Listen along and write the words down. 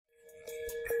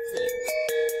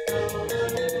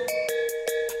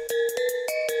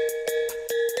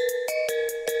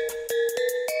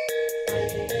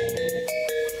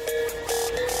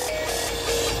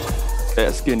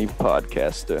Ask any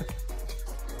podcaster.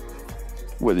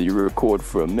 Whether you record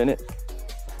for a minute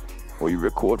or you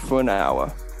record for an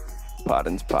hour,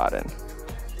 poddin's poddin'.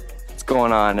 What's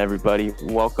going on, everybody?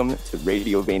 Welcome to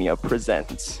Radiovania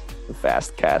Presents the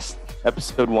FASTCAST,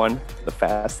 Episode 1, The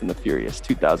Fast and the Furious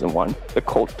 2001, the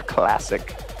cult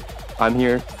classic. I'm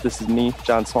here. This is me,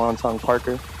 John Swansong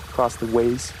Parker. Across the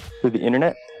ways through the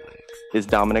internet is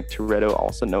Dominic Toretto,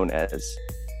 also known as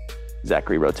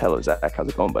Zachary Rotello. Zach, how's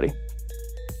it going, buddy?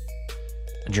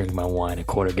 I drink my wine a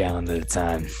quarter gallon at a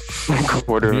time.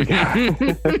 Quarter of a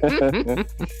gallon.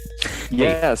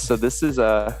 Yeah, so this is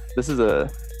a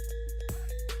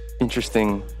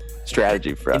interesting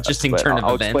strategy for us. Interesting turn of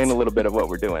I'll events. explain a little bit of what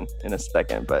we're doing in a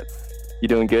second, but you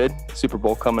doing good? Super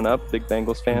Bowl coming up, big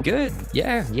Bengals fan? Good.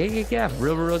 Yeah.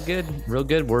 Real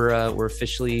good. We're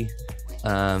officially,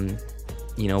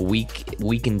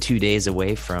 week and 2 days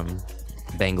away from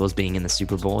Bengals being in the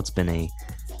Super Bowl. It's been a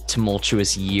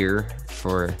tumultuous year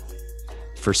for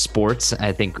sports.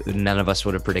 I think none of us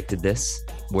would have predicted this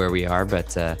where we are,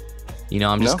 but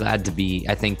I'm just glad to be.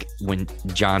 I think when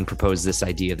John proposed this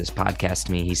idea of this podcast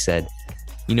to me, he said,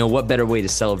 what better way to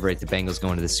celebrate the Bengals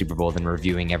going to the Super Bowl than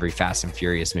reviewing every Fast and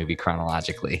Furious movie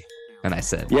chronologically? And I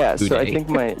said, yeah. So I think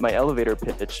my elevator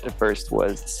pitch at first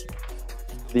was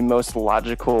the most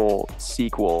logical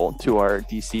sequel to our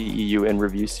DCEU in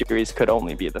review series could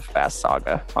only be the Fast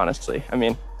Saga, honestly. I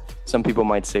mean, some people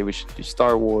might say we should do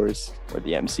Star Wars or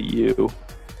the MCU,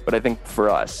 but I think for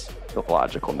us, the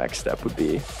logical next step would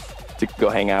be to go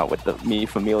hang out with the Mi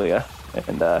Familia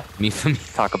and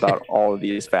talk about all of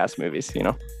these Fast movies,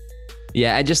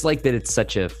 Yeah, I just like that it's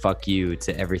such a fuck you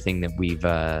to everything that we've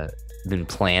been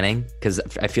planning, because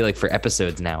I feel like for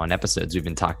episodes we've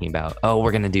been talking about,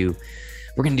 we're gonna do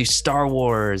Star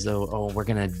Wars, we're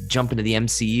gonna jump into the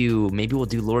MCU, maybe we'll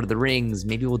do Lord of the Rings,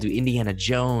 maybe we'll do Indiana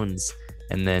Jones.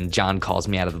 And then John calls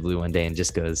me out of the blue one day and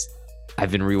just goes,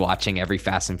 I've been rewatching every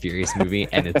Fast and Furious movie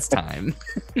and it's time.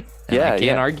 I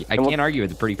can't argue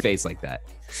with a pretty face like that.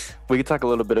 We could talk a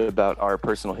little bit about our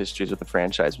personal histories with the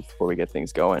franchise before we get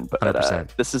things going. But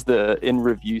this is the in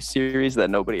review series that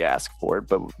nobody asked for,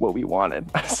 but what we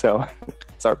wanted. So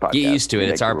it's our podcast. Get used to it.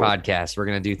 It's our podcast. We're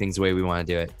going to do things the way we want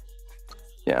to do it.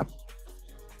 Yeah.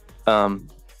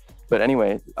 But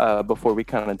anyway, before we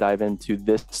kind of dive into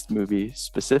this movie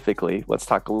specifically, let's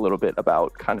talk a little bit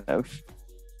about kind of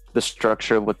the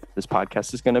structure of what this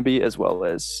podcast is going to be, as well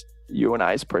as you and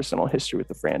I's personal history with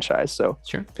the franchise. So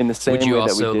sure. In the same would you way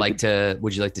also that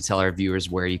would you like to tell our viewers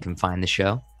where you can find the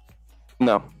show?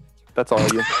 No, that's all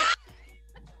you.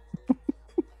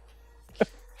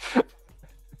 All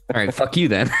right, fuck you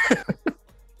then. Go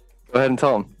ahead and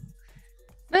tell them.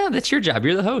 No, that's your job.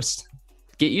 You're the host.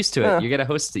 Get used to it. You got to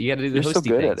host it. You got to do the hosty so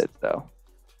good things. at it, though.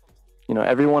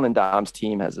 Everyone in Dom's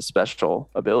team has a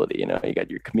special ability. You got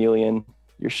your chameleon,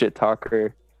 your shit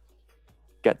talker,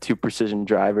 got two precision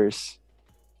drivers.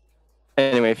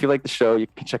 Anyway, if you like the show, you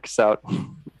can check us out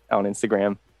on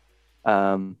Instagram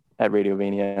at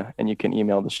Radiovania, and you can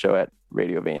email the show at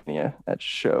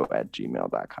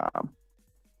radiovania@gmail.com.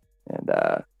 And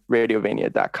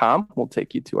radiovania.com will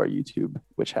take you to our YouTube,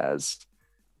 which has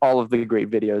all of the great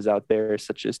videos out there,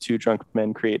 such as Two Drunk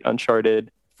Men Create Uncharted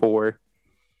 4.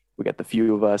 We got The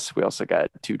Few of Us. We also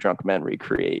got Two Drunk Men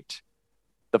Recreate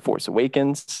The Force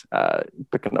Awakens,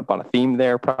 picking up on a theme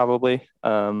there probably.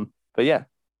 But yeah,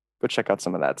 go check out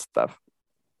some of that stuff.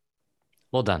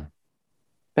 Well done.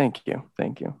 Thank you.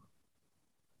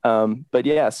 But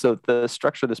yeah, so the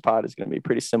structure of this pod is going to be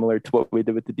pretty similar to what we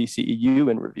did with the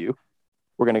DCEU in review.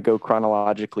 We're going to go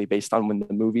chronologically based on when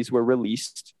the movies were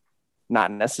released, not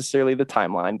necessarily the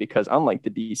timeline, because unlike the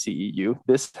DCEU,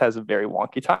 this has a very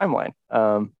wonky timeline,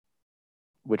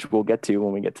 which we'll get to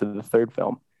when we get to the third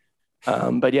film.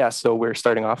 But yeah, so we're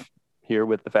starting off here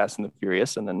with the Fast and the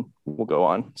Furious, and then we'll go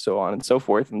on and so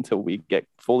forth until we get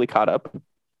fully caught up.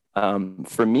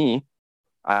 For me,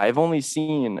 I've only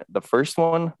seen the first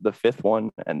one, the fifth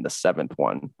one, and the seventh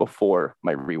one before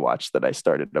my rewatch that I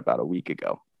started about a week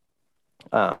ago.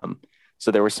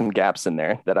 So there were some gaps in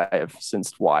there that I have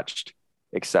since watched,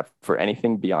 except for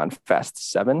anything beyond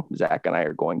Fast 7. Zach and I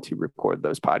are going to record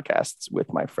those podcasts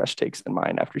with my fresh takes in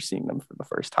mind after seeing them for the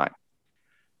first time.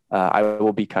 I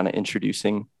will be kind of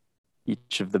introducing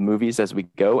each of the movies as we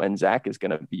go, and Zach is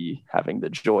going to be having the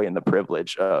joy and the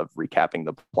privilege of recapping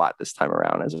the plot this time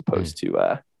around, as opposed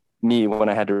to me when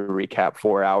I had to recap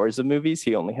 4 hours of movies.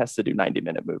 He only has to do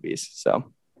 90-minute movies.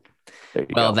 So there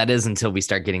you go. That is until we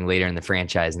start getting later in the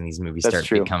franchise and these movies start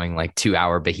becoming like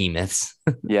 2-hour behemoths.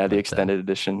 Yeah, the extended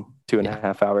edition,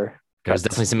 2.5 hour. There's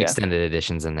definitely some extended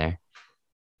editions in there.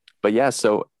 But yeah,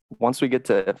 so once we get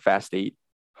to Fast 8,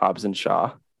 Hobbs and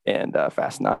Shaw, and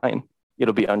Fast 9.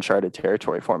 It'll be uncharted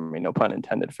territory for me, no pun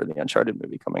intended, for the Uncharted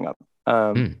movie coming up.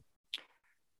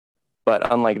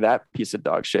 But unlike that piece of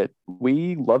dog shit,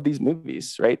 we love these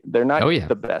movies, right? They're not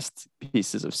the best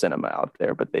pieces of cinema out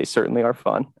there, but they certainly are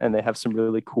fun. And they have some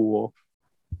really cool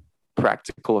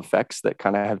practical effects that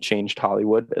kind of have changed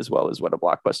Hollywood, as well as what a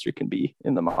blockbuster can be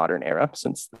in the modern era,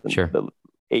 since the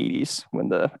 80s, when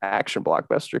the action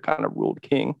blockbuster kind of ruled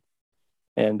king.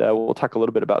 And we'll talk a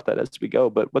little bit about that as we go.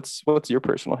 But what's your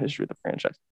personal history with the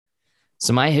franchise?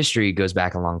 So my history goes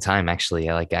back a long time, actually.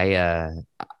 Like I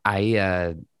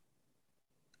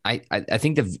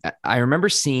think I remember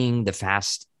seeing the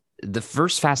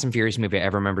first Fast and Furious movie I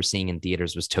ever remember seeing in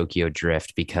theaters was Tokyo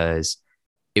Drift, because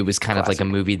it was kind of like a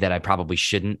movie that I probably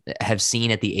shouldn't have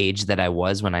seen at the age that I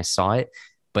was when I saw it.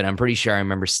 But I'm pretty sure I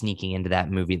remember sneaking into that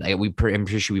movie. Like I'm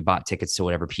pretty sure we bought tickets to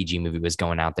whatever PG movie was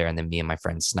going out there. And then me and my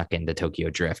friends snuck into Tokyo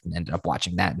Drift and ended up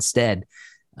watching that instead.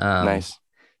 Nice.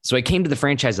 So I came to the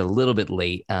franchise a little bit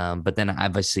late, but then I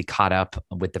obviously caught up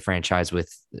with the franchise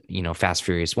with, Fast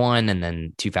Furious 1 and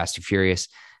then Too Fast, Too Furious.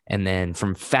 And then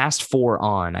from Fast 4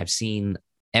 on, I've seen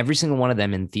every single one of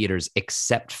them in theaters,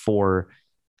 except for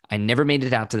I never made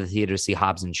it out to the theater to see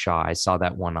Hobbs and Shaw. I saw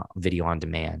that one video on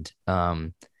demand.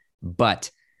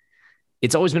 But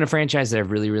it's always been a franchise that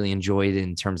I've really, really enjoyed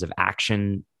in terms of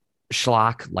action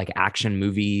schlock, like action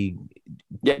movie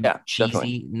cheesiness.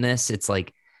 Definitely. It's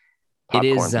like,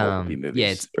 popcorn it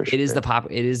is, it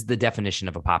is the definition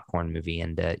of a popcorn movie.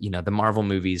 And, the Marvel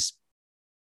movies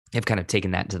have kind of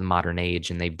taken that to the modern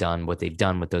age, and they've done what they've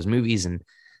done with those movies and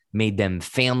made them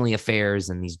family affairs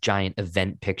and these giant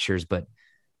event pictures. But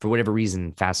for whatever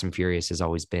reason, Fast and Furious has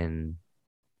always been,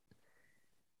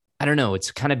 I don't know.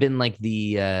 It's kind of been like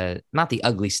the, not the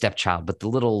ugly stepchild, but the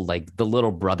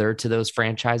little brother to those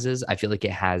franchises. I feel like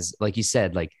it has, like you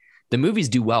said, like the movies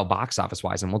do well box office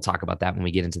wise. And we'll talk about that when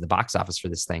we get into the box office for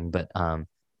this thing. But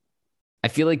I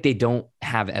feel like they don't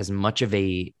have as much of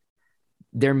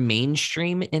they're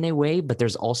mainstream in a way, but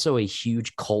there's also a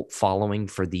huge cult following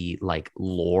for the like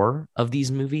lore of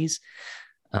these movies.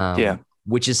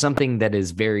 Which is something that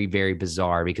is very, very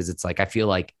bizarre, because it's like, I feel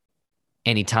like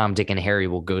any Tom, Dick, and Harry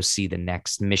will go see the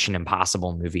next Mission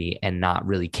Impossible movie and not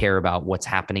really care about what's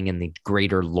happening in the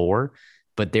greater lore.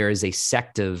 But there is a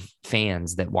sect of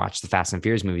fans that watch the Fast and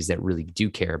Furious movies that really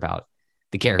do care about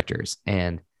the characters.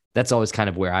 And that's always kind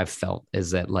of where I've felt,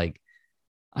 is that like,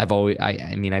 I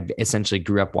essentially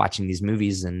grew up watching these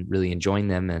movies and really enjoying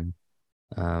them. And,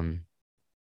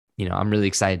 I'm really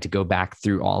excited to go back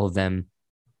through all of them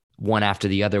one after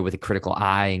the other with a critical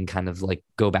eye, and kind of like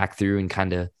go back through and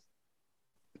kind of,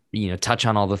 touch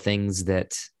on all the things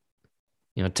that,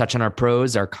 touch on our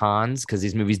pros, our cons, because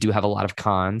these movies do have a lot of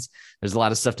cons. There's a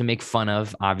lot of stuff to make fun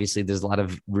of. Obviously, there's a lot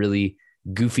of really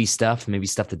goofy stuff, maybe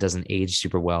stuff that doesn't age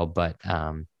super well. But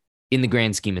in the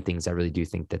grand scheme of things, I really do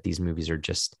think that these movies are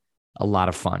just a lot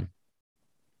of fun.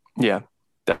 Yeah,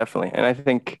 definitely. And I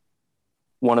think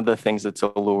one of the things that's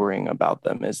alluring about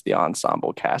them is the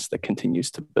ensemble cast that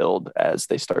continues to build as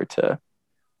they start to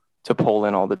pull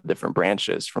in all the different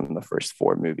branches from the first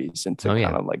 4 movies into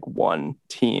kind of like one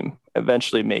team,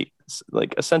 eventually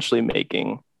essentially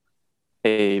making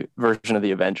a version of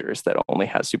the Avengers that only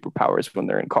has superpowers when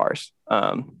they're in cars,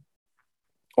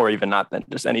 or even not then,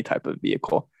 just any type of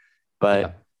vehicle.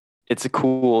 But it's a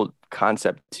cool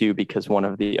concept too, because one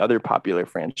of the other popular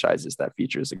franchises that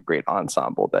features a great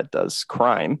ensemble that does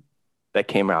crime that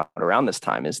came out around this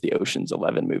time is the Ocean's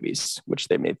 11 movies, which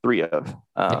they made 3 of.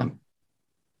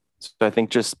 So I think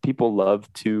just people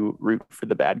love to root for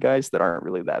the bad guys that aren't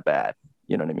really that bad.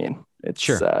 You know what I mean? It's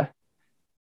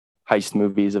heist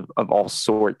movies of all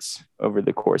sorts over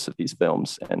the course of these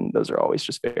films. And those are always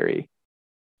just very,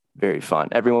 very fun.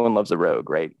 Everyone loves a rogue,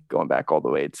 right? Going back all the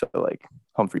way to like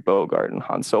Humphrey Bogart and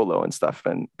Han Solo and stuff.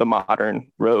 And the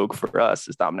modern rogue for us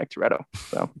is Dominic Toretto.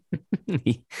 So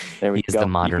there we go. The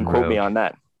modern you can quote rogue. Me on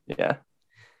that. Yeah.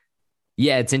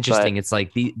 Yeah, it's interesting. It's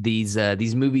like these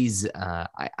movies,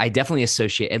 I definitely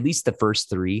associate, at least the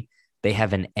first 3, they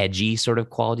have an edgy sort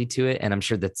of quality to it. And I'm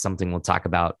sure that's something we'll talk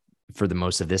about for the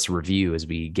most of this review as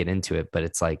we get into it. But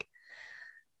it's like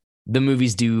the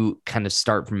movies do kind of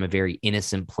start from a very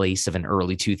innocent place of an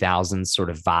early 2000s sort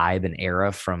of vibe and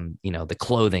era, from, the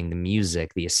clothing, the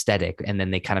music, the aesthetic, and then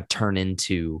they kind of turn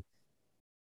into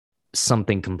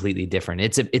something completely different.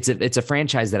 It's a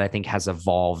franchise that I think has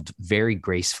evolved very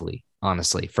gracefully,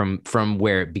 honestly, from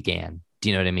where it began. Do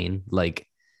you know what I mean? Like,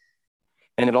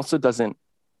 and it also doesn't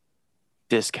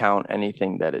discount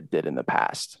anything that it did in the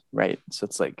past, right? So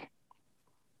it's like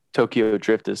Tokyo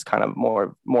Drift is kind of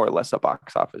more or less a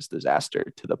box office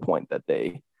disaster, to the point that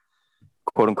they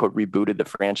quote unquote rebooted the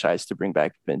franchise to bring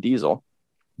back Vin Diesel.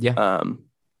 Yeah.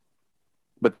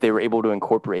 But they were able to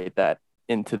incorporate that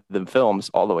into the films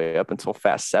all the way up until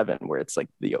Fast 7, where it's like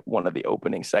one of the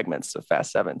opening segments of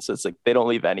Fast 7. So it's like they don't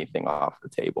leave anything off the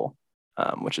table,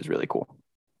 which is really cool.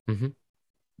 Mm-hmm.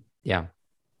 Yeah.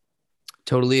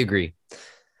 Totally agree.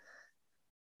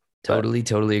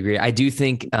 Totally agree. I do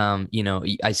think,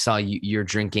 I saw you're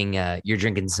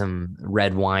drinking some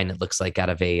red wine. It looks like out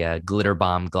of a glitter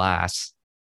bomb glass.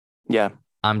 Yeah.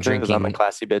 I'm a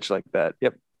classy bitch like that.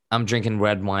 Yep. I'm drinking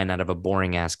red wine out of a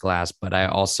boring ass glass, but I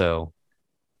also.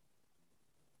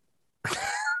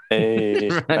 Hey,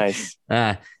 nice.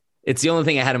 It's the only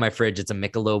thing I had in my fridge. It's a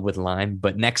Michelob with lime.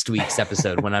 But next week's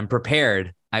episode, when I'm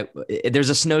prepared, there's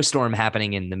a snowstorm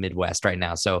happening in the Midwest right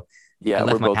now. So yeah,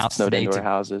 we're both snowed into our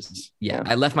houses. Yeah,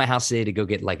 I left my house today to go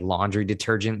get like laundry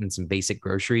detergent and some basic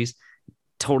groceries.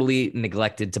 Totally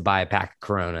neglected to buy a pack of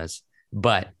Coronas,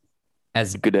 but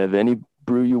you could have any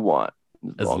brew you want.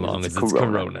 As long as it's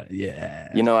Corona. Yeah.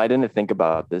 I didn't think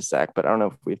about this, Zach, but I don't know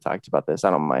if we've talked about this.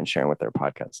 I don't mind sharing with our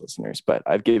podcast listeners, but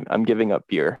I'm giving up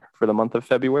beer for the month of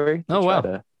February. Oh, wow.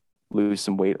 To lose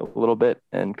some weight a little bit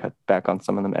and cut back on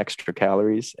some of them extra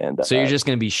calories. And so you're just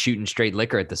going to be shooting straight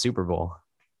liquor at the Super Bowl.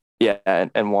 Yeah.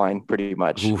 And wine pretty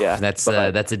much. Oof, yeah. That's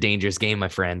a dangerous game, my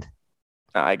friend.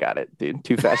 I got it, dude.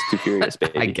 Too fast, too furious,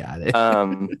 baby. I got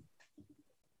it.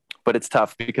 But it's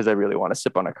tough because I really want to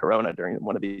sip on a Corona during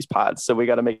one of these pods. So we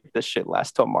got to make this shit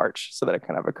last till March so that I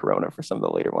can have a Corona for some of the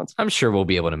later ones. I'm sure we'll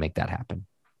be able to make that happen.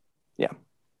 Yeah.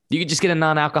 You could just get a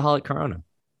non-alcoholic Corona.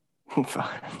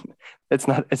 It's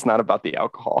not about the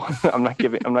alcohol. I'm not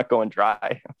going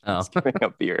dry. I'm just giving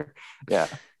up beer. Yeah.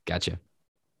 Gotcha.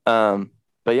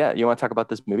 But yeah, you want to talk about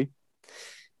this movie?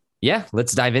 Yeah,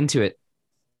 let's dive into it.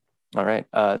 All right.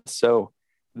 So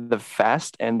The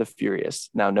Fast and the Furious.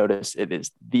 Now notice it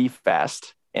is The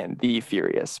Fast and the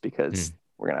Furious because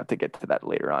we're gonna have to get to that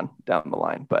later on down the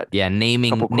line. But yeah,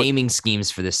 naming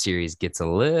schemes for this series gets a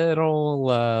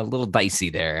little dicey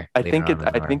there. I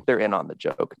think they're in on the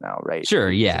joke now, right? Sure.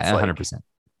 Yeah, 100%.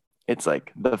 It's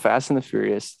like The Fast and the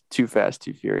Furious, Too Fast,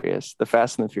 Too Furious, The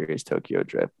Fast and the Furious Tokyo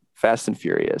Drift, Fast and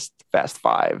Furious, Fast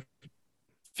 5,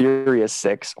 Furious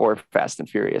 6, or Fast and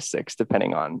Furious 6,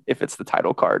 depending on if it's the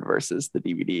title card versus the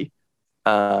DVD.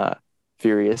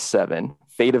 Furious 7,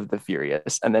 Fate of the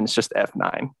Furious, and then it's just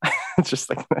F9. It's just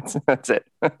like that's it.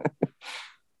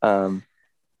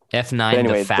 F9,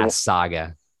 anyway, the Fast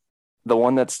Saga. The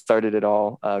one that started it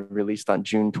all, released on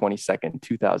June 22nd,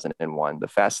 2001, The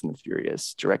Fast and the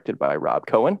Furious, directed by Rob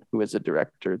Cohen, who is a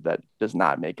director that does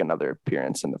not make another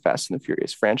appearance in the Fast and the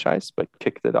Furious franchise, but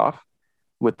kicked it off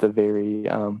with a very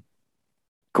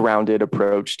grounded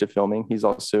approach to filming. He's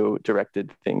also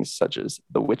directed things such as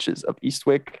The Witches of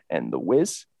Eastwick and The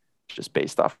Wiz, just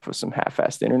based off of some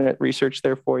half-assed internet research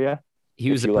there for you.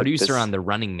 He was a producer on The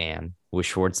Running Man with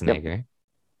Schwarzenegger.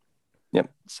 Yep.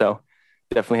 So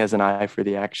definitely has an eye for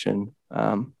the action,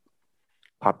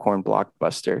 popcorn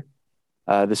blockbuster.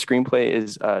 The screenplay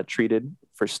is treated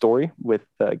for story with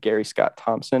Gary Scott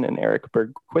Thompson and Eric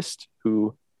Bergquist,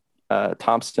 who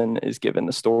Thompson is given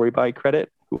the story by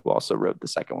credit, who also wrote the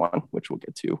second one, which we'll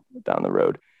get to down the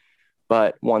road.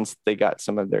 But once they got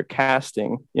some of their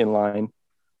casting in line,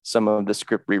 some of the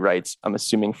script rewrites, I'm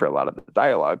assuming for a lot of the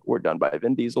dialogue, were done by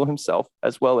Vin Diesel himself,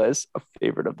 as well as a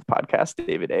favorite of the podcast,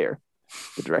 David Ayer,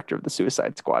 the director of the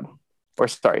Suicide Squad.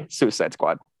 Suicide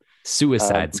Squad.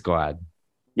 Suicide Squad.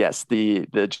 Yes, the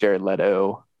Jared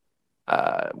Leto,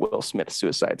 Will Smith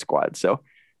Suicide Squad. So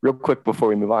real quick before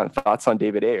we move on, thoughts on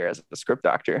David Ayer as a script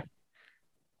doctor?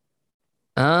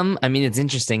 I mean, it's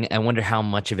interesting. I wonder how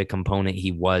much of a component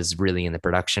he was really in the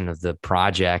production of the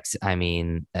project. I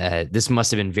mean, this must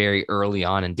have been very early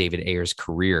on in David Ayer's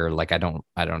career. Like, I don't,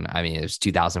 I mean, it was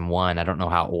 2001. I don't know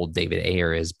how old David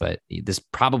Ayer is, but this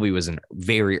probably was a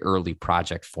very early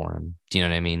project for him. Do you know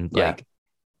what I mean? Yeah,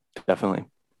 definitely.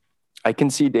 I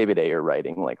can see David Ayer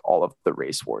writing like all of the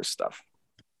race wars stuff.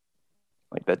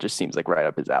 Like that just seems like right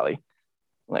up his alley.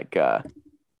 Like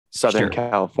Southern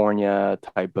California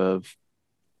type of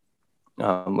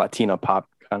Latino pop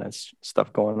kind of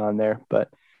stuff going on there. But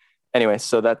anyway,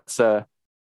 so that's how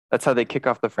they kick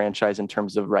off the franchise in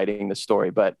terms of writing the story.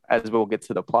 But as we'll get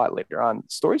to the plot later on, the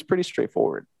story's pretty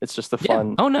straightforward. It's just a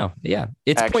fun. Oh no, yeah,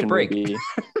 it's Point Break.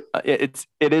 It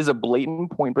is a blatant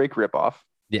Point Break ripoff.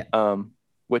 Yeah.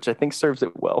 Which I think serves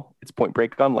it well. It's Point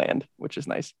Break on land, which is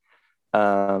nice.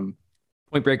 Point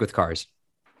Break with cars.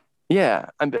 Yeah,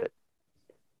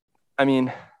 I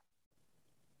mean,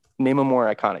 name a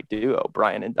more iconic duo,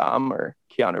 Brian and Dom or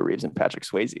Keanu Reeves and Patrick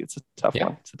Swayze. It's a tough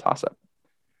one. It's a toss-up.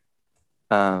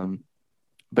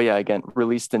 But yeah, again,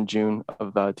 released in June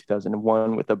of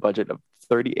 2001 with a budget of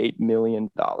 $38 million.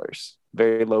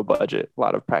 Very low budget, a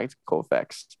lot of practical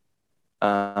effects.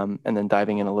 And then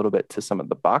diving in a little bit to some of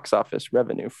the box office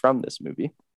revenue from this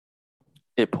movie,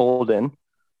 it pulled in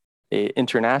a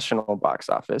international box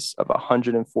office of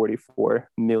 144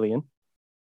 million.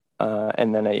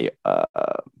 And then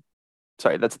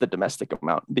sorry, that's the domestic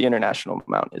amount. The international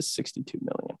amount is 62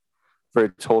 million for a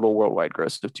total worldwide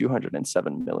gross of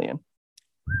 207 million,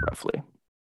 roughly.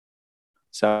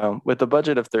 So with a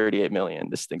budget of 38 million,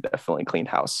 this thing definitely cleaned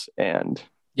house and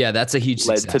yeah, that's a huge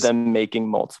led success. to them making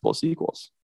multiple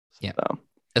sequels. Yeah. So,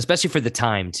 especially for the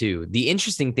time too. The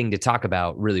interesting thing to talk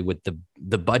about really with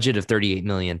the budget of 38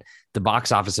 million, the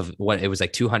box office of what it was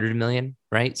like 200 million,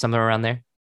 right? Somewhere around there.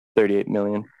 38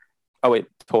 million. Oh wait,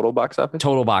 total box office?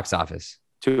 Total box office.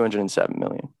 207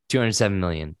 million. 207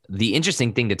 million. The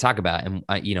interesting thing to talk about, and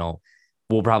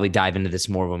we'll probably dive into this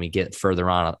more when we get further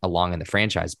on along in the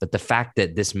franchise, but the fact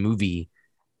that this movie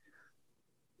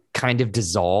kind of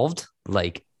dissolved,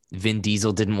 like Vin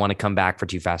Diesel didn't want to come back for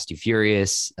Too Fast, Too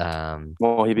Furious.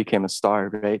 Well, he became a star,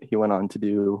 right? He went on to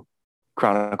do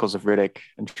Chronicles of Riddick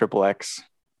and Triple X.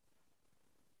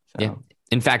 So, yeah.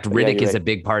 In fact, Riddick is right. a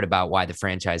big part about why the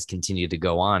franchise continued to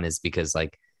go on, is because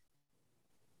like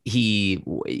he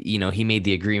made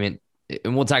the agreement,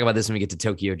 and we'll talk about this when we get to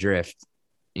Tokyo Drift,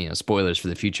 spoilers for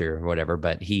the future or whatever,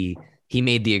 but he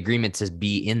made the agreement to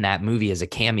be in that movie as a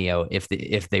cameo if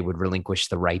they would relinquish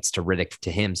the rights to Riddick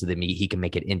to him so that he can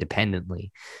make it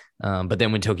independently. But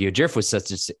then when Tokyo Drift was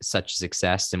such a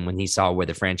success, and when he saw where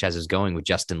the franchise was going with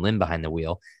Justin Lin behind the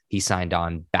wheel, he signed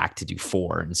on back to do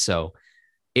 4. And so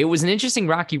it was an interesting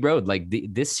rocky road. Like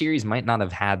this series might not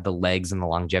have had the legs and the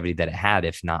longevity that it had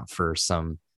if not for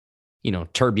some,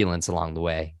 turbulence along the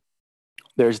way.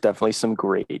 There's definitely some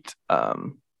great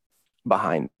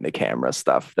behind the camera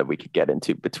stuff that we could get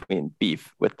into between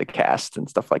beef with the cast and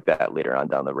stuff like that later on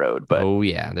down the road. But oh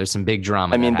yeah, there's some big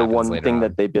drama. I mean, the one thing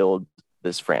that they build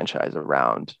this franchise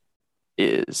around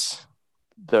is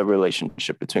the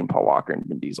relationship between Paul Walker and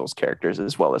Vin Diesel's characters,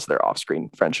 as well as their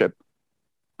off-screen friendship.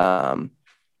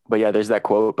 But yeah, there's that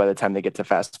quote by the time they get to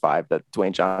Fast 5 that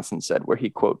Dwayne Johnson said, where he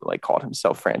called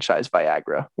himself franchise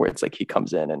Viagra, where it's like he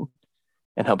comes in and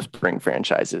helps bring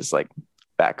franchises like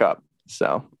back up.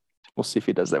 So we'll see if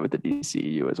he does that with the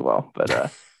DCEU as well.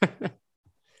 But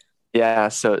yeah,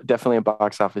 so definitely a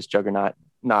box office juggernaut.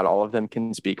 Not all of them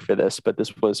can speak for this, but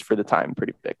this was for the time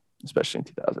pretty big, especially in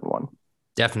 2001.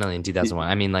 Definitely in 2001.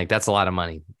 I mean, like that's a lot of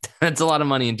money. That's a lot of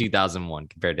money in 2001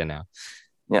 compared to now.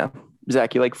 Yeah.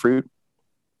 Zach, you like fruit?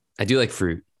 I do like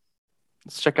fruit.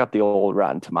 Let's check out the old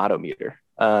Rotten Tomato meter.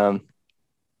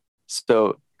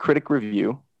 So critic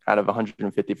review out of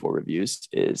 154 reviews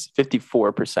is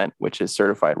 54%, which is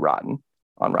certified rotten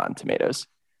on Rotten Tomatoes.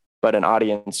 But an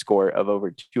audience score of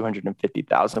over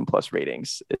 250,000 plus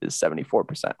ratings is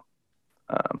 74%.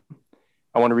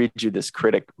 I want to read you this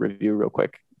critic review real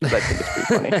quick because I think it's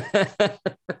pretty funny.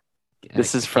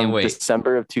 This is from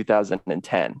December of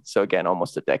 2010. So again,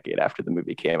 almost a decade after the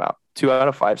movie came out. 2 out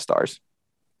of 5 stars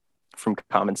from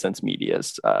Common Sense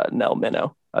Media's Nell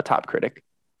Minow, a top critic.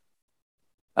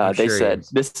 They said,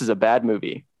 this is a bad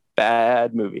movie.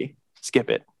 Bad movie. Skip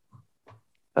it.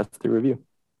 That's the review.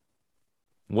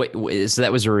 So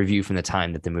that was a review from the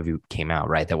time that the movie came out,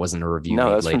 right? That wasn't a review made later?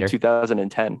 No, that was from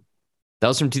 2010. That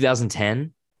was from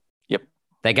 2010? Yep.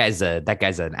 That guy's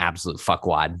an absolute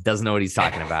fuckwad. Doesn't know what he's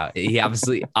talking about. He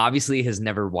obviously has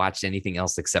never watched anything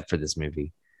else except for this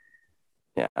movie.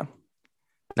 Yeah.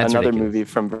 That's another ridiculous. movie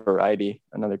from Variety,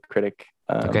 another critic.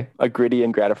 Okay. A gritty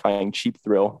and gratifying cheap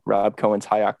thrill. Rob Cohen's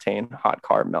high octane hot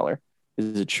car Meller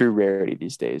is a true rarity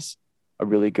these days. A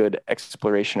really good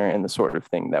explorationer and the sort of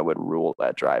thing that would rule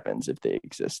at drive-ins if they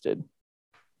existed.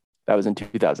 That was in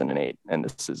 2008, and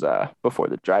this is before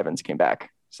the drive-ins came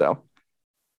back. So,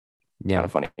 yeah, kind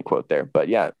of funny quote there. But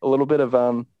yeah, a little bit of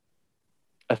a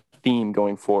theme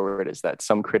going forward is that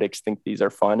some critics think these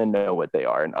are fun and know what they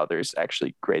are, and others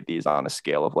actually grade these on a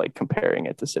scale of like comparing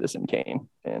it to Citizen Kane,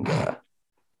 and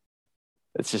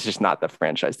it's just not the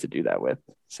franchise to do that with.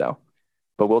 So.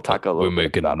 But we'll talk a little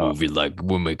bit about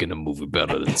we're making a movie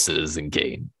better than Citizen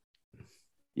Kane.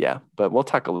 Yeah, but we'll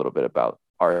talk a little bit about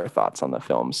our thoughts on the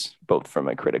films, both from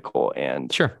a critical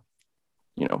and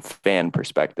fan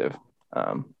perspective.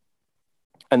 And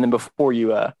then before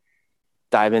you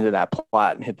dive into that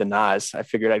plot and hit the Nas, I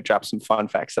figured I'd drop some fun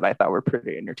facts that I thought were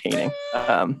pretty entertaining.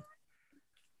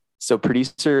 So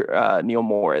producer Neil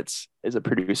Moritz is a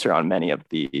producer on many of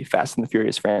the Fast and the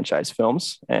Furious franchise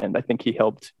films. And I think he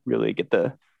helped really get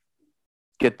the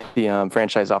get the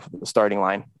franchise off of the starting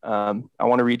line, I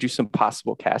want to read you some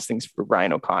possible castings for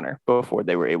Brian O'Connor before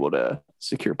they were able to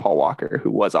secure Paul Walker,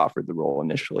 who was offered the role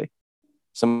initially.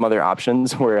 Some other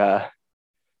options were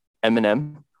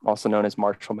Eminem, also known as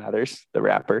Marshall Mathers, the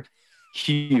rapper,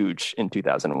 huge in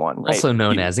 2001. Right? Also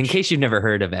known huge. as, in case you've never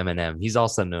heard of Eminem, he's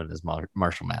also known as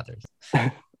Marshall Mathers.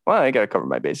 Well, I got to cover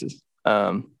my bases.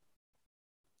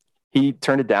 He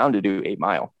turned it down to do 8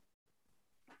 Mile.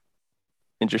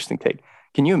 Interesting take.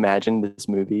 Can you imagine this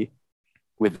movie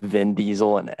with Vin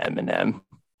Diesel and Eminem?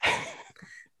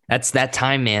 That's that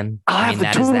time, man. I mean,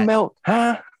 that is that melt,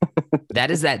 huh?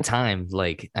 That is that time.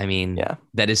 Like, I mean, yeah,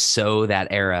 that is so that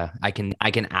era. I can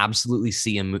absolutely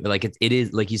see a movie. Like it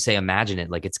is, like you say, imagine it.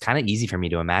 Like, it's kind of easy for me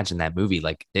to imagine that movie.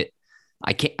 Like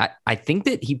I think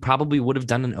that he probably would have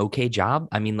done an okay job.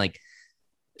 I mean, like,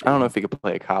 I don't know if he could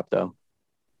play a cop though.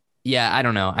 Yeah, I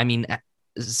don't know. I mean,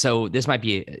 so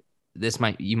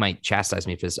you might chastise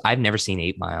me for this. I've never seen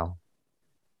 8 Mile.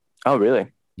 Oh,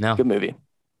 really? No. Good movie.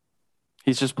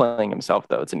 He's just playing himself,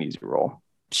 though. It's an easy role.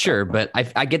 Sure, but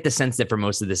I get the sense that for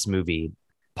most of this movie,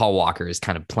 Paul Walker is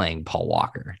kind of playing Paul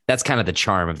Walker. That's kind of the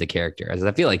charm of the character. As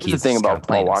I feel like he's the thing about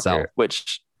Paul Walker, himself.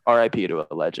 Which RIP to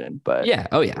a legend, but yeah,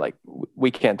 oh yeah, like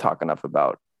we can't talk enough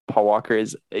about Paul Walker.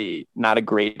 Is not a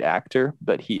great actor,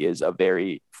 but he is a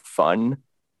very fun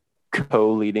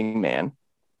co-leading man.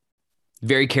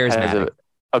 Very charismatic. Has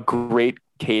a great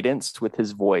cadence with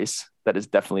his voice that is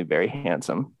definitely very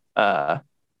handsome.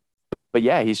 But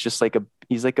yeah, he's just like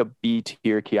he's like a B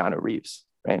tier Keanu Reeves,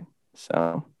 right?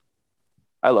 So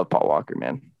I love Paul Walker,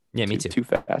 man. Yeah, me too. Too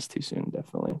fast, too soon,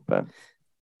 definitely. But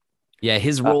yeah,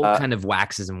 his role kind of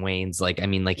waxes and wanes. Like, I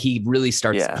mean, like he really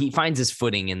starts, he finds his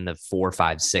footing in the 4,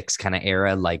 5, 6 kind of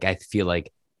era. Like, I feel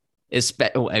like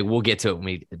we'll get to it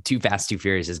when Too Fast, Too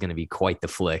Furious is going to be quite the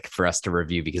flick for us to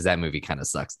review because that movie kind of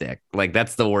sucks dick. Like,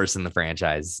 that's the worst in the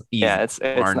franchise. Yeah, it's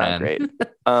not great.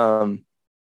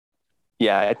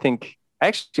 Yeah, I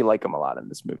actually like him a lot in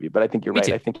this movie, but I think you're right.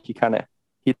 Too. I think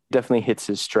he definitely hits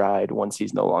his stride once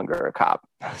he's no longer a cop.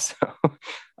 So,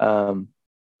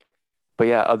 but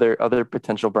yeah, other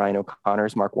potential Brian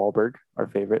O'Connors, Mark Wahlberg, our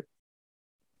favorite.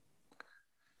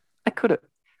 I could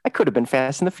have been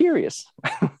Fast and the Furious.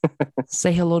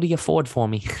 Say hello to your Ford for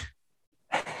me.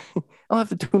 I'll have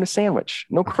the tuna sandwich.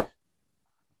 No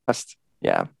crust.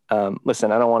 Yeah.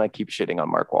 Listen, I don't want to keep shitting on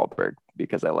Mark Wahlberg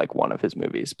because I like one of his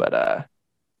movies, but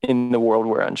in the world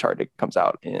where Uncharted comes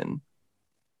out in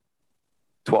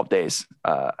 12 days,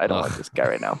 I don't like this guy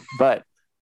right now. But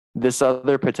this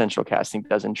other potential casting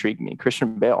does intrigue me.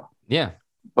 Christian Bale. Yeah.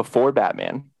 Before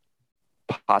Batman,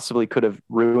 possibly could have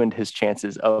ruined his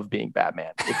chances of being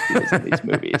Batman if he was in these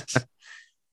movies.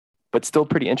 But still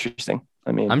pretty interesting.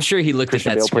 I mean, I'm sure he looked at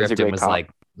that script and was like,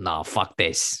 "No, fuck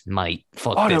this, mate.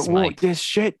 Fuck this, mate. This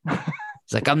shit."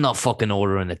 It's like, I'm not fucking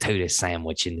ordering a tuna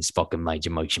sandwich in this fucking major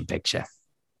motion picture.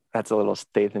 That's a little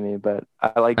Statham-y, but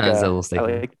I like I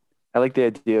like the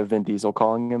idea of Vin Diesel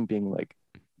calling him, being like,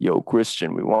 "Yo,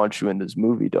 Christian, we want you in this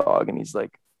movie, dog," and he's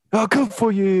like, "I'll come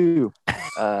for you."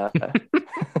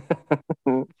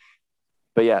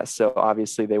 But yeah, so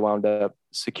obviously they wound up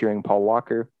securing Paul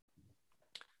Walker,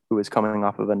 who was coming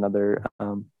off of another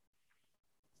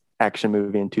action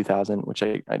movie in 2000, which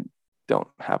I don't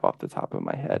have off the top of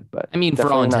my head. But I mean,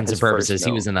 for all intents and purposes,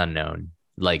 he was an unknown.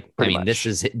 Like, Pretty I mean, much.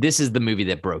 this is the movie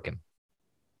that broke him.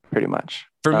 Pretty much.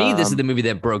 For me, this is the movie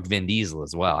that broke Vin Diesel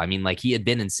as well. I mean, like, he had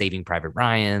been in Saving Private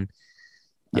Ryan,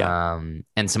 and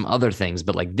some other things,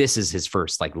 but like, this is his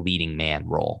first like leading man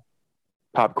role.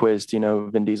 Pop quiz. Do you know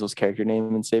Vin Diesel's character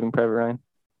name in Saving Private Ryan?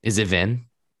 Is it Vin?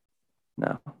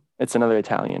 No, it's another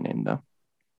Italian name though.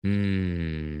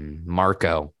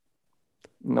 Marco.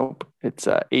 Nope, it's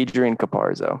Adrian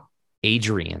Caparzo.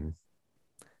 Adrian.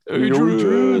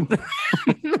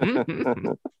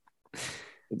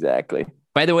 Exactly.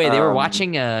 By the way, they were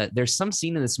watching. There's some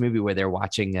scene in this movie where they're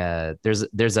watching. There's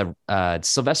a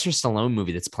Sylvester Stallone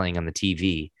movie that's playing on the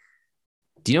TV.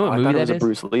 Do you know what movie that is? It was a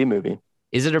Bruce Lee movie.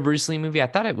 Is it a Bruce Lee movie? I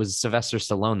thought it was Sylvester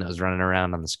Stallone that was running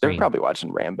around on the screen. They're probably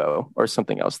watching Rambo or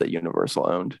something else that Universal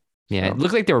owned. Yeah, so. It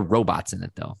looked like there were robots in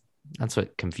it though. That's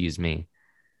what confused me.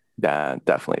 Yeah,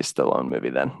 definitely a Stallone movie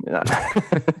then. Yeah.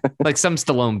 Like some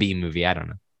Stallone B movie. I don't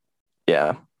know.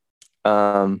 Yeah.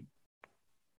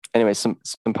 Anyway, some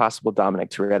possible Dominic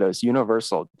Toretto's.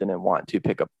 Universal didn't want to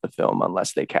pick up the film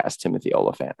unless they cast Timothy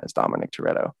Olyphant as Dominic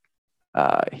Toretto.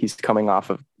 He's coming off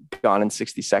of Gone in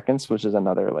 60 Seconds, which is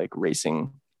another like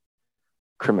racing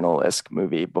criminal-esque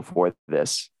movie before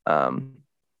this.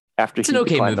 After he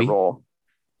declined the role.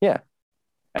 Yeah.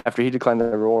 After he declined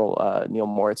the role, Neil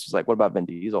Moritz was like, "What about Vin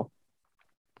Diesel?"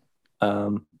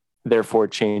 Therefore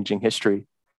changing history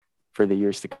for the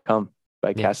years to come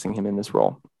by casting him in this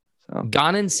role. So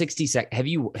Gone in 60 Seconds. Have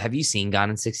you seen Gone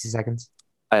in 60 Seconds?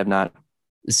 I have not.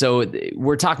 So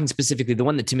we're talking specifically the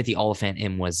one that Timothy Olyphant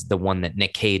in was the one that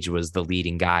Nick Cage was the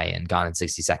leading guy in Gone in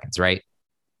 60 Seconds, right?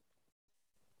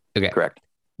 Okay. Correct.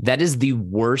 That is the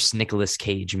worst Nicolas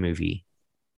Cage movie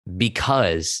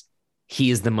because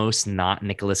he is the most not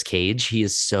Nicolas Cage. He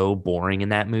is so boring in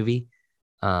that movie.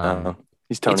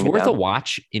 He's toning it's me worth down. a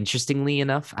watch. Interestingly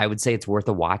enough, I would say it's worth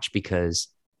a watch because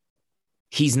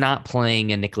he's not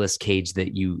playing a Nicolas Cage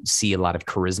that you see a lot of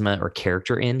charisma or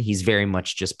character in. He's very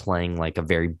much just playing like a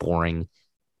very boring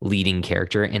leading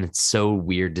character. And it's so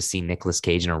weird to see Nicolas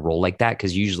Cage in a role like that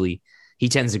because usually he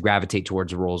tends to gravitate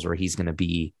towards roles where he's going to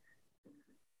be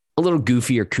a little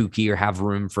goofy or kooky or have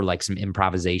room for like some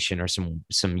improvisation or some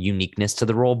uniqueness to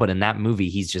the role. But in that movie,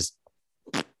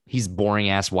 he's boring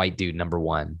ass white dude number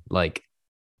one. Like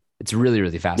it's really,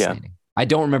 really fascinating. Yeah. I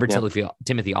don't remember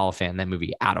Timothy Olyphant in that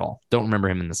movie at all. Don't remember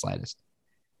him in the slightest.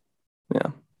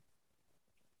 Yeah.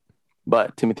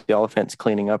 But Timothy Olyphant's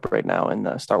cleaning up right now in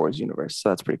the Star Wars universe. So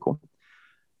that's pretty cool.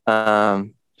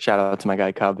 Shout out to my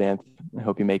guy, Cobb Vanth. I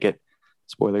hope you make it.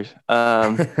 Spoilers.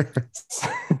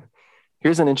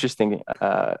 Here's an interesting,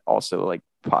 also like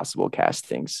possible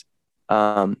castings.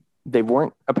 They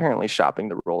weren't apparently shopping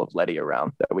the role of Letty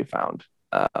around that we found.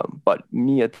 But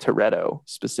Mia Toretto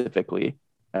specifically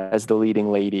as the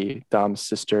leading lady, Dom's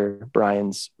sister,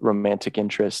 Brian's romantic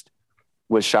interest,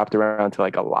 was shopped around to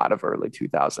like a lot of early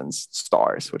 2000s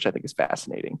stars, which I think is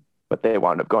fascinating. But they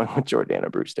wound up going with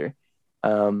Jordana Brewster.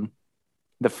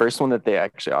 The first one that they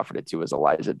actually offered it to was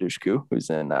Eliza Dushku, who's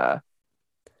in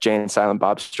Jay and Silent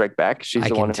Bob Strike Back. She's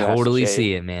the one who totally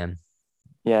see it, man.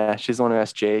 Yeah, she's the one who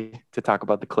asked Jay to talk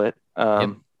about the clit,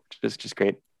 which is just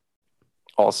great.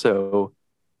 Also,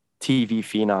 TV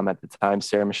phenom at the time,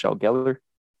 Sarah Michelle Gellar.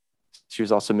 She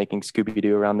was also making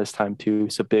Scooby-Doo around this time too.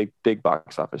 So big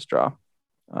box office draw.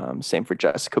 Same for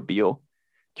Jessica Biel,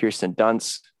 Kirsten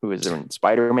Dunst, who was in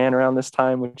Spider-Man around this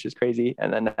time, which is crazy.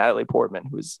 And then Natalie Portman,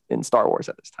 who was in Star Wars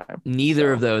at this time.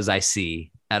 Neither of those I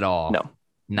see at all. No.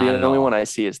 The only one I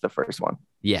see is the first one.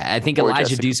 Yeah, I think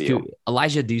Elijah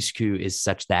Dushku is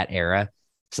such that era.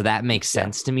 So that makes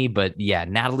sense to me. But yeah,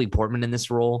 Natalie Portman in this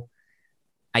role,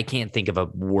 I can't think of a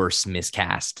worse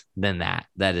miscast than that.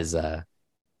 That is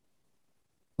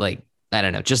like, I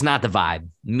don't know, just not the vibe.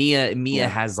 Mia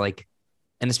has like,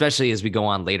 and especially as we go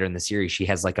on later in the series, she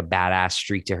has like a badass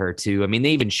streak to her too. I mean,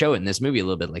 they even show it in this movie a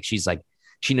little bit. Like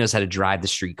she knows how to drive the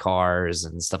streetcars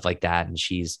and stuff like that. And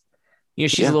she's a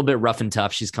little bit rough and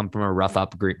tough. She's come from a rough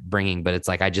upbringing, but it's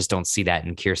like, I just don't see that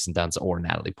in Kirsten Dunst or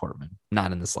Natalie Portman.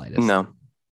 Not in the slightest. No,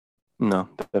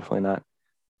 definitely not.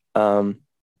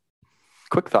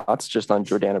 Quick thoughts just on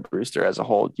Jordana Brewster as a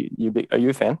whole. Are you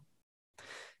a fan?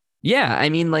 Yeah, I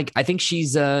mean, like, I think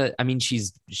she's cute.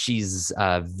 She's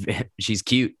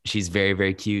very,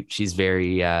 very cute. She's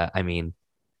very,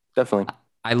 definitely.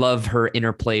 I love her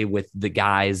interplay with the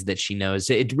guys that she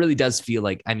knows. It really does feel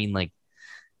like, I mean, like,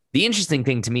 the interesting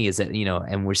thing to me is that,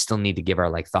 and we still need to give our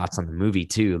like thoughts on the movie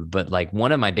too. But like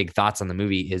one of my big thoughts on the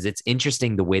movie is it's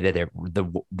interesting the way that it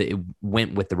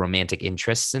went with the romantic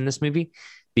interests in this movie,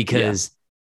 because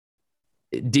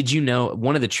did you know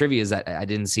one of the trivia is that I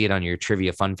didn't see it on your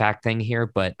trivia fun fact thing here,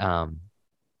 but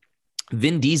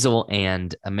Vin Diesel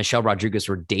and Michelle Rodriguez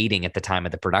were dating at the time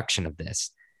of the production of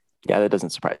this. Yeah, that doesn't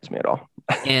surprise me at all.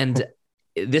 And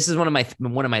this is one of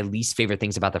my least favorite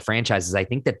things about the franchise is I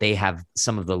think that they have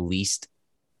some of the least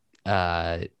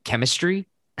chemistry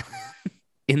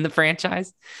in the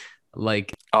franchise.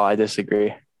 Like, oh, I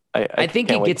disagree. I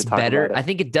think it gets better. I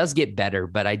think it does get better,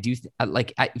 but I do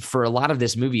for a lot of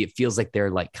this movie, it feels like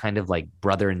they're like kind of like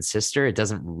brother and sister. It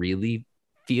doesn't really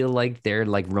feel like they're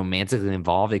like romantically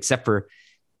involved, except for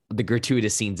the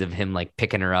gratuitous scenes of him like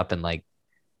picking her up and like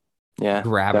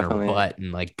grabbing her butt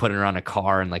and like putting her on a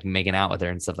car and like making out with her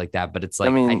and stuff like that. But it's like,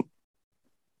 I mean,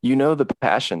 the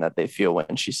passion that they feel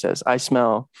when she says, "I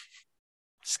smell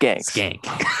skank."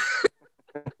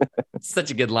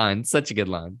 Such a good line.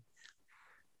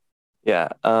 Yeah.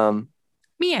 Meow.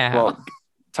 Well,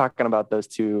 talking about those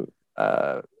two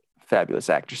fabulous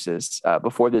actresses,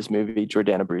 before this movie,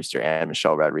 Jordana Brewster and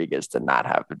Michelle Rodriguez did not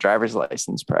have a driver's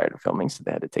license prior to filming, so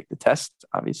they had to take the test,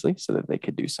 obviously, so that they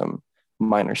could do some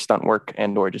minor stunt work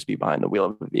and or just be behind the wheel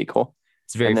of a vehicle.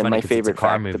 It's very funny. My favorite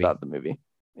fact about the movie.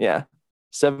 Yeah.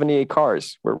 78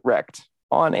 cars were wrecked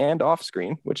on and off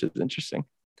screen, which is interesting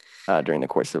during the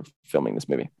course of filming this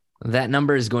movie. That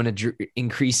number is going to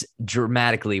increase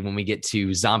dramatically when we get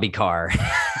to Zombie Car.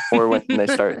 Or when they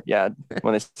start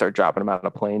dropping them out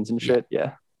of planes and shit.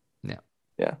 Yeah.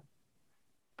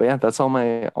 But yeah, that's all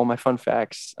my fun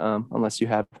facts. Unless you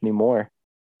have any more,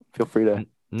 feel free to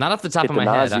Not off the top hit of the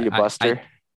my head. nausea buster.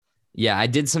 Yeah, I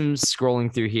did some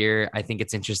scrolling through here. I think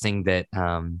it's interesting that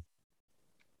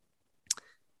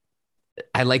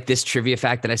I like this trivia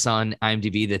fact that I saw on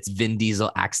IMDb that's Vin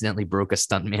Diesel accidentally broke a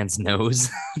stuntman's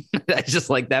nose. I just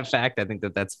like that fact. I think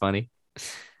that that's funny.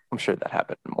 I'm sure that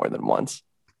happened more than once.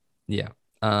 Yeah.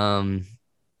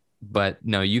 But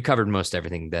no, you covered most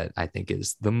everything that I think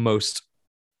is the most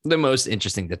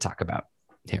interesting to talk about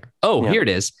here. Oh, yeah. Here it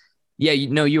is. Yeah,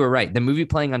 you were right. The movie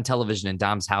playing on television in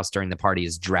Dom's house during the party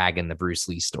is Dragon, the Bruce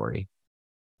Lee story.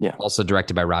 Yeah. Also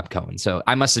directed by Rob Cohen. So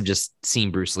I must have just seen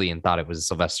Bruce Lee and thought it was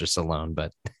Sylvester Stallone,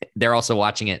 but they're also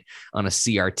watching it on a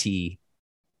CRT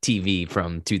TV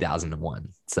from 2001.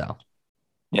 So,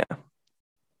 yeah.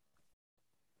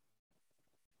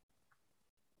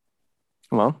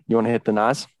 Well, you want to hit the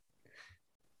Nas?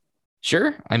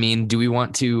 Sure. I mean, do we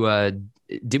want to,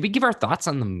 did we give our thoughts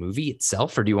on the movie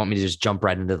itself, or do you want me to just jump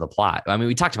right into the plot? I mean,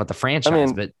 we talked about the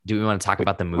franchise, but do we want to talk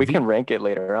about the movie? We can rank it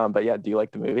later on, but yeah, do you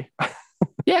like the movie?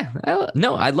 Yeah,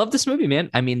 no, I love this movie, man.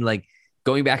 I mean, like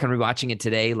going back and rewatching it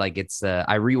today, like it's,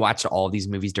 I rewatched all of these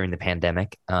movies during the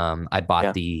pandemic. I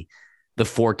bought the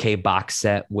 4K box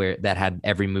set that had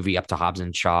every movie up to Hobbs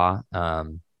and Shaw. I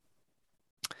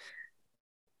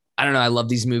don't know. I love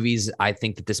these movies. I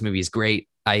think that this movie is great.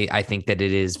 I think that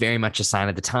it is very much a sign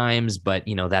of the times, but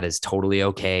that is totally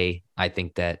okay. I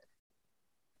think that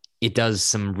it does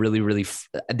some really, really,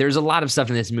 there's a lot of stuff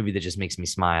in this movie that just makes me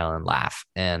smile and laugh.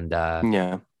 And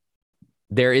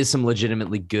there is some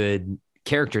legitimately good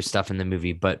character stuff in the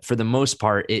movie, but for the most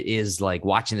part, it is like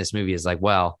watching this movie is like,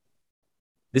 well,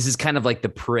 this is kind of like the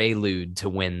prelude to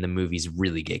when the movies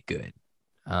really get good.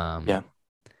 Yeah.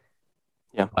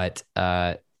 But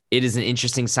it is an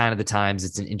interesting sign of the times.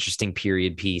 It's an interesting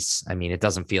period piece. I mean, it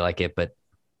doesn't feel like it, but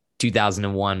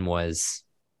 2001 was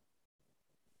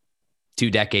 2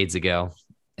 decades ago.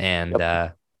 And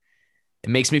it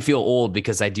makes me feel old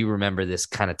because I do remember this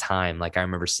kind of time. Like I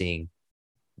remember seeing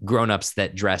grown-ups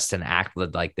that dressed and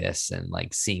acted like this and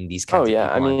like seeing these kinds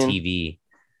of people on TV.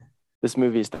 This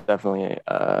movie is definitely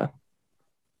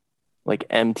like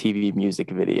MTV music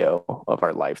video of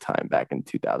our lifetime back in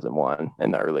 2001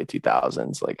 and the early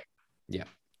 2000s. Like, yeah,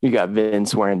 you got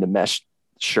Vince wearing the mesh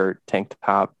shirt, tank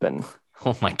top, and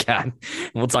oh my God,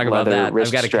 we'll talk about that.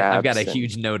 I've got a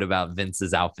huge note about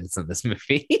Vince's outfits in this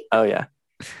movie. Oh yeah.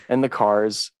 And the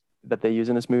cars that they use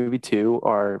in this movie too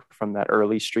are from that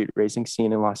early street racing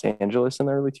scene in Los Angeles in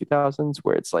the early 2000s,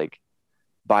 where it's like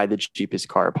buy the cheapest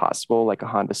car possible, like a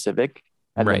Honda Civic,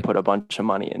 and then put a bunch of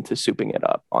money into souping it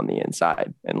up on the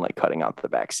inside and like cutting out the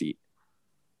back seat.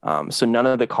 So none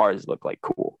of the cars look like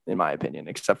cool, in my opinion,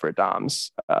 except for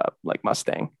Dom's like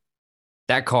Mustang.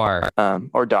 That car,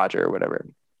 or Dodger or whatever.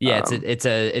 Yeah, it's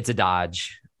a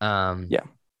Dodge. Yeah,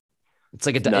 it's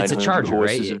like it's a Charger,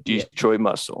 right? Of Detroit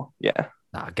muscle. Yeah.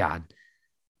 Oh God,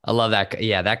 I love that.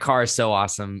 Yeah, that car is so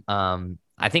awesome.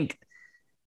 I think.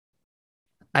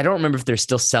 I don't remember if they're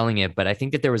still selling it, but I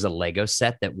think that there was a Lego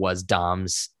set that was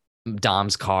Dom's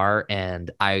car, and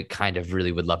I kind of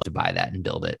really would love to buy that and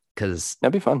build it because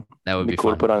that'd be fun. That would be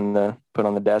cool fun. to put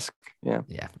on the desk. Yeah.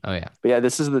 Yeah. Oh yeah. But yeah,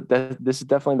 this is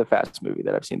definitely the Fast movie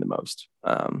that I've seen the most.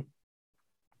 I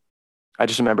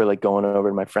just remember like going over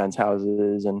to my friends'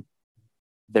 houses and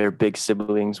their big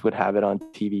siblings would have it on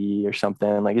TV or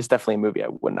something. Like it's definitely a movie I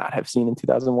would not have seen in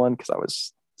 2001 because I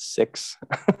was 6.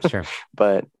 Sure.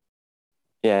 But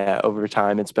yeah, over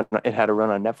time it had a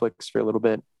run on Netflix for a little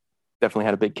bit. Definitely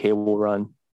had a big cable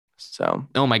run. So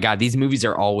oh my God, these movies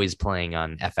are always playing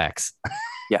on FX.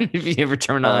 Yeah. If you ever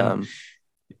turn on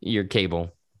your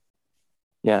cable.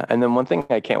 Yeah. And then one thing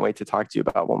I can't wait to talk to you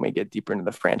about when we get deeper into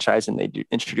the franchise and they do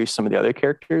introduce some of the other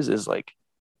characters is like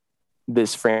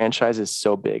this franchise is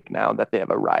so big now that they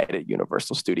have a ride at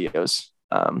Universal Studios,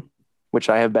 which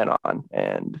I have been on.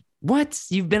 And what?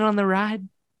 You've been on the ride?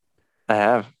 I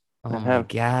have. Oh my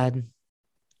God.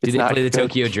 Did they play the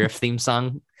Tokyo Drift theme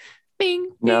song? Bing,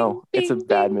 no, bing, it's a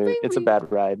bad movie. It's a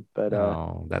bad ride, but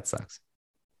oh, that sucks.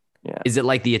 Yeah. Is it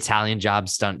like the Italian Job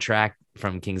stunt track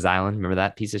from Kings Island? Remember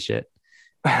that piece of shit?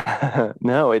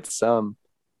 No, it's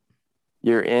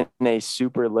you're in a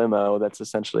super limo that's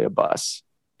essentially a bus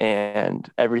and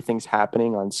everything's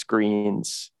happening on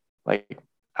screens like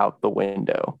out the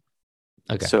window.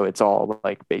 Okay. So it's all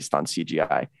like based on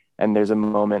CGI. And there's a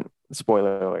moment,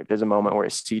 spoiler alert, there's a moment where a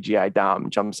CGI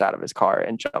Dom jumps out of his car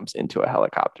and jumps into a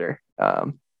helicopter.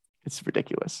 It's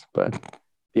ridiculous, but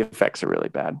the effects are really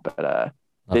bad. But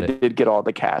they did get all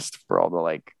the cast for all the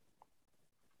like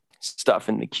stuff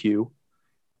in the queue.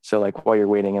 So like while you're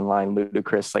waiting in line,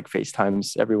 Ludacris like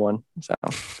FaceTimes everyone. So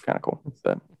it's kind of cool.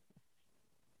 But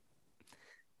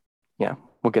yeah,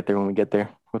 we'll get there when we get there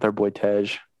with our boy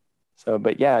Tej. So,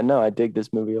 but yeah, no, I dig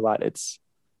this movie a lot. It's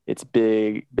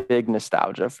big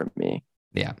nostalgia for me.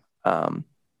 Yeah.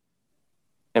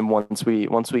 And once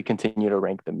we continue to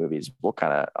rank the movies, we'll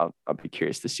kind of I'll be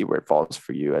curious to see where it falls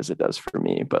for you as it does for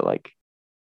me. But like,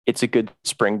 it's a good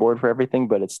springboard for everything,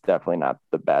 but it's definitely not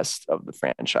the best of the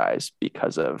franchise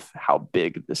because of how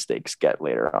big the stakes get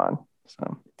later on.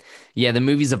 So yeah, the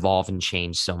movies evolve and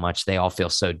change so much. They all feel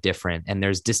so different, and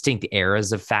there's distinct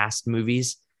eras of Fast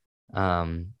movies.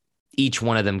 Each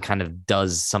one of them kind of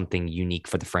does something unique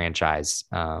for the franchise.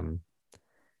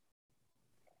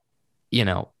 You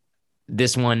know,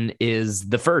 this one is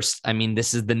the first. I mean,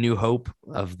 this is the new hope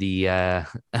of the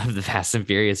Fast and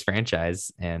Furious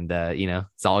franchise, and you know,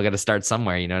 it's all got to start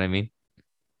somewhere. You know what I mean?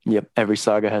 Yep. Every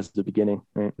saga has the beginning,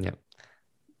 right? Yep.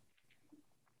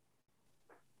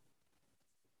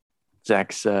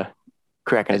 Zach's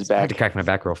cracking his back. I had to crack my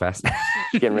back real fast.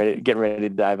 getting ready to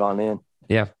dive on in.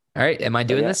 Yeah. All right. Am I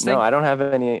doing this thing? No, I don't have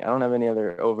any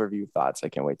other overview thoughts. I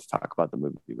can't wait to talk about the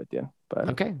movie with you. But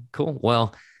okay, cool.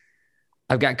 Well,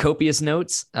 I've got copious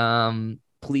notes.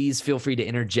 Please feel free to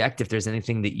interject if there's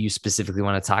anything that you specifically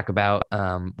want to talk about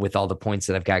with all the points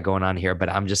that I've got going on here. But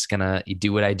I'm just gonna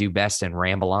do what I do best and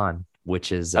ramble on,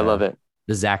 which is I love it.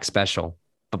 The Zach special.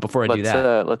 But before I do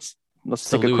that, let's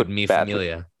salute take a quick me bath.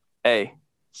 familia. Hey,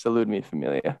 salute me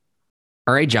familia.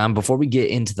 All right, John, before we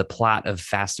get into the plot of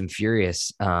Fast and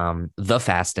Furious, The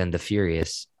Fast and the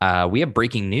Furious, we have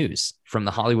breaking news from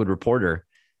the Hollywood Reporter.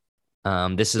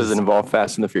 Does it involve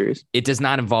Fast and the Furious? It does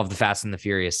not involve the Fast and the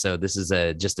Furious. So this is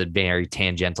just a very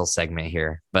tangential segment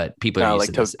here, but people are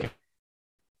used to this.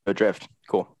 Drift.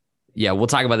 Cool. Yeah, we'll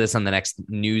talk about this on the next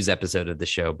news episode of the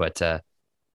show, but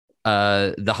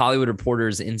the Hollywood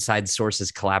Reporter's inside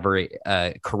sources corroborate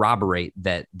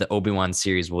that the Obi-Wan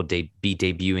series will be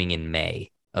debuting in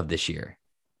May of this year.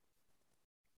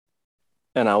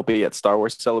 And I'll be at Star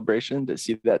Wars Celebration to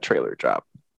see that trailer drop.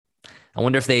 I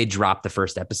wonder if they dropped the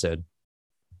first episode.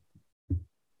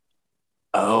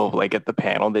 Oh, like at the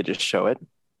panel, they just show it?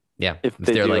 Yeah. If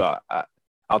they do, like,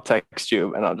 I'll text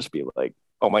you and I'll just be like,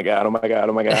 oh my God, oh my God,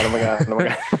 oh my God, oh my God, oh my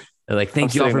God. They're like,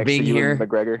 thank you all for being here.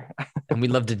 McGregor. And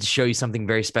we'd love to show you something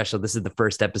very special. This is the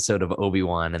first episode of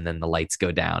Obi-Wan, and then the lights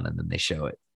go down and then they show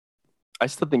it. I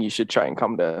still think you should try and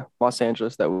come to Los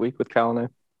Angeles that week with Cal and I.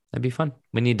 That'd be fun.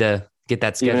 We need to get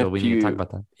that scheduled. We need to talk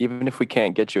about that. Even if we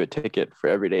can't get you a ticket for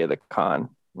every day of the con,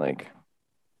 like,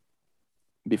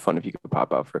 it'd be fun if you could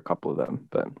pop out for a couple of them.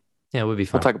 But yeah, it would be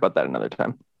fun. We'll talk about that another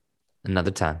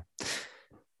time.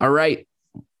 All right,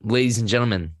 ladies and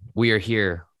gentlemen, we are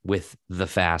here with The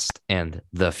Fast and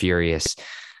the Furious.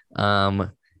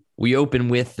 We open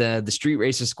with the Street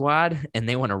Racer Squad, and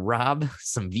they want to rob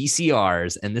some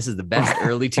VCRs, and this is the best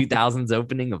early 2000s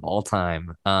opening of all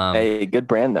time. Hey, good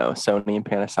brand though, Sony and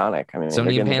Panasonic. I mean,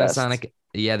 Sony and Panasonic.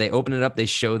 Yeah, they open it up. They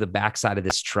show the backside of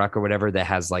this truck or whatever that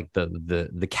has like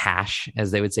the cache,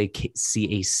 as they would say,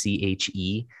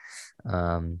 CACHE.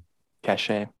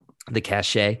 Cache. The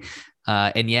cache.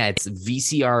 And yeah, it's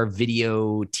VCR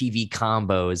video TV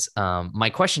combos. My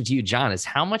question to you, John, is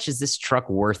how much is this truck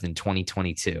worth in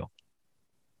 2022?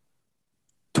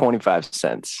 25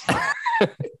 cents.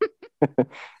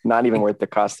 Not even worth the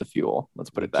cost of fuel. Let's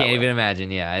put it that way. Can't even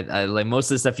imagine. Yeah. I like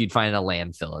most of the stuff you'd find in a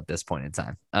landfill at this point in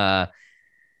time.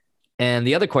 And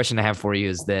the other question I have for you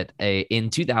is that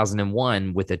in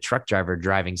 2001, with a truck driver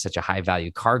driving such a high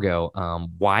value cargo,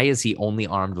 why is he only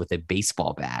armed with a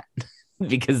baseball bat?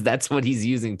 Because that's what he's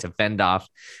using to fend off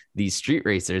these street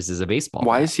racers, is a baseball.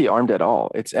 Why is he armed at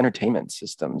all? It's entertainment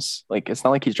systems. Like, it's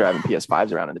not like he's driving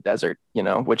PS5s around in the desert, you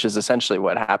know, which is essentially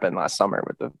what happened last summer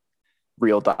with the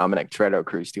real Dominic Toretto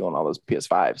crew stealing all those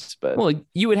PS5s. But well,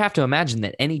 you would have to imagine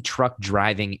that any truck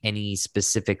driving any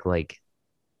specific like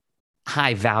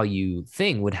high value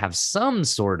thing would have some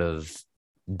sort of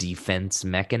defense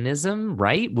mechanism,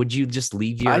 right? Would you just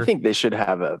leave your... I think they should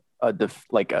have a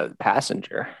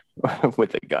passenger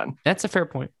with a gun. That's a fair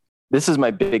point. This is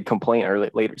my big complaint, or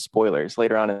later spoilers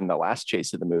later on in the last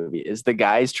chase of the movie, is the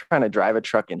guy's trying to drive a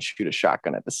truck and shoot a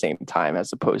shotgun at the same time,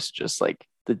 as opposed to just like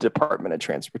the Department of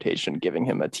Transportation giving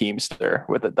him a Teamster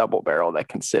with a double barrel that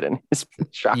can sit in his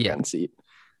shotgun seat.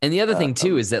 And the other thing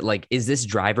too is that, like, is this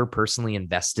driver personally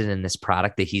invested in this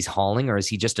product that he's hauling, or is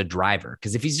he just a driver?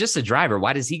 Because if he's just a driver,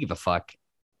 why does he give a fuck?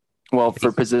 Well,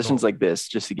 for positions like this,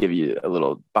 just to give you a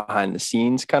little behind the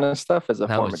scenes kind of stuff, as a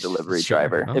former delivery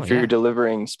driver, if you're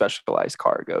delivering specialized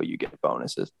cargo, you get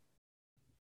bonuses.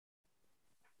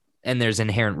 And there's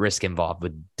inherent risk involved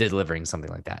with delivering something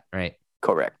like that, right?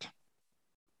 Correct.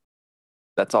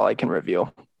 That's all I can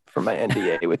reveal for my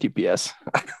NDA with UPS.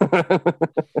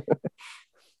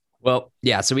 Well,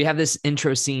 yeah. So we have this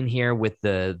intro scene here with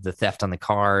the theft on the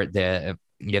car.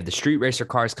 You have the street racer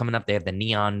cars coming up. They have the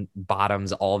neon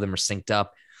bottoms. All of them are synced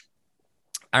up.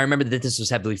 I remember that this was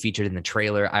heavily featured in the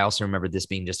trailer. I also remember this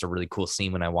being just a really cool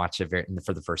scene when I watched it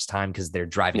for the first time because they're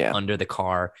driving under the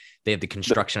car. They have the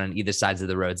construction on either sides of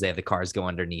the roads. They have the cars go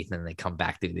underneath and then they come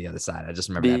back through the other side. I just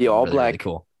remember that being really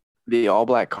cool. The all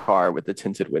black car with the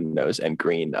tinted windows and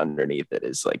green underneath it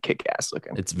is like kick ass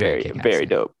looking. It's very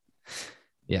dope.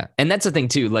 Yeah. And that's the thing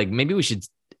too. Like maybe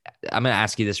I'm going to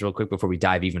ask you this real quick before we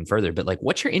dive even further, but like,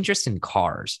 what's your interest in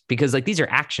cars? Because like, these are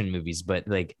action movies, but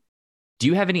like, do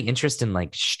you have any interest in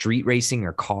like street racing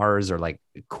or cars or like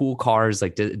cool cars?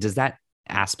 Like, does that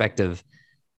aspect of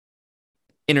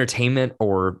entertainment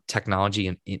or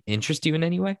technology interest you in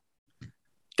any way?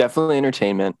 Definitely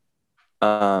entertainment.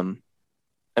 I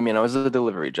mean, I was a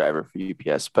delivery driver for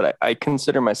UPS, but I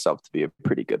consider myself to be a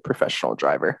pretty good professional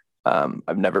driver.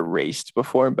 I've never raced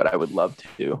before, but I would love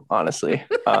to, honestly.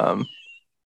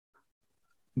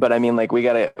 But I mean, like we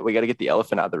gotta get the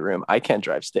elephant out of the room. I can't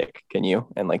drive stick. Can you?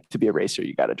 And like to be a racer,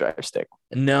 you gotta drive stick.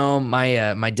 No,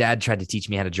 my dad tried to teach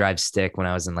me how to drive stick when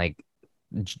I was in like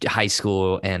high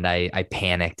school, and I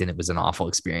panicked, and it was an awful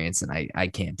experience, and I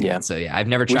can't do it. So yeah, I've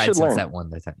never tried since that one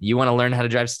time. You want to learn how to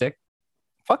drive stick?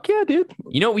 Fuck yeah, dude.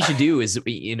 You know what we should do is,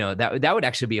 that would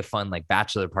actually be a fun like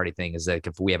bachelor party thing. Is like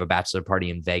if we have a bachelor party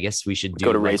in Vegas, we should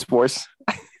go to Race Wars.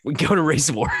 We go to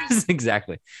Race Wars.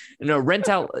 Exactly. Rent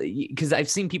out, because I've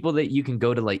seen people that you can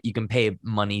go to, like, you can pay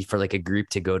money for like a group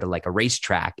to go to like a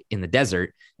racetrack in the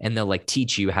desert, and they'll like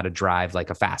teach you how to drive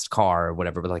like a fast car or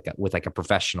whatever, with a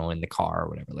professional in the car or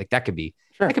whatever. Like that could be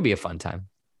a fun time.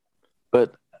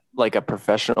 But like a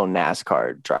professional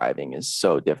NASCAR driving is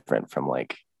so different from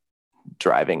like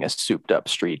driving a souped up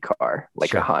street car,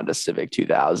 like a Honda Civic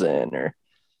 2000 or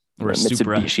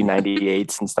Mitsubishi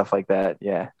 98s and stuff like that.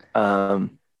 Yeah.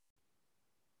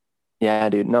 Yeah,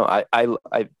 dude. No, I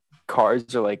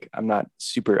cars are like, I'm not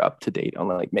super up to date on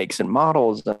like makes and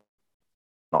models and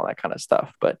all that kind of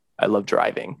stuff, but I love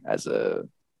driving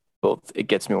both. It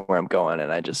gets me where I'm going,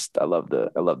 and I love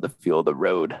the feel of the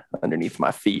road underneath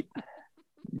my feet,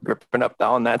 gripping up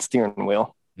on that steering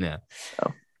wheel. Yeah.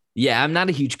 So. Yeah, I'm not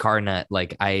a huge car nut.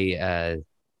 Like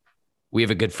we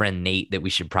have a good friend, Nate, that we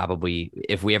should probably,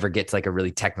 if we ever get to like a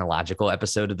really technological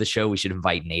episode of the show, we should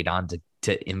invite Nate on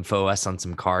to info us on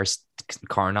some car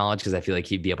knowledge, because I feel like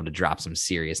he'd be able to drop some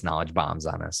serious knowledge bombs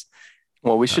on us.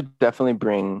 Well, we should definitely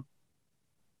bring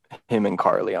him and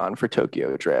Carly on for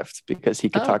Tokyo Drift, because he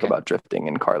could talk about drifting,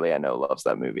 and Carly, I know, loves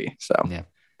that movie. So yeah,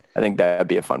 I think that'd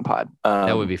be a fun pod.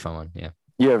 That would be a fun one. Yeah.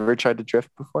 You ever tried to drift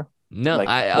before? No, like,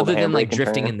 other than like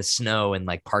drifting in the snow and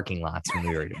like parking lots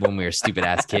when we were stupid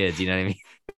ass kids, you know what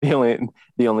I mean?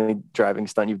 The only driving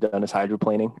stunt you've done is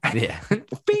hydroplaning. Yeah.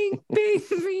 Bing, bing,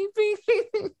 bing,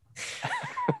 bing.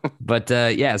 But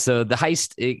yeah, so the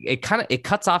heist, it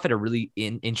cuts off at a really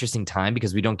interesting time,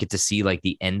 because we don't get to see like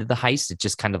the end of the heist. It's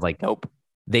just kind of like, nope.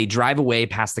 They drive away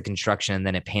past the construction, and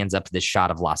then it pans up to this shot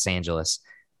of Los Angeles.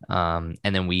 And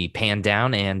then we pan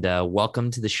down, and welcome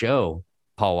to the show,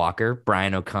 Paul Walker,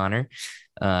 Brian O'Connor.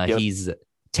 He's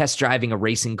test driving a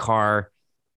racing car,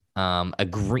 a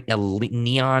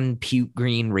neon puke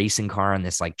green racing car on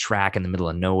this like track in the middle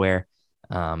of nowhere.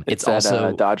 It's also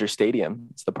at Dodger Stadium.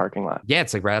 It's the parking lot. Yeah,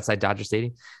 it's like right outside Dodger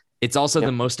Stadium. It's also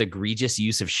the most egregious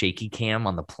use of shaky cam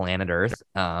on the planet Earth.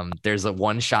 There's a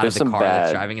one shot of the car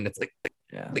that's driving, and it's like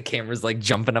the camera's like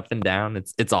jumping up and down.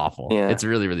 It's awful. Yeah. It's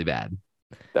really, really bad.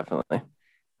 Definitely.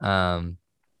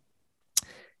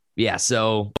 Yeah,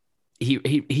 so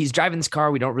he's driving this car.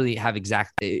 We don't really have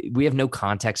we have no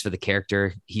context for the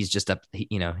character. He's just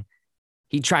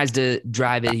he tries to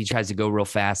drive it. He tries to go real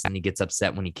fast, and he gets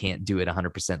upset when he can't do it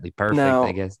 100% perfect,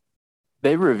 I guess.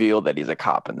 They reveal that he's a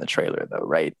cop in the trailer though,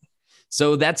 right?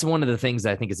 So that's one of the things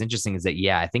that I think is interesting, is that,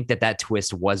 I think that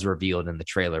twist was revealed in the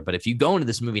trailer. But if you go into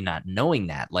this movie not knowing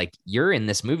that, like, you're in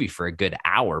this movie for a good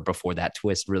hour before that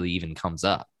twist really even comes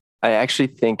up. I actually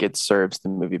think it serves the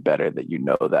movie better that you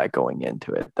know that going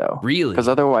into it, though. Really? Because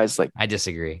otherwise, like, I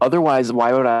disagree. Otherwise,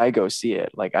 why would I go see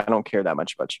it? Like, I don't care that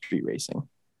much about street racing.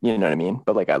 You know what I mean?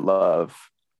 But like, I love,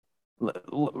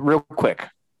 real quick,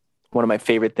 one of my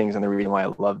favorite things, and the reason why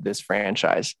I love this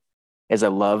franchise, is I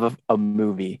love a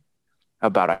movie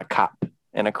about a cop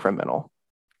and a criminal,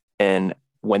 and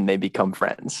when they become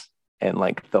friends, and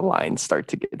like the lines start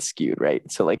to get skewed, right?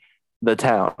 So like The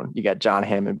Town, you got John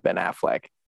Hamm and Ben Affleck.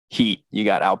 Heat, you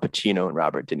got Al Pacino and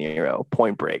Robert De Niro.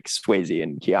 Point Break, Swayze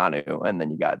and Keanu. And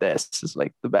then you got this is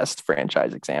like the best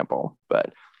franchise example.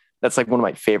 But that's like one of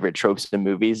my favorite tropes in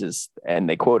movies is, and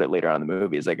they quote it later on in the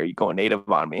movie, is like, are you going native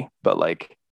on me? But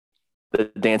like, the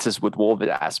Dances with Wolves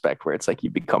aspect where it's like you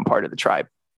become part of the tribe.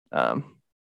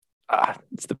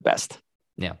 It's the best.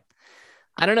 Yeah.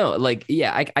 I don't know. Like,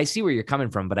 yeah, I see where you're coming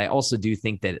from, but I also do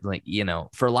think that, like, you know,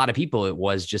 for a lot of people, it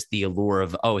was just the allure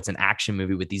of, oh, it's an action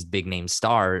movie with these big name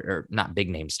stars, or not big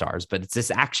name stars, but it's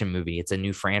this action movie. It's a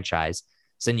new franchise.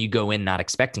 So then you go in not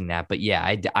expecting that. But yeah,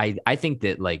 I think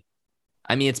that, like,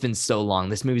 I mean, it's been so long.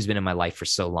 This movie's been in my life for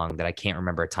so long that I can't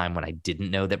remember a time when I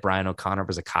didn't know that Brian O'Connor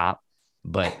was a cop.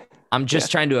 But I'm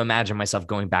just trying to imagine myself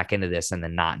going back into this and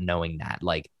then not knowing that.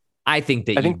 Like, I think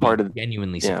you'd be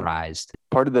genuinely surprised.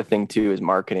 Part of the thing too is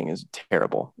marketing is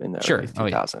terrible in the early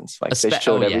 2000s. Like, they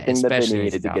showed everything that they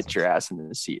needed to get your ass in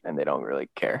the seat, and they don't really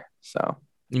care. So,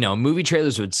 you know, movie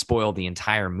trailers would spoil the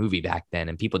entire movie back then,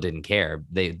 and people didn't care.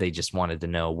 They just wanted to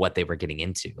know what they were getting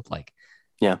into. Like,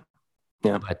 yeah.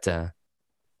 But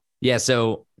yeah,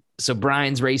 so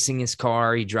Brian's racing his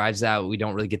car. He drives out. We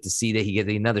don't really get to see that. He gets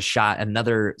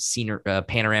another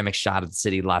panoramic shot of the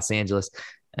city of Los Angeles.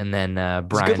 And then Brian,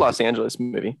 it's a good Los Angeles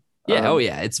movie. Yeah.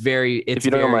 It's if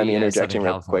you don't mind me interjecting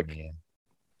real quick. Do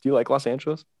you like Los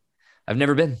Angeles? I've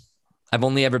never been. I've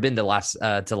only ever been to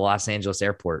the Los Angeles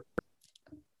airport.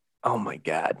 Oh my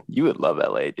God. You would love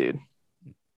LA, dude.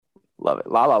 Love it.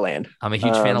 La La Land. I'm a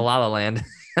huge fan of La La Land.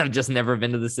 I've just never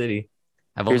been to the city.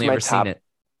 I've only ever seen it.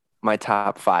 My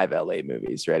top 5 LA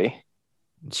movies. Ready?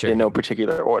 Sure. In no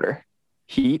particular order.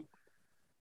 Heat,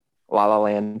 La La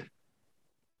Land,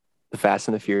 The Fast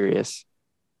and the Furious,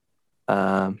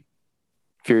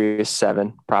 Furious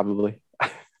 7, probably.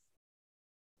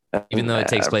 Even though it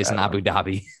takes place in Abu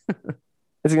Dhabi.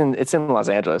 It's in Los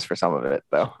Angeles for some of it,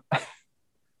 though.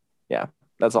 Yeah,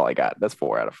 that's all I got. That's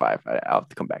 4 out of 5. I'll have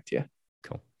to come back to you.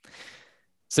 Cool.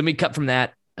 So we cut from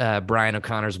that. Brian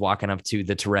O'Connor's walking up to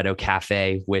the Toretto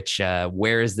Cafe, which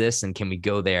where is this? And can we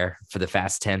go there for the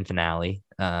Fast 10 finale?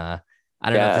 I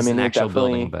don't know if it's an actual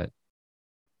building, but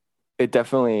it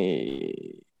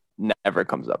definitely never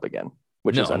comes up again,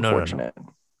 which is unfortunate.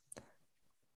 No.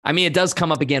 I mean, it does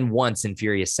come up again once in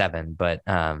Furious 7, but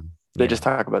they just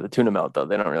talk about the tuna melt, though.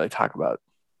 They don't really talk about,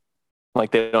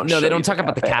 like, they don't talk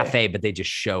about the cafe, but they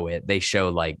just show it. They show,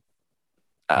 like,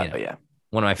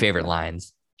 one of my favorite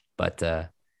lines, but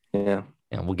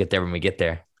we'll get there when we get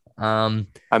there. I'm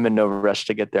in no rush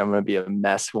to get there. I'm going to be a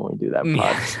mess when we do that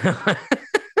pod.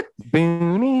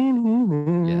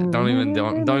 Yeah, don't even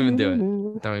do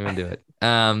it.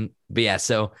 But yeah,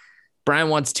 so Brian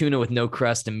wants tuna with no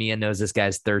crust, and Mia knows this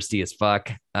guy's thirsty as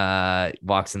fuck.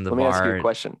 Walks in the bar. Let me ask you a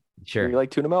question. Sure. Do you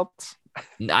like tuna melts?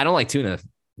 I don't like tuna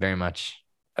very much.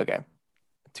 Okay.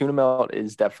 Tuna melt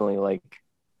is definitely like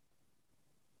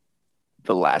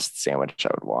the last sandwich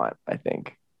I would want, I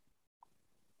think.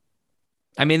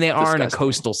 I mean, they are in a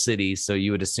coastal city, so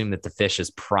you would assume that the fish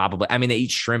is probably, I mean, they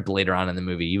eat shrimp later on in the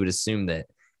movie. You would assume that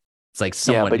it's like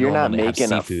somewhat but you're not making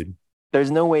seafood. There's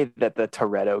no way that the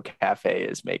Toretto Cafe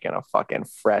is making a fucking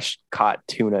fresh caught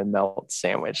tuna melt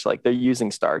sandwich. Like, they're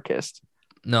using StarKist.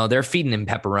 No, they're feeding him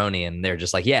pepperoni, and they're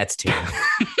just like, yeah, it's tuna.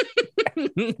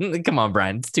 Come on,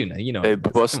 Brian, it's tuna. You know. Hey,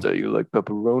 Buster, you like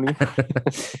pepperoni?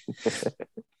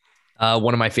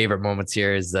 One of my favorite moments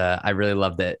here is I really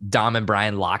love that Dom and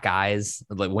Brian lock eyes,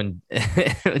 like when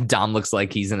Dom looks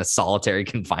like he's in a solitary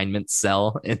confinement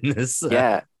cell in this.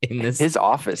 His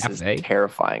office cafe. Is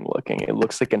terrifying looking. It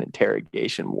looks like an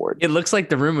interrogation ward. It looks like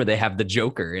the room where they have the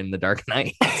Joker in The Dark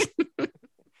Knight.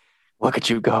 Look at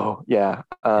you go. Yeah.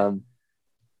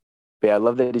 But yeah, I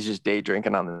love that he's just day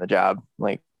drinking on the job.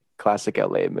 Like, classic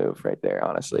LA move right there,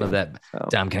 honestly. Love that. So,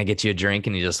 Dom, can I get you a drink?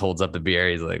 And he just holds up the beer.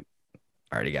 He's like,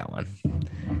 I already got one.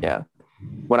 Yeah.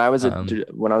 When I was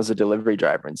a delivery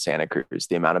driver in Santa Cruz,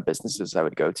 the amount of businesses I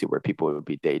would go to where people would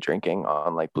be day drinking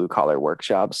on, like, blue collar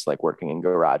workshops, like working in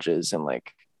garages and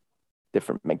like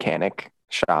different mechanic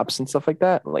shops and stuff like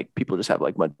that. Like, people just have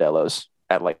like Modelo's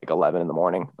at like 11 in the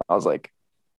morning. I was like,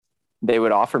 they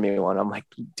would offer me one. I'm like,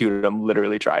 dude, I'm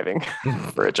literally driving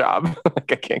for a job.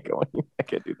 Like, I can't go anywhere. I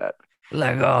can't do that.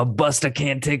 Like, oh, Buster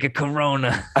can't take a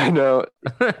Corona. I know.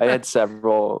 I had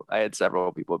several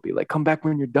people be like, come back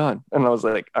when you're done. And I was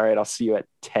like, all right, I'll see you at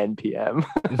 10 p.m.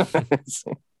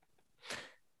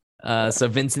 So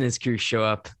Vince and his crew show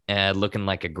up looking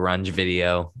like a grunge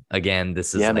video. Again,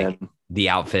 this is the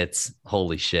outfits.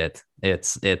 Holy shit.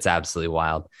 It's absolutely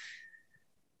wild.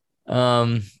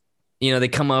 You know, they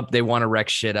come up, they want to wreck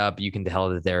shit up. You can tell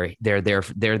that they're there.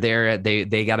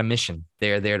 They got a mission.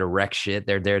 They're there to wreck shit.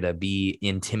 They're there to be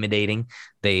intimidating.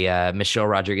 Michelle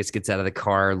Rodriguez gets out of the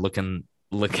car looking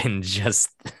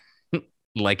just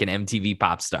like an MTV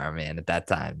pop star, man, at that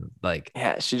time. Like,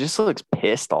 yeah, she just looks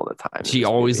pissed all the time. She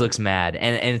always looks mad.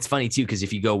 And it's funny too, because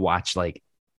if you go watch, like,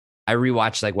 I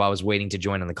rewatched, like while I was waiting to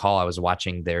join on the call, I was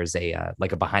watching, there's a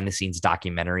like a behind the scenes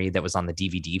documentary that was on the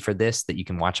DVD for this that you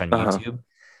can watch on YouTube.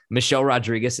 Michelle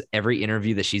Rodriguez, every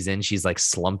interview that she's in, she's like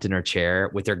slumped in her chair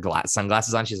with her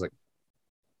sunglasses on. She's like,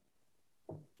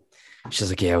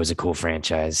 yeah, it was a cool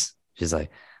franchise. She's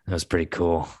like, that was pretty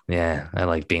cool. Yeah, I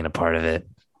like being a part of it.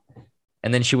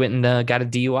 And then she went and got a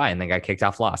DUI and then got kicked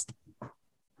off Lost.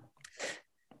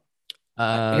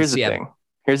 Here's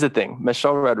the thing.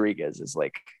 Michelle Rodriguez is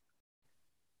like,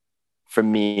 for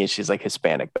me, she's like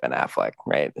Hispanic Ben Affleck,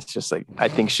 right? It's just like, I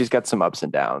think she's got some ups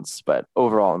and downs, but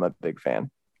overall, I'm a big fan.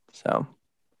 So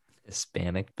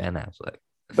Hispanic Ben Affleck.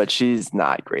 But she's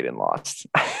not great in Lost.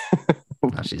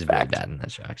 No, she's very bad in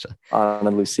that show, actually.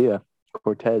 Ana Lucia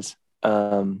Cortez.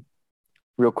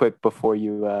 Real quick before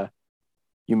you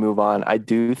move on, I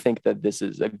do think that this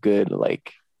is a good,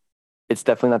 like, it's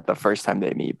definitely not the first time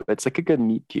they meet, but it's like a good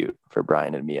meet cute for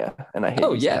Brian and Mia. And I hate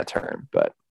using that term,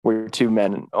 but we're two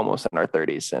men almost in our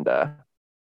 30s, and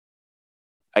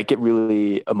I get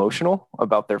really emotional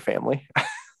about their family.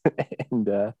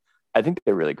 And I think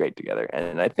they're really great together.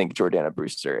 And I think Jordana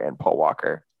Brewster and Paul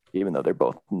Walker, even though they're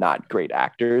both not great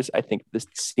actors, I think the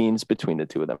scenes between the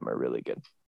two of them are really good.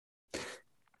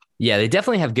 Yeah, they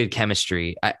definitely have good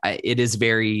chemistry. It is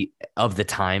very of the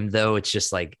time, though. It's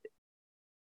just like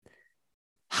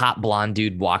hot blonde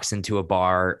dude walks into a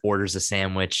bar, orders a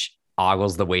sandwich,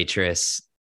 ogles the waitress.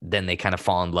 Then they kind of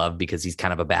fall in love because he's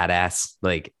kind of a badass.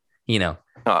 Like, you know,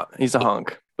 he's a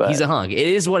hunk. But he's a hunk. It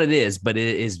is what it is, but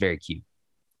it is very cute.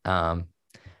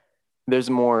 There's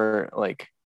more like,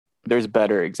 there's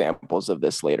better examples of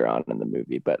this later on in the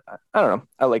movie, but I don't know.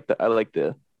 I like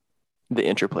the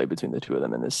interplay between the two of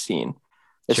them in this scene,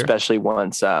 especially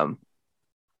once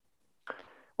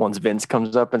Vince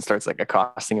comes up and starts like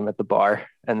accosting him at the bar,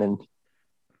 and then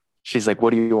she's like,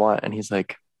 "What do you want?" And he's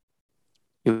like,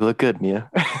 "You look good, Mia."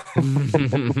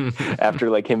 After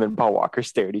like him and Paul Walker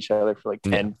stare at each other for like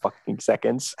 10 fucking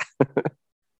seconds.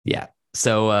 Yeah.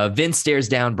 So Vince stares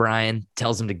down Brian,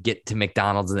 tells him to get to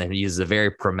McDonald's, and then he uses a very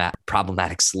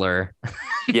problematic slur.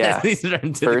 Yeah. He's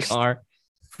running to the car.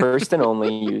 First and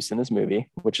only use in this movie,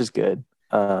 which is good.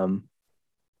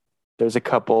 There's a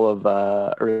couple of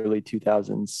early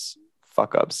 2000s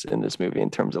fuck ups in this movie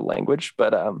in terms of language,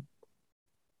 but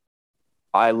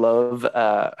I love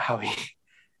how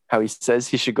he says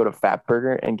he should go to Fat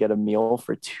Burger and get a meal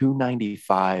for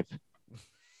 $2.95.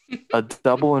 A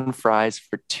double and fries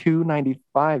for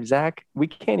 $2.95. Zach, we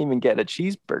can't even get a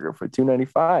cheeseburger for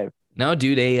 $2.95. No,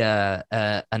 dude,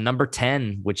 a number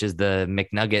 10, which is the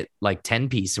McNugget, like 10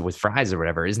 piece with fries or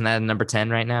whatever. Isn't that a number 10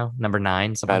 right now? Number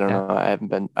 9, something. I don't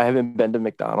know. I haven't been to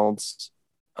McDonald's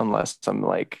unless I'm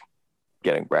like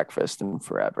getting breakfast in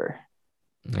forever.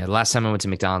 Yeah, the last time I went to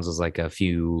McDonald's was like a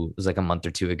month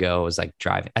or two ago. It was like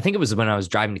driving. I think it was when I was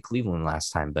driving to Cleveland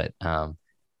last time, but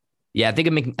yeah, I think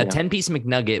a 10-piece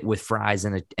McNugget with fries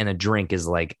and a drink is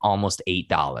like almost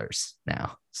 $8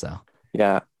 now. So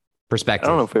yeah, perspective.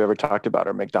 I don't know if we ever talked about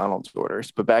our McDonald's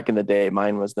orders, but back in the day,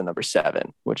 mine was the number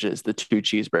 7, which is the 2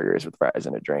 cheeseburgers with fries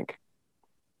and a drink.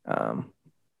 And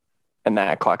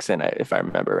that clocks in, if I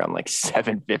remember, around like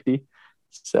 $7.50.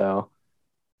 So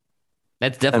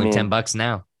that's definitely $10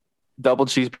 now. Double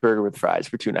cheeseburger with fries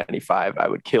for $2.95. I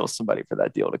would kill somebody for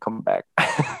that deal to come back.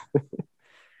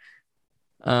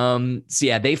 So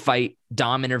yeah, they fight.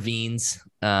 Dom intervenes.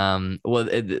 Mia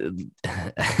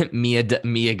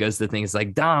goes to things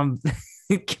like, Dom,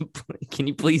 can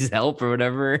you please help or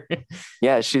whatever?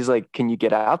 Yeah, she's like, can you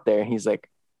get out there? And he's like,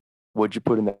 what'd you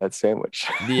put in that sandwich?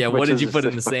 Yeah, what did you put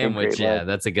in the sandwich? Yeah,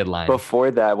 that's a good line.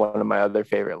 Before that, one of my other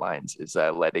favorite lines is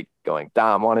Letty going,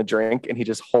 Dom, want a drink? And he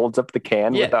just holds up the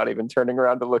can without even turning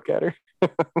around to look at her.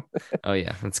 Oh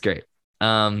yeah, that's great.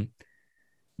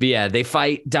 But yeah, they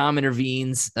fight. Dom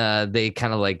intervenes. They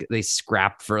kind of like they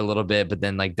scrap for a little bit, but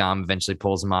then like Dom eventually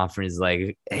pulls him off and he's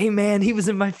like, "Hey man, he was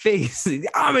in my face.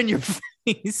 I'm in your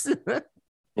face."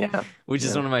 Yeah, which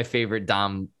is one of my favorite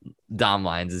Dom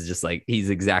lines. Is just like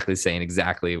he's exactly saying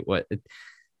exactly what.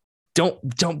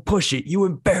 Don't push it. You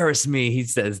embarrass me, he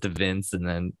says to Vince, and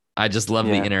then I just love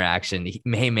the interaction.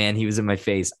 Hey man, he was in my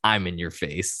face. I'm in your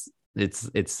face. It's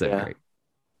so great.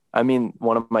 I mean,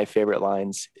 one of my favorite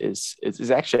lines is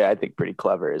actually, I think, pretty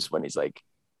clever, is when he's like,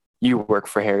 you work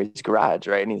for Harry's Garage,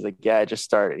 right? And he's like, yeah, I just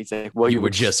started. He's like, well, you were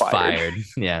just fired.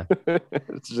 Yeah.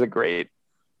 It's just a great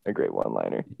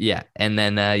one-liner. Yeah. And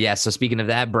then, so speaking of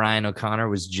that, Brian O'Connor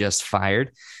was just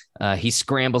fired. He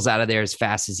scrambles out of there as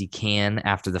fast as he can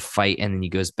after the fight. And then he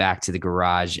goes back to the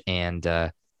garage and,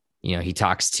 he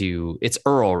talks to, it's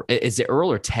Earl. Is it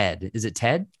Earl or Ted? Is it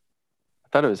Ted? I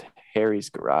thought it was Harry's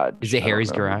Garage. Is it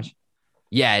Harry's Garage?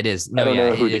 Yeah, it is. I No, don't yeah,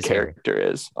 know who it the is Harry. character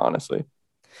is, honestly.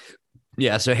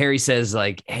 Yeah, so Harry says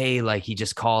like, "Hey, like he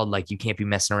just called, like you can't be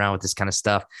messing around with this kind of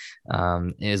stuff."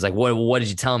 And he's like, "What did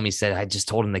you tell him?" He said, "I just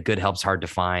told him that good help's hard to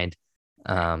find."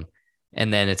 Um,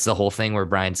 and then it's the whole thing where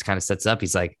Brian's kind of sets up.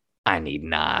 He's like, "I need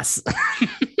Nas."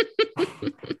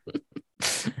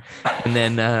 and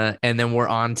then we're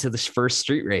on to the first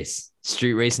street race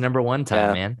number 1 time,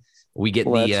 Yeah. man. We get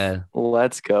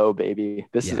Let's go, baby.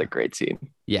 This is yeah. a great scene.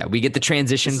 Yeah, we get the This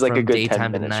transition is like a from good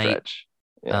daytime to 10-minute night. stretch.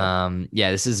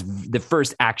 Yeah. This is the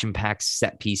first action-packed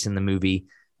set piece in the movie.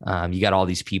 You got all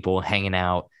these people hanging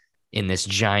out in this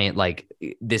giant, like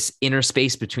this inner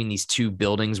space between these two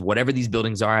buildings. Whatever these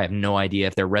buildings are, I have no idea.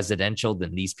 If they're residential,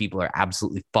 then these people are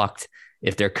absolutely fucked.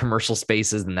 If they're commercial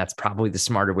spaces, then that's probably the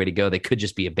smarter way to go. They could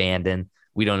just be abandoned.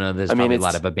 We don't know. There's probably a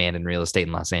lot of abandoned real estate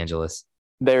in Los Angeles.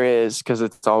 There is, because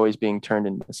it's always being turned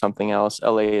into something else.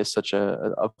 LA is such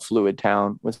a fluid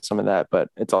town with some of that, but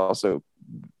it's also,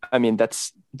 I mean,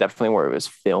 that's definitely where it was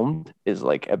filmed, is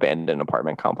like abandoned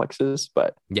apartment complexes.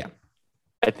 But yeah,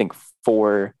 I think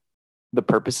for the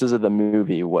purposes of the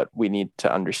movie, what we need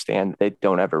to understand, they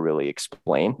don't ever really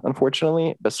explain,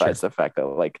 unfortunately, besides the fact that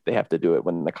like they have to do it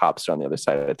when the cops are on the other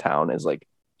side of the town, is like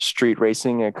street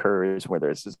racing occurs where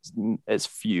there's as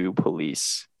few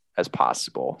police as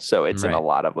possible. So it's in a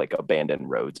lot of like abandoned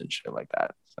roads and shit like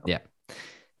that. So. Yeah.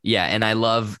 Yeah. And I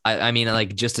mean,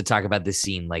 like, just to talk about this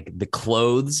scene, like the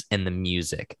clothes and the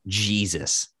music,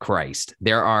 Jesus Christ.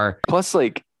 There are. Plus,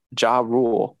 like, Ja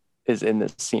Rule is in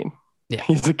this scene. Yeah.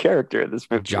 He's a character in this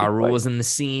movie. Ja Rule was in the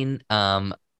scene.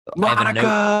 Monica!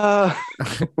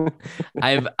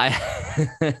 I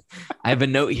have a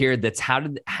note here that's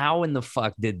how in the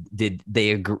fuck did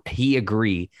he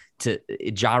agree to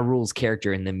Ja Rule's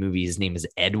character in the movie? His name is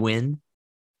Edwin.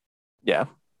 Yeah.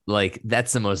 Like,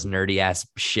 that's the most nerdy ass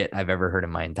shit I've ever heard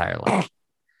in my entire life.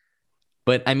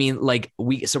 But I mean, like,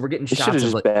 we're getting shots. Should have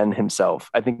just like, been himself.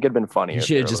 I think it'd been funny. He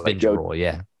should have just been Ja Rule.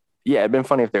 Yeah. Yeah. It'd been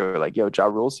funny if they were like, yo, Ja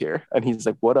Rule's here. And he's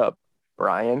like, what up,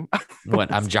 Brian?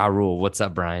 What? I'm Ja Rule. What's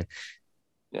up, Brian?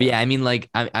 Yeah. But yeah, I mean, like,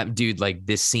 I'm dude, like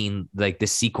this scene, like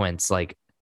this sequence, like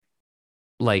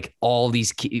all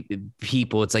these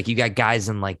people, it's like you got guys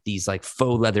in like these like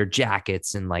faux leather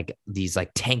jackets and like these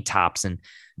like tank tops, and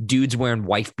dudes wearing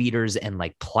wife beaters and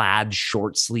like plaid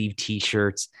short sleeve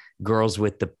t-shirts, girls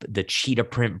with the cheetah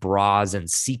print bras and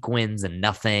sequins and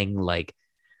nothing. Like,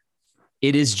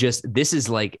 it is just, this is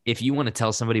like, if you want to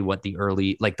tell somebody what the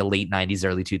late 90s,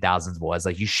 early 2000s was,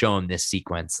 like, you show them this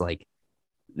sequence, like,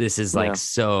 this is like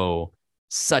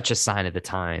such a sign of the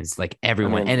times, like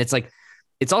everyone. And it's like,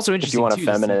 it's also interesting. If you want a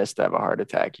feminist to have a heart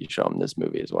attack, you show them this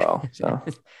movie as well. So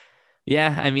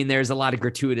yeah, I mean, there's a lot of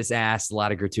gratuitous ass, a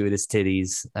lot of gratuitous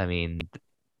titties. I mean,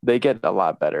 they get a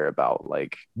lot better about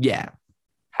like,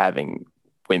 having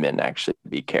women actually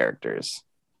be characters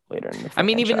later in the franchise. I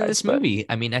mean, even in this movie,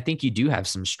 I mean, I think you do have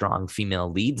some strong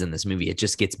female leads in this movie. It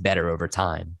just gets better over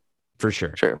time, for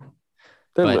sure. Sure.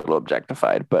 They're a little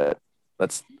objectified, but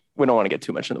we don't want to get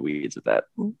too much in the weeds with that.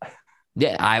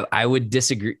 Yeah, I would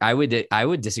disagree. I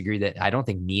would disagree that I don't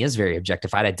think Mia's very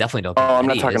objectified. I definitely don't think I'm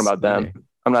not talking about them. Either.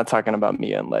 I'm not talking about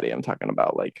Mia and Letty. I'm talking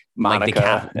about like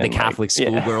Monica, like the Catholic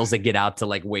school girls that get out to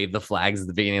like wave the flags at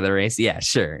the beginning of the race. Yeah,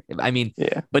 sure. I mean,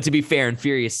 but to be fair, in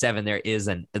Furious 7, there is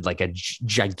a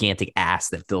gigantic ass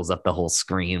that fills up the whole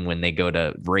screen when they go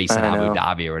to race in Abu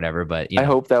Dhabi or whatever. But I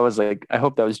hope that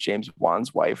was James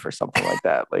Wan's wife or something like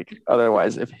that. Like,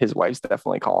 otherwise, if his wife's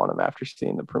definitely calling him after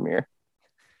seeing the premiere.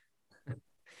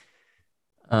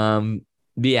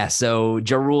 Yeah, so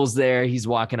Ja Rule's there. He's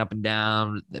walking up and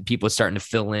down. People are starting to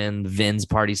fill in. The Vin's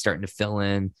party's starting to fill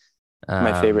in.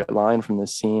 My favorite line from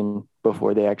this scene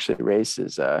before they actually race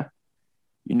is,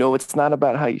 it's not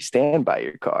about how you stand by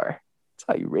your car. It's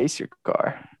how you race your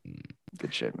car.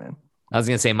 Good shit, man. I was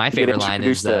going to say my favorite line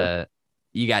is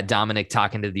you got Dominic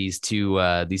talking to these two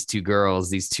girls,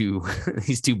 these two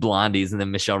blondies, and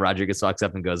then Michelle Rodriguez walks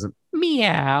up and goes,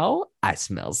 "Meow, I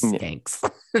smell skanks."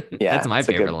 Yeah, that's my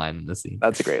favorite line in the scene.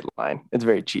 That's a great line. It's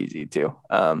very cheesy too.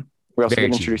 We're also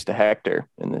getting introduced to Hector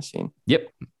in this scene. Yep.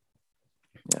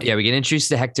 Yeah, we get introduced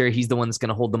to Hector. He's the one that's going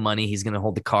to hold the money. He's going to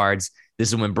hold the cards. This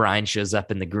is when Brian shows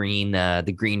up in the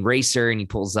green racer, and he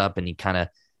pulls up, and he kind of,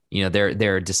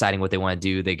 they're deciding what they want to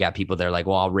do. They got people that are like,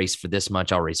 well, I'll race for this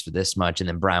much. I'll race for this much. And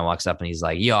then Brian walks up and he's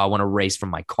like, yo, I want to race for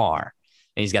my car.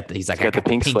 And I got the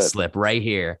pink slip right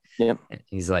here. Yep.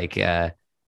 He's like,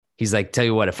 tell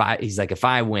you what, if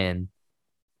I win,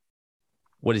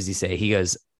 what does he say? He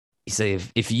said,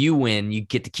 if you win, you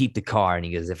get to keep the car. And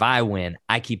he goes, if I win,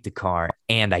 I keep the car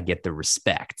and I get the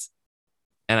respect.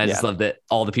 And I just love that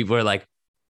all the people are like,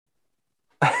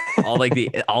 all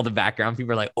the background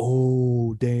people are like,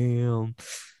 oh damn.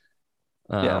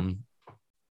 Yeah.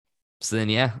 So then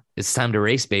it's time to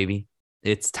race, baby.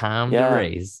 It's time to Yeah.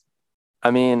 race.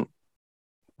 I mean,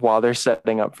 while they're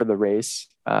setting up for the race,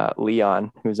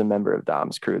 Leon, who's a member of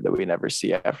Dom's crew that we never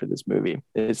see after this movie,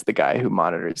 is the guy who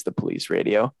monitors the police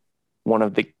radio. One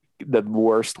of the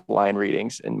worst line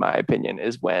readings, in my opinion,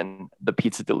 is when the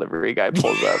pizza delivery guy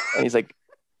pulls up and he's like,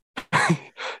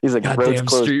 roads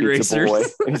closed, street pizza racers. boy.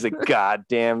 And he's like,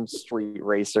 goddamn street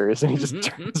racers. And he just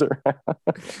turns around.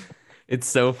 It's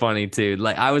so funny too.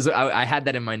 Like I had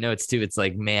that in my notes too. It's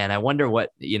like, man, I wonder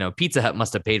what, Pizza Hut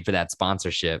must have paid for that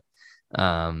sponsorship.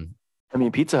 I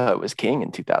mean, Pizza Hut was king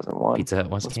in 2001. Pizza Hut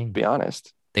was Let's king. be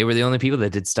honest. They were the only people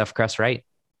that did stuffed crust right.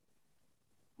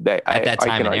 At that time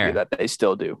I can argue that they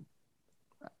still do.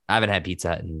 I haven't had Pizza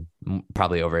Hut in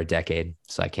probably over a decade,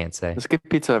 so I can't say. Let's get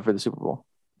Pizza Hut for the Super Bowl.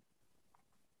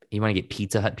 You want to get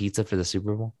Pizza Hut pizza for the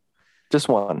Super Bowl? Just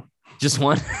one. Just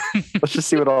one? Let's just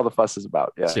see what all the fuss is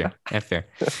about. Yeah. Sure. Yeah, fair.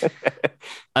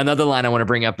 Another line I want to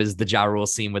bring up is the Ja Rule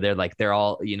scene where they're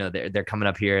all, they're coming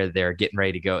up here. They're getting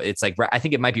ready to go. It's like, I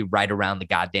think it might be right around the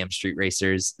goddamn Street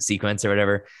Racers sequence or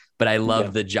whatever. But I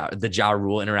love the Ja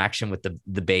Rule interaction with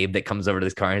the babe that comes over to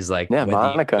this car. He's like, whether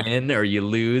Monica. you win or you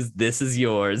lose, this is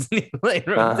yours.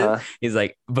 He's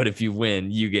like, but if you win,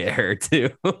 you get her too.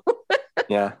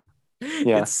 Yeah.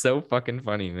 It's so fucking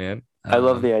funny, man. I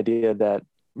love the idea that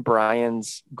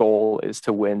Brian's goal is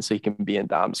to win so he can be in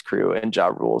Dom's crew, and Ja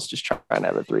Rule's just trying to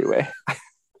have a three-way.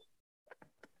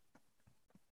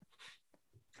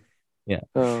 Yeah.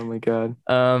 Oh my god.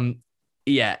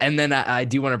 Yeah, and then I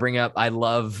do want to bring up, I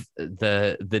love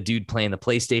the dude playing the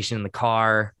PlayStation in the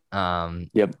car.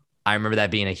 Yep. I remember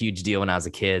that being a huge deal when I was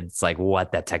a kid. It's like,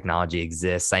 what, that technology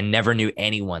exists. I never knew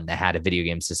anyone that had a video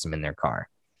game system in their car.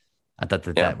 I thought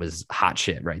that was hot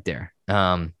shit right there.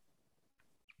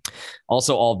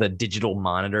 Also, all the digital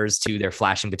monitors too, they're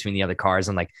flashing between the other cars.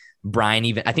 And like Brian,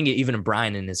 I think even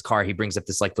Brian in his car, he brings up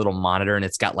this like little monitor and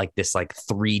it's got like this like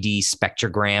 3D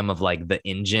spectrogram of like the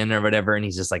engine or whatever. And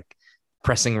he's just like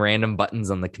pressing random buttons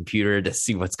on the computer to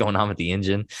see what's going on with the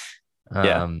engine.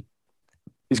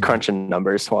 He's crunching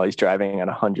numbers while he's driving at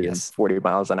 140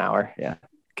 miles an hour. Yeah.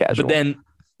 Casual. But then,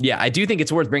 I do think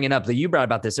it's worth bringing up that you brought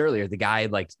about this earlier. The guy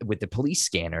like with the police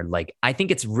scanner, like I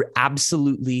think it's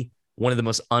absolutely one of the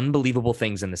most unbelievable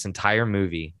things in this entire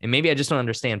movie. And maybe I just don't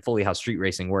understand fully how street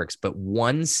racing works, but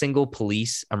one single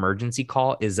police emergency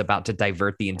call is about to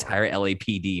divert the entire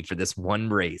LAPD for this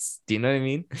one race. Do you know what I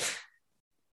mean?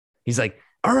 He's like,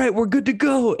 all right, we're good to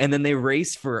go. And then they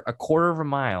race for a quarter of a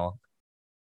mile.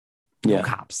 No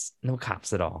cops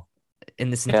at all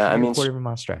in this entire quarter of a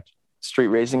mile stretch. Street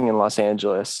racing in Los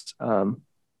Angeles.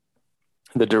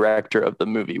 The director of the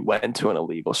movie went to an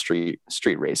illegal street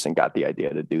race and got the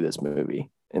idea to do this movie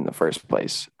in the first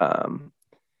place.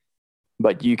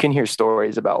 But you can hear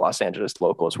stories about Los Angeles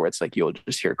locals where it's like, you'll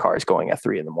just hear cars going at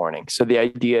 3 a.m. So the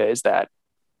idea is that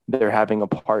they're having a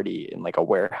party in like a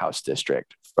warehouse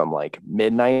district from like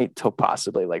midnight till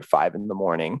possibly like 5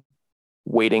 a.m,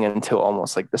 waiting until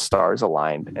almost like the stars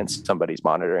aligned and somebody's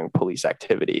monitoring police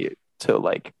activity to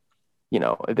like,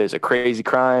 if there's a crazy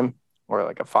crime or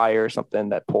like a fire or something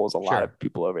that pulls a lot of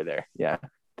people over there. Yeah.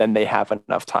 Then they have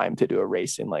enough time to do a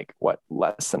race in like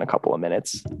less than a couple of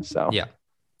minutes. So, yeah.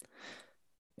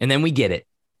 And then we get it,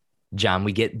 John,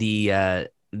 we get the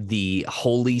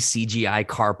holy CGI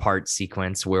car part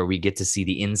sequence where we get to see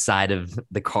the inside of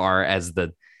the car as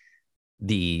the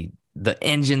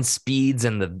engine speeds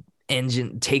and the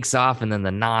engine takes off and then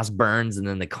the NOS burns and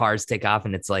then the cars take off.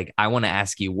 And it's like, I want to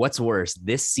ask you, what's worse,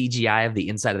 this CGI of the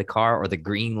inside of the car or the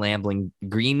green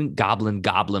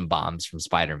goblin bombs from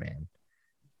Spider-Man?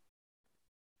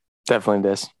 Definitely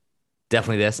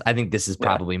this. I think this is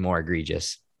probably more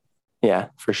egregious. Yeah,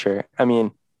 for sure. I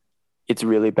mean, it's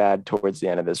really bad towards the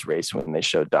end of this race when they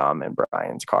show Dom and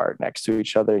Brian's car next to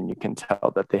each other, and you can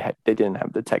tell that they didn't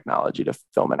have the technology to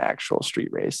film an actual street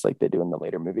race like they do in the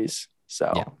later movies.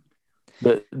 So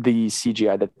the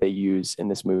CGI that they use in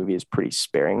this movie is pretty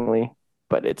sparingly,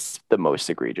 but it's the most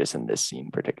egregious in this scene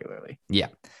particularly. Yeah.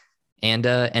 And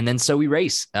then so we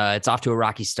race. It's off to a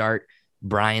rocky start.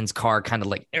 Brian's car kind of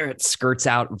like it skirts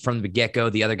out from the get-go.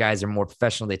 The other guys are more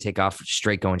professional. They take off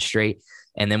going straight.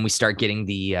 And then we start getting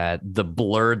the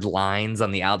blurred lines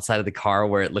on the outside of the car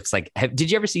where it looks like, did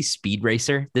you ever see Speed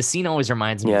Racer? This scene always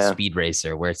reminds me of Speed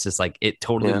Racer, where it's just like, it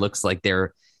totally looks like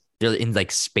they're in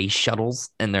like space shuttles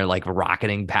and they're like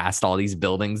rocketing past all these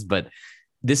buildings. But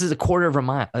this is a quarter of a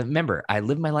mile. Remember, I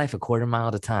live my life a quarter mile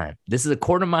at a time. This is a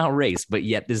quarter mile race, but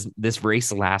yet this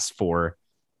race lasts for,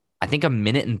 I think, 1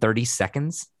 minute and 30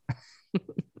 seconds.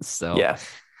 So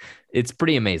It's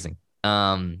pretty amazing.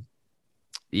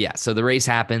 Yeah. So the race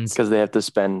happens because they have to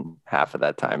spend half of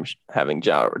that time having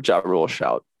Ja Rule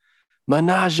shout,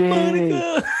 "Menage,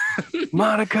 Monica.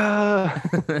 Monica."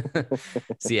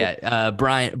 So yeah,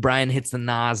 Brian hits the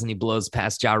Nas and he blows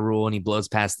past Ja Rule and he blows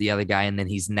past the other guy, and then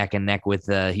he's neck and neck with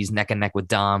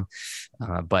Dom,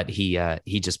 but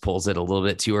he just pulls it a little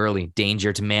bit too early.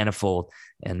 Danger to Manifold,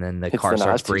 and then the car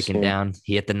starts breaking down.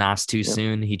 He hit the Nas too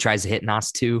soon. He tries to hit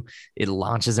Nas too. It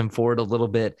launches him forward a little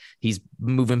bit. He's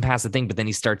moving past the thing, but then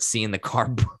he starts seeing the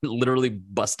car literally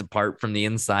bust apart from the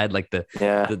inside. Like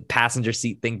the passenger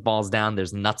seat thing falls down.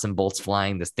 There's nuts and bolts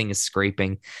flying. This thing is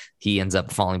scraping. He ends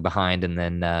up falling behind, and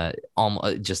then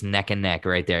almost just neck and neck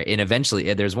right there. And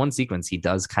eventually, there's one sequence he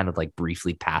does kind of like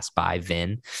briefly pass by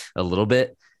Vin a little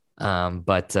bit,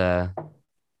 but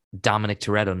Dominic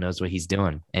Toretto knows what he's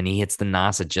doing, and he hits the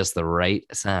Nas at just the right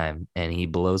time, and he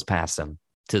blows past him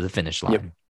to the finish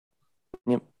line.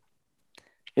 Yep.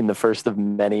 In the first of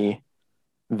many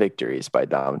victories by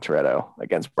Dom Toretto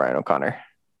against Brian O'Connor.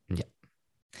 Yeah.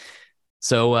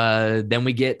 So then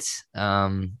we get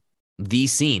the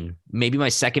scene, maybe my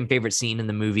second favorite scene in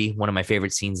the movie, one of my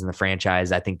favorite scenes in the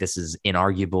franchise. I think this is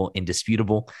inarguable,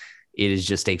 indisputable. It is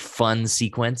just a fun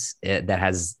sequence that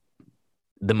has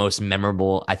the most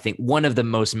memorable, I think one of the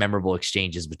most memorable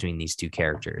exchanges between these two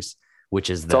characters, which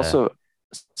is it's also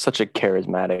such a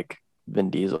charismatic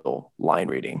Vin Diesel line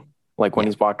reading. Like when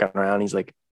he's walking around, he's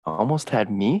like, almost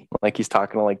had me. Like he's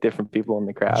talking to like different people in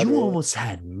the crowd. You almost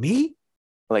had me?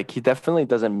 Like he definitely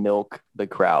doesn't milk the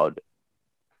crowd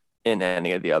in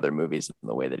any of the other movies in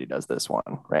the way that he does this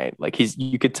one, right? Like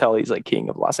you could tell he's like king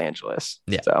of Los Angeles.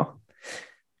 Yeah. So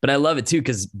but I love it too,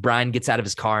 because Brian gets out of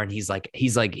his car and he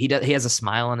has a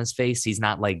smile on his face. He's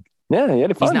not like,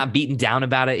 he's not beaten down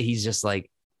about it. He's just like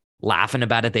laughing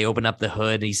about it. They open up the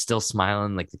hood. He's still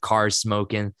smiling, like the car's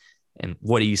smoking. And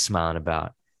what are you smiling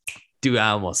about? Dude, I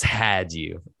almost had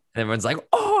you. And everyone's like,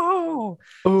 oh,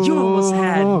 you almost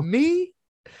had me.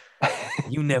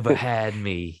 You never had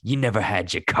me. You never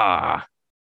had your car.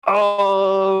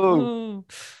 Oh.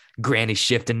 Granny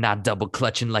shifting, not double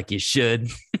clutching like you should.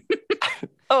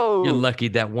 Oh, you're lucky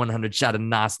that 100 shot of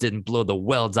Nos didn't blow the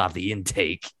welds off the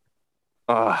intake.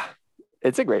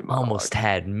 It's a great monologue. Almost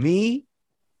had me.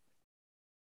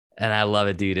 And I love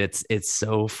it, dude. It's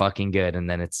so fucking good. And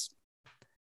then it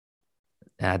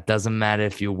doesn't matter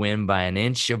if you win by an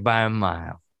inch or by a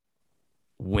mile.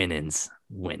 Winning's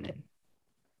winning.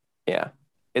 Yeah.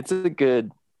 It's a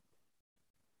good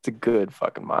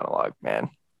fucking monologue, man.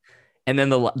 And then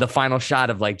the final shot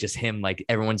of like just him, like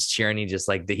everyone's cheering. He just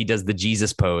like he does the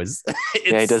Jesus pose.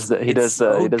 He does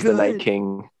the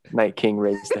Night King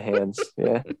raise the hands.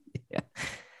 Yeah.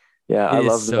 Yeah. I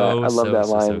love that. I love that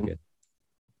line. So good.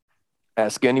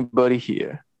 Ask anybody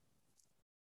here.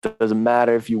 Doesn't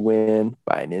matter if you win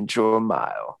by an inch or a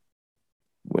mile.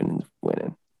 Winning.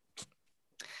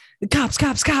 The cops.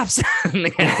 We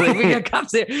got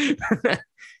cops here.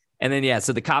 And then,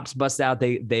 so the cops bust out.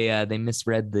 They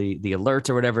misread the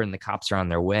alert or whatever, and the cops are on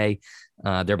their way.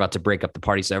 They're about to break up the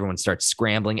party, so everyone starts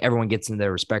scrambling. Everyone gets into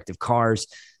their respective cars.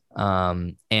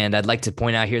 And I'd like to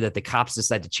point out here that the cops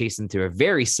decide to chase them through a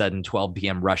very sudden 12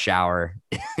 p.m. rush hour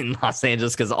in Los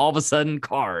Angeles, because all of a sudden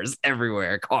cars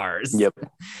everywhere. Cars. Yep.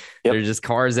 There's just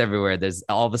cars everywhere. There's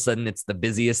all of a sudden it's the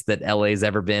busiest that LA's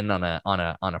ever been on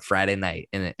a Friday night.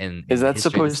 Is that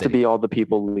supposed to be all the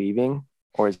people leaving?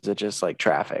 Or is it just like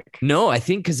traffic? No, I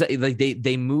think because like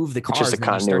they move the cars. It's just a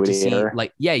continuity error.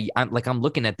 Like, I'm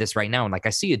looking at this right now, and like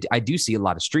I do see a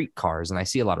lot of street cars and I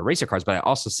see a lot of racer cars, but I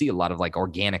also see a lot of like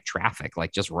organic traffic,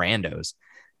 like just randos.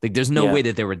 Like there's no way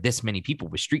that there were this many people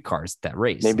with street cars that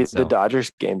race. Maybe the Dodgers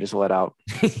game just let out.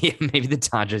 Yeah, maybe the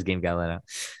Dodgers game got let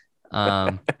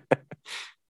out.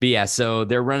 But yeah, so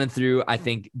they're running through. I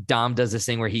think Dom does this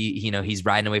thing where he's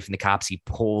riding away from the cops. He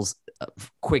pulls a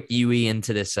quick Yui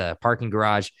into this parking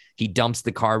garage. He dumps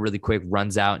the car really quick,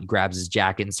 runs out and grabs his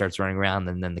jacket and starts running around.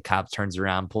 And then the cop turns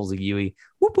around, pulls a Yui.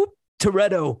 Whoop, whoop,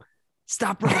 Toretto,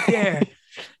 stop right there.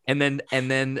 and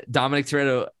then Dominic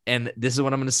Toretto, and this is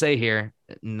what I'm going to say here,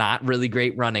 not really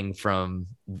great running from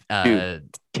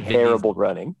terrible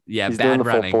running. Yeah, he's bad doing the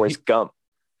running. Full Forrest Gump.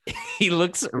 He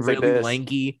looks really like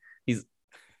lanky.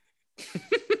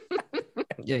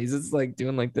 Yeah, he's just like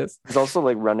doing like this. He's also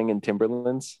like running in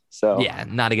Timberlands. So yeah,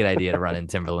 not a good idea to run in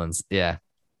Timberlands. Yeah.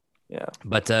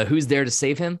 But who's there to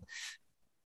save him?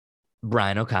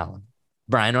 Brian O'Halloran.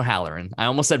 I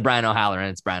almost said Brian O'Halloran.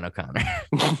 It's Brian O'Connor.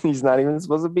 He's not even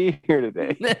supposed to be here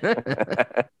today.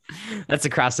 That's a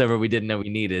crossover we didn't know we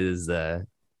needed. Is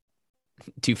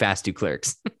Too Fast, Two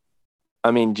Clerks.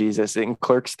 I mean, Jesus, in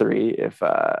Clerks 3, if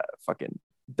fucking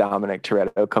Dominic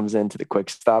Toretto comes into the quick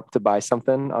stop to buy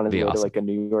something on his way to like a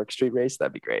New York street race.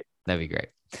 That'd be great. That'd be great.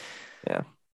 Yeah.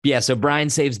 Yeah. So Brian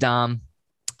saves Dom.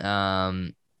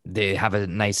 They have a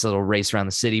nice little race around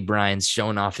the city. Brian's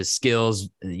showing off his skills.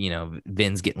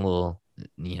 Vin's getting a little,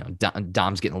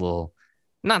 Dom's getting a little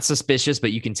not suspicious,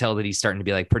 but you can tell that he's starting to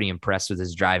be like pretty impressed with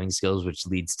his driving skills, which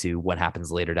leads to what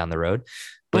happens later down the road.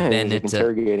 But then it's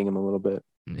interrogating him a little bit.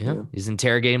 Yeah, he's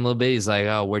interrogating him a little bit. He's like,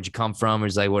 "Oh, where'd you come from?" Or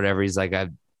he's like, "Whatever." He's like, "I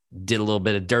did a little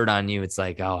bit of dirt on you." It's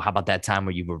like, "Oh, how about that time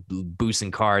where you were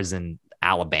boosting cars in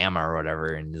Alabama or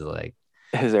whatever?" And he's like,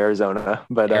 "His Arizona,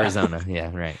 but Arizona, yeah,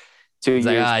 right." 2 years,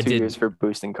 like, 2 years for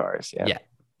boosting cars. Yeah.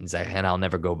 He's like, "And I'll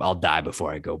never go. I'll die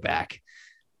before I go back."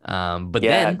 But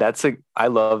yeah, then I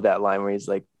love that line where he's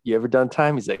like, "You ever done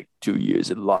time?" He's like, 2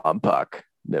 years at Lompoc,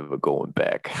 never going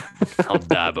back. I'll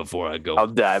die before I go. I'll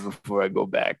die before I go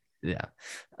back. Yeah.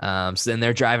 So then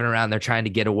they're driving around, they're trying to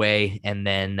get away. And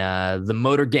then the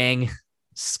motor gang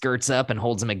skirts up and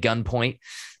holds them at gunpoint.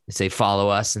 They say, "Follow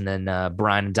us." And then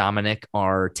Brian and Dominic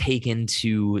are taken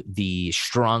to the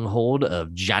stronghold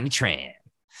of Johnny Tran.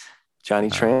 Johnny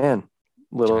Tran,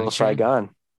 little Johnny Saigon.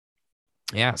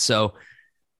 Yeah. So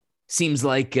seems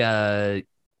like Johnny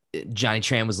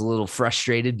Tran was a little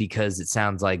frustrated because it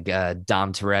sounds like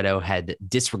Dom Toretto had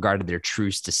disregarded their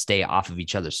truce to stay off of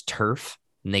each other's turf.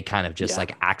 And they kind of just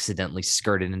like accidentally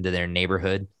skirted into their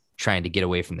neighborhood trying to get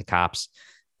away from the cops.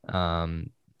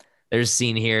 There's a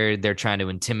scene here. They're trying to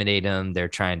intimidate him. They're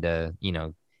trying to,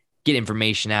 get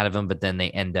information out of him, but then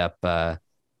they end up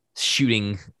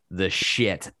shooting the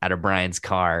shit out of Brian's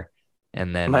car.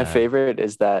 And then my favorite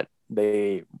is that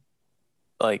they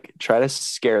like try to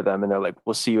scare them and they're like,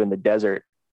 "We'll see you in the desert."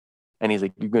 And he's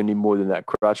like, "You're going to need more than that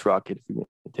crotch rocket if you're going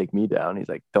to take me down." He's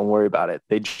like, "Don't worry about it."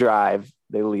 They drive,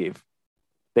 they leave.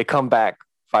 They come back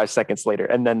 5 seconds later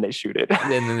and then they shoot it.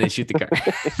 And then they shoot the car.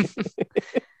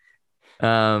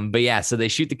 But yeah, so they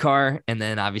shoot the car. And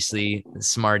then obviously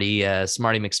Smarty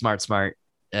McSmart,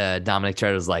 Dominic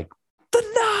Toretto's like, "The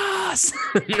NOS!"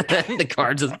 And the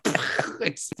car just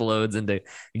explodes into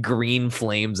green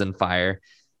flames and fire.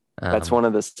 That's one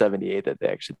of the 78 that they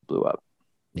actually blew up.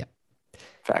 Yeah.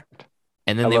 Fact.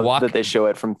 And then that they show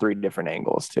it from 3 different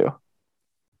angles too.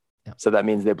 Yeah. So that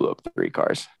means they blew up 3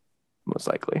 cars. Most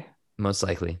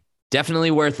likely.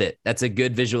 Definitely worth it. That's a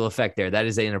good visual effect there. That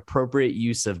is an appropriate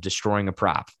use of destroying a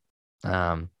prop.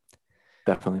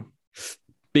 Definitely.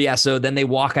 But yeah, so then they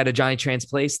walk out of Johnny Tran's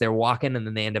place. They're walking and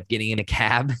then they end up getting in a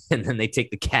cab and then they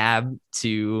take the cab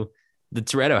to the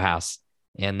Toretto house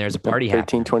and there's a party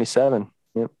happening. 1327.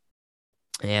 Yep.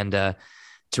 And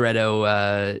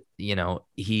Toretto,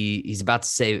 he's about to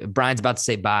say, Brian's about to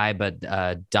say bye, but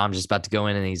Dom's just about to go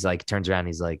in and he's like, turns around and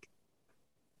he's like,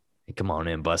 "Hey, come on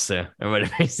in, Buster," or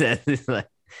whatever he says. He's like,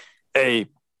 "Hey,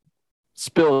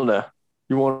 Spilner,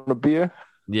 you want a beer?"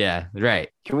 Yeah, right.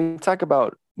 Can we talk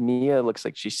about Mia? Looks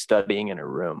like she's studying in her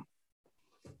room.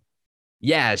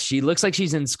 Yeah, she looks like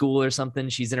she's in school or something.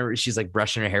 She's like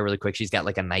brushing her hair really quick. She's got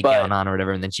like a nightgown on or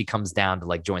whatever, and then she comes down to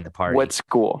like join the party. What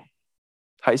school?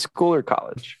 High school or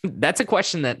college? That's a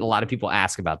question that a lot of people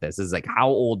ask about this. Is like, how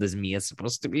old is Mia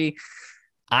supposed to be?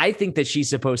 I think that she's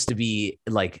supposed to be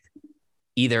like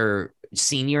either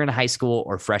senior in high school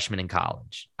or freshman in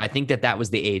college. I think that was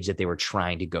the age that they were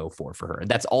trying to go for her.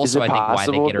 That's also, I think, why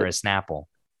they get her a Snapple.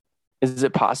 Is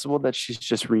it possible that she's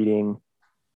just reading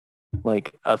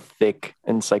like a thick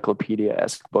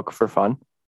encyclopedia-esque book for fun?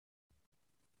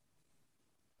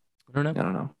 I don't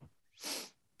know.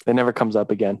 It never comes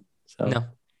up again. So. No,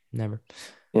 never.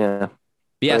 Yeah.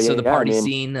 Yeah, so the party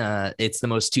scene, it's the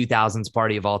most 2000s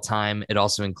party of all time. It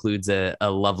also includes a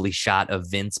lovely shot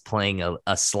of Vince playing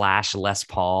a Slash Les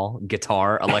Paul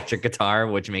guitar, electric guitar,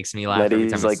 which makes me laugh. That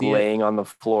he's like laying on the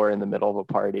floor in the middle of a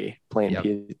party playing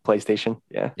PlayStation.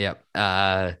 Yeah. Yep.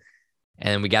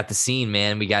 And we got the scene,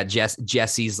 man. We got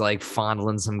Jesse's like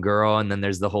fondling some girl, and then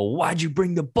there's the whole, "Why'd you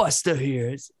bring the Buster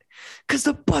here?" "Because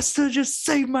the Buster just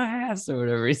saved my ass," or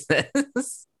whatever he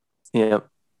says. Yeah.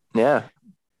 Yeah.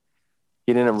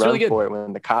 He didn't run for it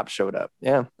when the cops showed up.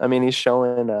 Yeah. I mean, he's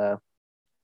showing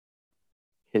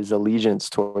his allegiance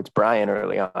towards Brian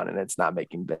early on, and it's not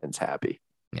making Vince happy.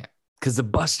 Yeah. Because the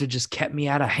Buster just kept me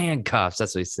out of handcuffs.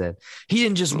 That's what he said. He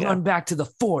didn't just run back to the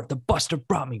fort. The Buster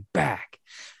brought me back.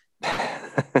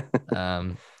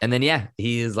 And then,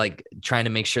 he is like trying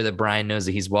to make sure that Brian knows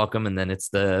that he's welcome. And then it's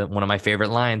one of my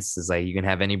favorite lines is like, "You can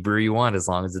have any brew you want as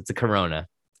long as it's a Corona."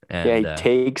 And,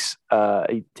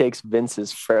 he takes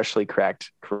Vince's freshly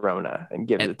cracked Corona and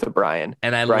gives it to Brian.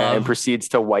 And Brian proceeds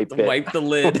to wipe the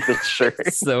lid. The shirt.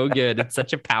 It's so good. It's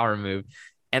such a power move.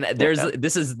 And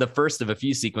this is the first of a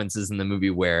few sequences in the movie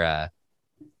where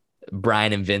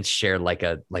Brian and Vince share like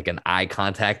an eye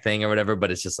contact thing or whatever,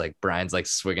 but it's just like Brian's like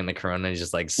swigging the Corona and he's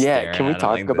just like staring. Yeah, can we at him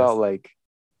talk like about this. like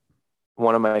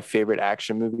one of my favorite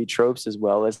action movie tropes as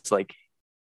well as like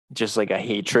just like a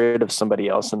hatred of somebody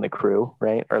else in the crew,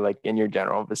 right? Or like in your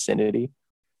general vicinity.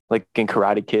 Like in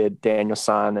Karate Kid, Daniel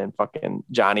San and fucking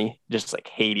Johnny just like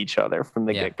hate each other from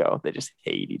the get-go. They just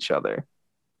hate each other.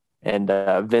 And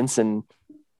Vince and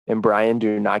Brian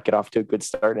do not get off to a good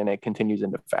start, and it continues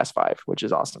into Fast Five, which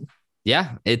is awesome.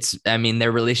 Yeah, I mean,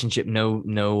 their relationship,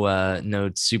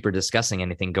 no super discussing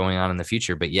anything going on in the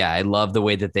future. But yeah, I love the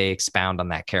way that they expound on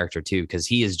that character too, because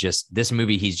he is just this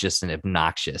movie, he's just an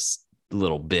obnoxious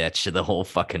little bitch the whole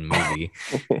fucking movie.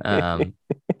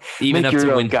 Even Make up your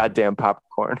to own when goddamn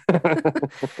popcorn.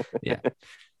 yeah.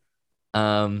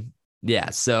 Yeah,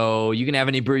 so you can have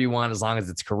any brew you want as long as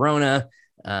it's Corona.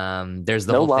 There's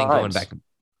the No whole thing going limes. back.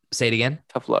 Say it again.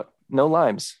 Tough luck. No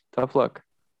limes. Tough luck.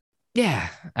 Yeah,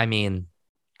 I mean,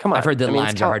 Come on. I've heard that I mean,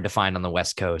 limes are hard to find on the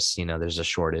West Coast. You know, there's a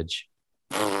shortage.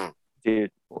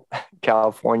 Dude,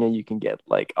 California, you can get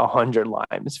like 100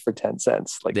 limes for 10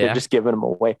 cents. Like they're just giving them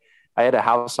away. I had a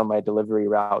house on my delivery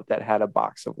route that had a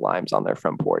box of limes on their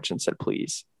front porch and said,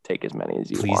 please take as many as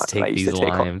you want. Please take these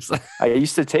limes. I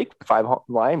used to take 5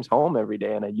 limes home every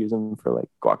day, and I'd use them for like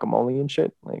guacamole and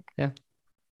shit. Like, yeah,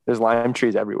 there's lime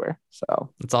trees everywhere.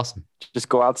 So it's awesome. Just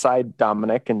go outside,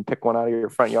 Dominic, and pick one out of your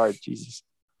front yard. Jesus.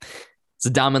 So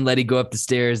Dom and Letty go up the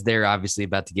stairs. They're obviously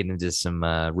about to get into some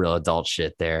real adult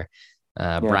shit there.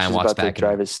 Brian walks back.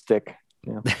 Drive his stick.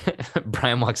 Yeah.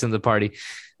 Brian walks into the party.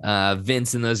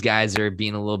 Vince and those guys are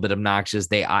being a little bit obnoxious.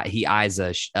 He eyes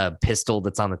a pistol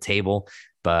that's on the table,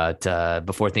 but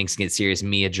before things get serious,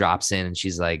 Mia drops in and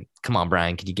she's like, "Come on,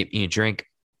 Brian, can you get me a drink?"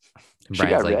 And she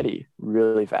got ready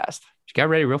really fast. She got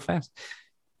ready real fast.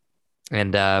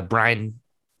 And Brian,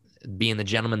 being the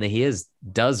gentleman that he is,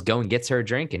 does go and gets her a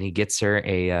drink, and he gets her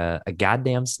a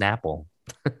goddamn Snapple.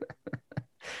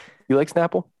 You like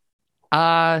Snapple?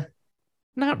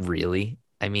 Not really.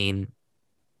 I mean,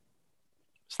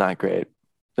 it's not great.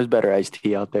 There's better iced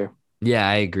tea out there. Yeah,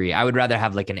 I agree. I would rather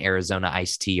have like an Arizona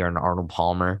iced tea or an Arnold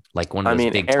Palmer, like one of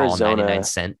those big tall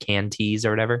 99-cent canned teas or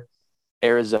whatever.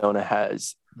 Arizona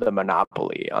has the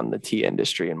monopoly on the tea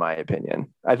industry, in my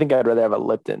opinion. I think I'd rather have a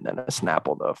Lipton than a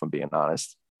Snapple, though, if I'm being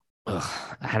honest.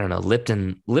 Ugh, I don't know.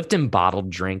 Lipton bottled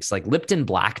drinks, like Lipton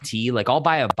black tea. Like I'll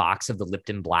buy a box of the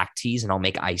Lipton black teas and I'll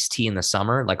make iced tea in the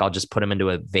summer. Like I'll just put them into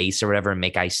a vase or whatever and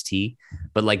make iced tea.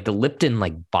 But like the Lipton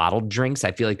like bottled drinks,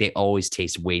 I feel like they always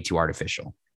taste way too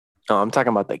artificial. Oh, I'm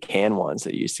talking about the canned ones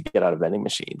that you used to get out of vending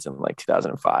machines in like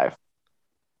 2005.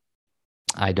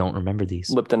 I don't remember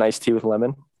these. Lipton iced tea with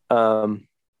lemon.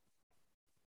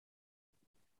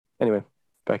 Anyway,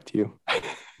 back to you.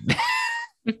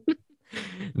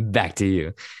 Back to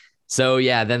you. So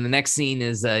yeah, then the next scene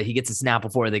is he gets a snap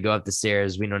before they go up the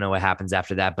stairs. We don't know what happens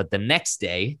after that. But the next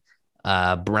day,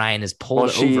 Brian is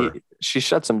pulled over. She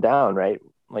shuts him down, right?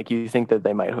 Like you think that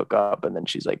they might hook up, and then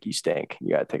she's like, "You stink.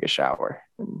 You gotta take a shower."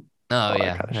 And that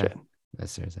kind of shit.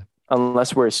 That's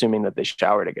Unless we're assuming that they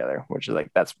shower together, which is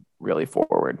like that's really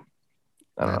forward.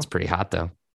 That's pretty hot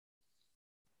though.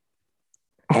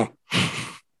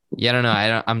 Yeah, I don't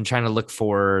know. I'm trying to look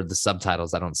for the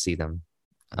subtitles. I don't see them.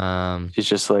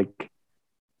 She's like,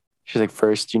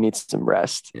 first you need some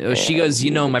rest. She goes,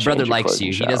 my brother likes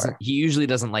you. He usually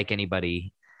doesn't like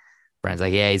anybody. Brian's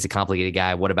like, yeah, he's a complicated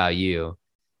guy. What about you?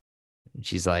 And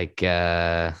she's like,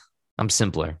 I'm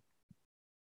simpler.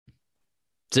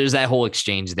 So there's that whole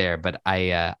exchange there, but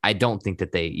I don't think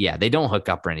that they don't hook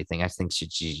up or anything. I think she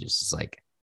just is like,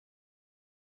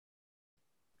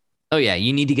 oh yeah,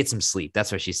 you need to get some sleep.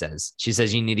 That's what she says. She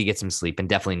says you need to get some sleep and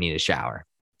definitely need a shower.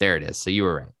 There it is. So you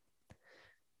were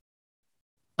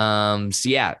right. So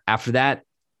yeah, after that,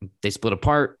 they split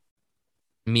apart.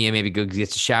 Mia maybe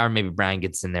gets a shower. Maybe Brian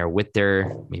gets in there with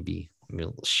her. Maybe a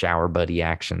little shower buddy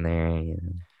action there. You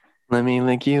know. Let me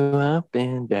lick you up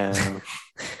and down.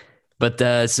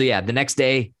 But so yeah, the next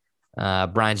day,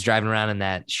 Brian's driving around in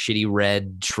that shitty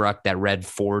red truck, that red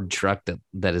Ford truck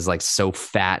that is like so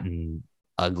fat and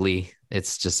ugly.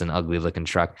 It's just an ugly looking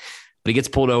truck. But he gets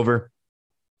pulled over.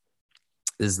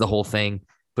 This is the whole thing.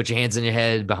 Put your hands on your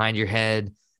head, behind your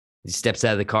head. He steps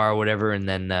out of the car or whatever, and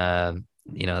then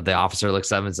the officer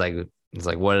looks up and he's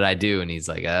like, what did I do? And he's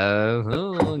like,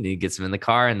 oh, and he gets him in the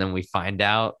car, and then we find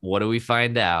out. What do we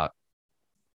find out?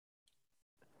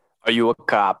 Are you a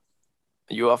cop?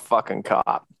 Are you a fucking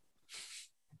cop?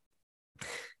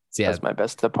 So, yeah. That's my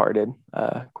best Departed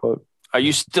quote. Are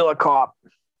you still a cop?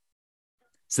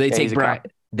 So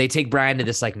they take Brian to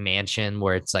this like mansion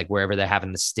where it's like wherever they're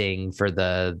having the sting for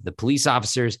the police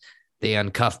officers. They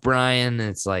uncuff Brian. And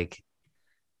it's like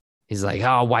he's like,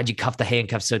 oh, why'd you cuff the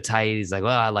handcuffs so tight? He's like,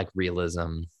 well, I like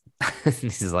realism.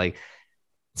 He's like,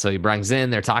 so he brings in,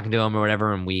 they're talking to him or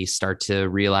whatever, and we start to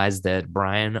realize that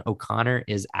Brian O'Connor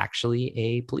is actually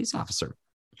a police officer.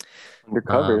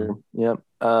 Undercover. Yep.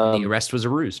 The arrest was a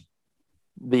ruse.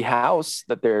 The house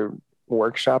that they're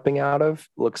workshopping out of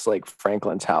looks like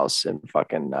Franklin's house in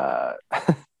fucking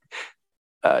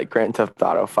Grand Theft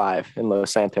Auto 5 in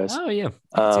Los Santos. Oh, yeah. See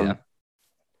that.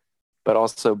 But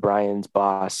also Brian's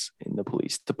boss in the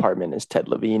police department is Ted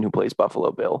Levine, who plays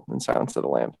Buffalo Bill in Silence of the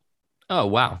Lambs. Oh,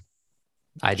 wow.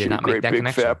 I did not make that big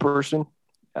connection. Fat person.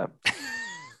 Yeah.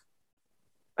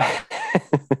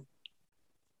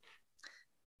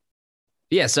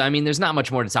 Yeah, so I mean, there's not much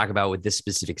more to talk about with this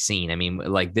specific scene. I mean,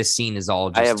 like this scene is all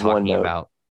just talking about.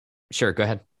 Sure, go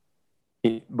ahead.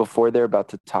 Before they're about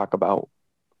to talk about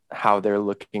how they're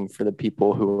looking for the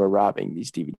people who are robbing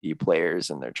these DVD players,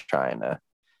 and they're trying to,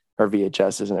 or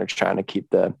VHSs, and they're trying to keep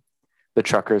the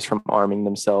truckers from arming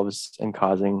themselves and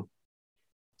causing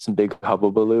some big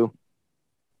hubbubaloo.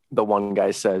 The one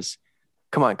guy says,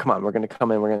 come on, we're going to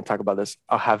come in, we're going to talk about this.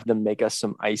 I'll have them make us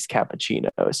some iced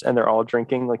cappuccinos. And they're all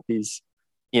drinking like these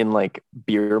in like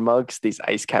beer mugs, these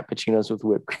iced cappuccinos with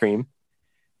whipped cream.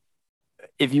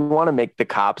 If you want to make the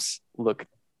cops look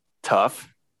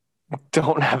tough,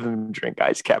 don't have them drink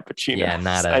iced cappuccinos.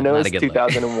 Yeah, I know it's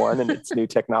 2001 and it's new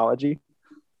technology,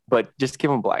 but just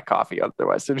give them black coffee.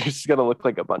 Otherwise, they're just going to look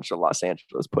like a bunch of Los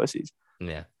Angeles pussies.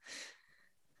 Yeah.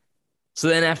 So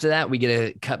then after that, we get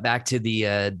a cut back to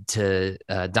the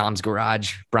Dom's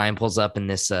garage. Brian pulls up in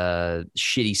this shitty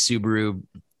Subaru.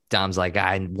 Dom's like,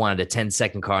 I wanted a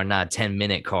 10-second car, not a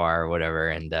 10-minute car or whatever.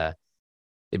 And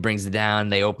it brings it down.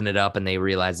 They open it up and they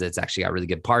realize that it's actually got really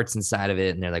good parts inside of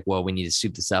it. And they're like, well, we need to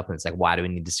soup this up. And it's like, why do we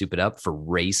need to soup it up? For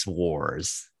race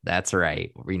wars. That's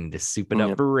right. We need to soup it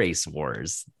up for race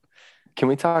wars. Can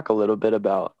we talk a little bit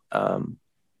about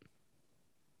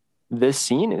this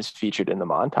scene is featured in the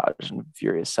montage in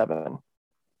Furious 7,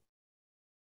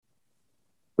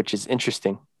 which is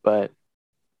interesting, but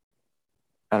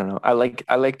I don't know. I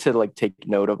like to like take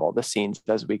note of all the scenes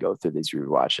as we go through these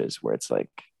rewatches, where it's like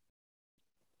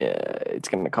it's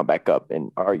going to come back up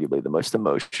in arguably the most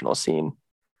emotional scene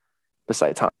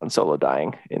besides Han Solo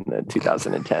dying in the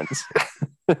 2010s.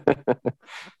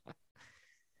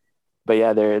 But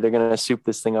yeah, they're going to soup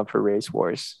this thing up for race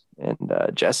wars. And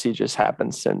Jesse just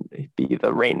happens to be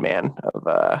the Rain Man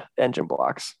of engine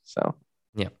blocks. So,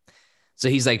 yeah. So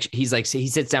he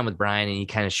sits down with Brian and he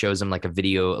kind of shows him like a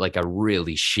video, like a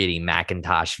really shitty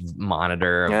Macintosh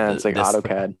monitor. Yeah, it's like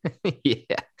AutoCAD.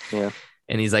 Yeah.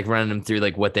 And he's like running them through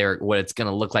like what it's going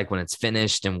to look like when it's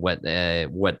finished and what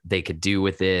they could do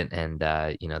with it. And,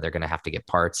 they're going to have to get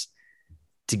parts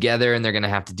together and they're going to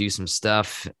have to do some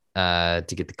stuff to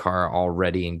get the car all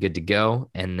ready and good to go.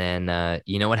 And then,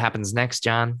 you know what happens next,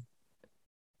 John?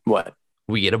 What?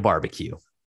 We get a barbecue.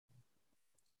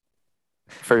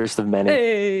 First of many.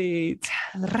 Hey,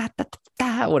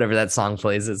 whatever that song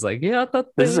plays, it's like, yeah,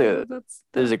 this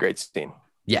is a great scene.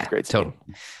 Yeah, great scene. Totally.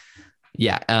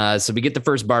 Yeah. So we get the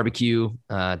first barbecue.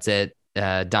 It's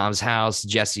at Dom's house.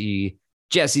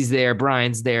 Jesse's there,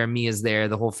 Brian's there, Mia's there,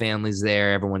 the whole family's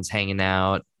there, everyone's hanging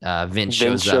out. Vince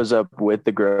shows up with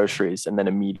the groceries and then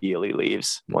immediately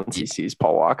leaves once he sees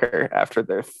Paul Walker after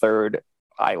their third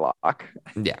eye lock.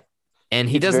 Yeah. And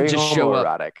he doesn't just show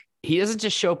up. He doesn't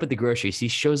just show up with the groceries. He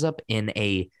shows up in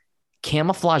a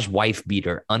camouflage wife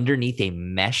beater underneath a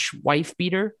mesh wife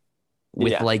beater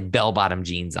with like bell-bottom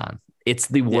jeans on. It's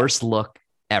the worst look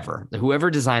ever.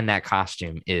 Whoever designed that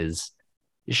costume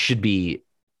should be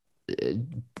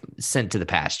sent to the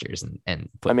pastures and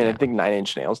put I mean, down. I think 9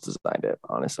 Inch Nails designed it,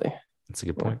 honestly. That's a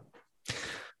good point.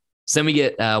 So then we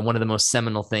get one of the most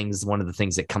seminal things, one of the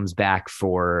things that comes back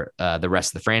for the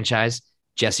rest of the franchise.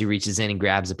 Jesse reaches in and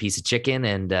grabs a piece of chicken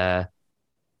and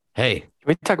hey. Can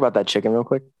we talk about that chicken real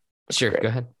quick? Sure, go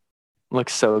ahead.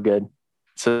 Looks so good.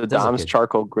 So Dom's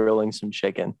charcoal grilling some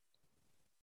chicken.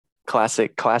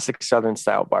 Classic Southern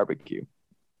style barbecue.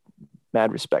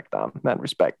 Mad respect, Dom. Mad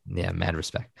respect. Yeah, mad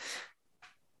respect.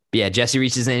 But yeah, Jesse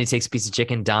reaches in, he takes a piece of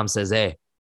chicken. Dom says, hey,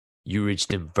 you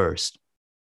reached in first.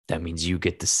 That means you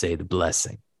get to say the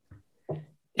blessing.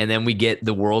 And then we get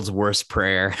the world's worst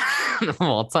prayer of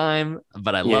all time,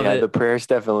 but I love it. Yeah, the prayers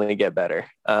definitely get better.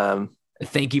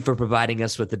 Thank you for providing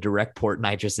us with the direct port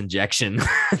nitrous injection.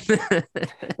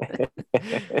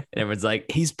 Everyone's like,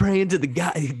 he's praying to the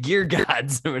gear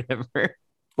gods or whatever.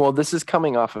 Well, this is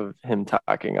coming off of him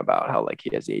talking about how like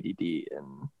he has ADD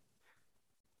and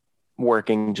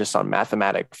working just on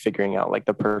mathematics, figuring out like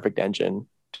the perfect engine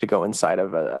to go inside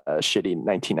of a shitty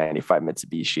 1995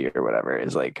 Mitsubishi or whatever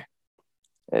is like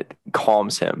It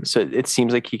calms him. So it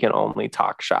seems like he can only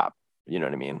talk shop. You know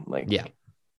what I mean? Like, Yeah.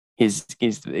 he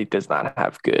does not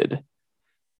have good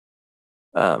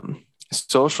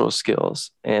social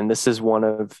skills. And this is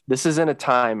in a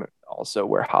time also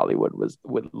where Hollywood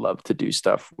would love to do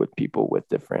stuff with people with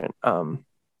different,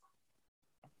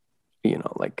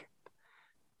 like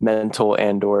mental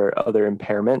and or other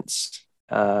impairments.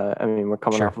 I mean, we're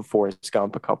coming off of Forrest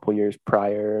Gump a couple years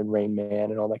prior and Rain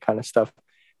Man and all that kind of stuff.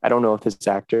 I don't know if this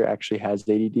actor actually has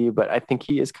ADD, but I think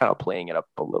he is kind of playing it up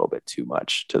a little bit too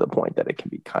much to the point that it can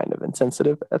be kind of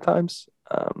insensitive at times.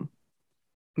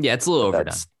 Yeah, it's a little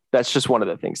overdone. That's just one of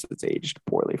the things that's aged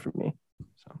poorly for me.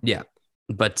 So. Yeah.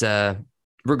 But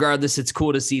regardless, it's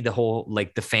cool to see the whole,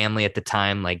 like the family at the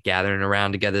time, like gathering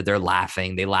around together. They're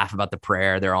laughing. They laugh about the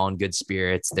prayer. They're all in good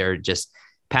spirits. They're just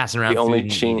passing around the only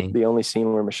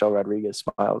scene where Michelle Rodriguez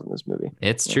smiles in this movie.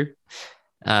 It's true.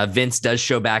 Vince does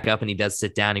show back up and he does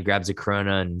sit down. He grabs a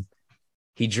Corona and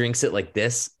he drinks it like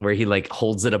this, where he like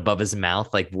holds it above his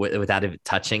mouth, like without it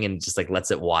touching, and just like lets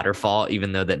it waterfall,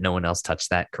 even though that no one else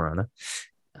touched that Corona.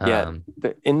 Yeah.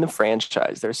 In the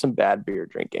franchise, there's some bad beer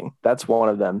drinking. That's one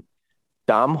of them.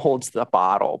 Dom holds the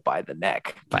bottle by the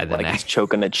neck, he's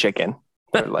choking the chicken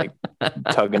or like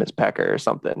tugging his pecker or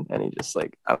something. And he just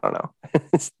like, I don't know.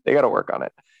 They got to work on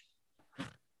it.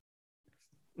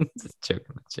 Just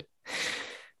choking the chicken.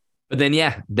 But then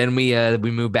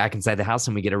we move back inside the house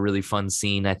and we get a really fun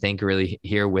scene, I think, really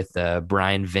here with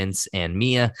Brian, Vince, and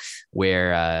Mia,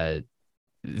 where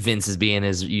Vince is being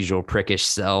his usual prickish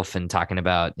self and talking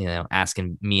about,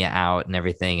 asking Mia out and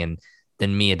everything. And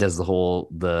then Mia does the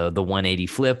 180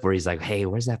 flip where he's like, hey,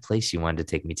 where's that place you wanted to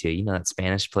take me to? You know, that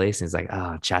Spanish place? And he's like,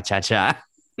 oh, cha-cha-cha.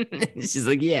 She's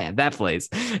like, yeah, that place.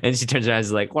 And she turns around and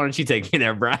is like, why don't you take me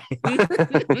there, Brian?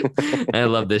 I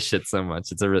love this shit so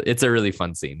much. It's a really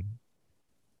fun scene.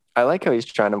 I like how he's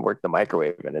trying to work the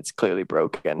microwave and it's clearly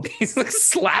broken. He's like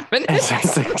slapping it.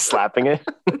 He's like slapping it.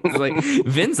 He's like,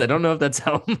 Vince, I don't know if that's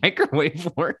how a microwave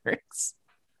works.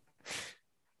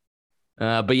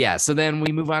 But yeah, so then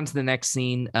we move on to the next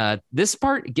scene. This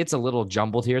part gets a little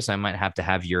jumbled here, so I might have to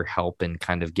have your help in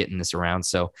kind of getting this around.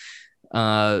 So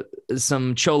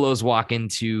some cholos walk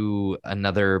into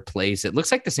another place. It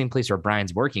looks like the same place where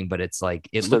Brian's working, but it's like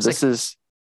this is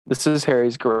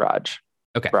Harry's garage.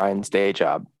 Okay. Brian's day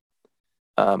job.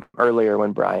 Earlier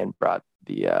when Brian brought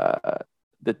the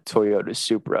Toyota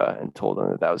Supra and told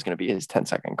him that was going to be his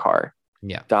 10-second car.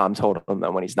 Yeah. Dom told him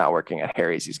that when he's not working at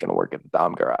Harry's, he's going to work at the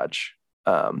Dom garage.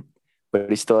 But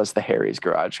he still has the Harry's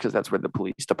garage because that's where the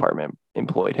police department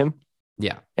employed him.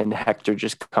 Yeah. And Hector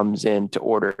just comes in to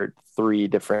order 3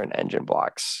 different engine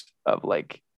blocks of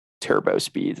like turbo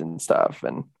speeds and stuff.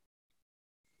 And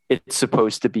it's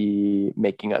supposed to be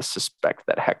making us suspect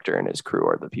that Hector and his crew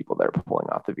are the people that are pulling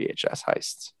off the VHS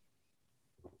heists.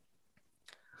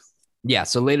 Yeah.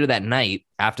 So later that night,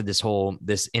 after this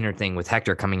inner thing with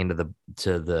Hector coming into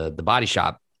the body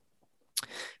shop,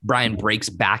 Brian breaks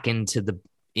back into the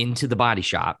body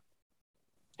shop.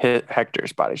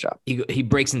 Hector's body shop. He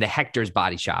breaks into Hector's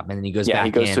body shop and then he goes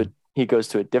back in. He goes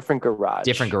to a different garage.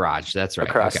 That's right.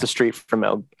 Across the street from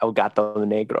El Gato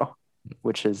Negro,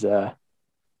 which is a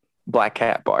Black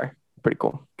Cat bar. Pretty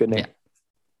cool. Good name. Yeah.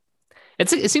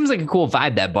 It seems like a cool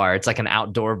vibe, that bar. It's like an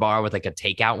outdoor bar with like a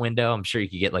takeout window. I'm sure you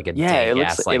could get like a hot dog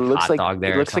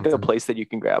there. It looks like a place that you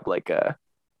can grab like a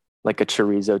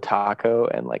chorizo taco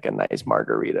and like a nice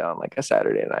margarita on like a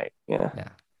Saturday night. Yeah.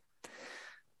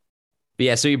 But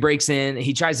yeah, so he breaks in.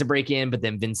 He tries to break in, but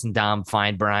then Vince and Dom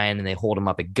find Brian and they hold him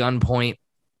up at gunpoint.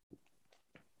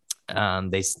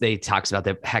 They talks about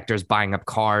that Hector's buying up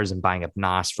cars and buying up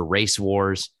NOS for race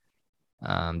wars.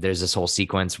 There's this whole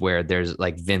sequence where there's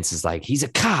like Vince is like, he's a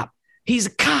cop.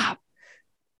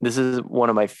 This is one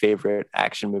of my favorite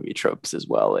action movie tropes as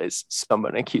well, is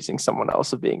someone accusing someone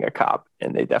else of being a cop,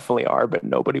 and they definitely are, but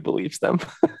nobody believes them.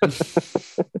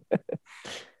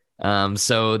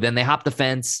 So then they hop the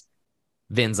fence.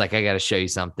 Vin's like, I got to show you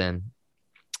something.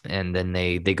 And then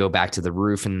they go back to the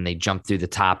roof and they jump through the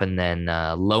top. And then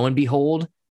lo and behold,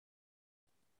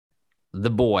 the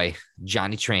boy,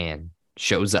 Johnny Tran,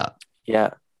 shows up. Yeah.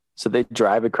 So they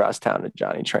drive across town to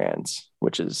Johnny Tran's,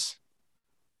 which is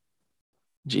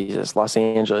Jesus, Los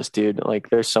Angeles, dude. Like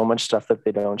there's so much stuff that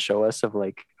they don't show us of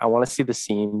like, I want to see the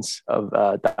scenes of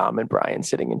Dom and Brian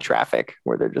sitting in traffic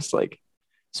where they're just like,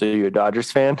 so you're a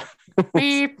Dodgers fan?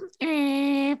 Yeah.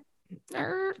 Hey,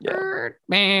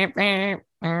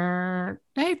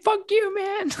 fuck you,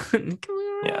 man.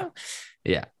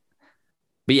 Yeah.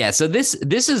 But yeah, so this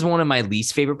is one of my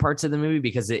least favorite parts of the movie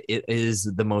because it is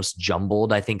the most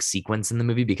jumbled, I think, sequence in the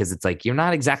movie, because it's like you're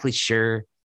not exactly sure.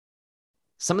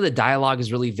 some of the dialogue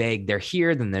is really vague. They're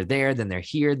here, then they're there, then they're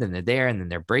here, then they're there, and then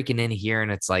they're breaking in here.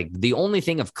 And it's like the only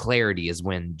thing of clarity is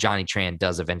when Johnny Tran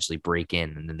does eventually break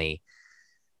in, and then they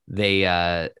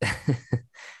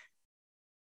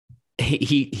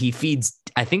he feeds.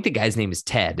 I think the guy's name is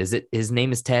Ted. Is it his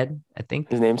name is Ted? I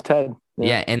think his name's Ted.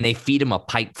 Yeah, and they feed him a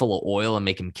pipe full of oil and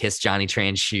make him kiss Johnny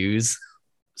Tran's shoes.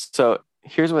 So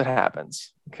here's what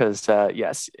happens, because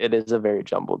yes, it is a very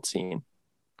jumbled scene.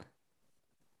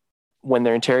 When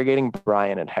they're interrogating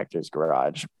Brian at Hector's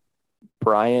garage,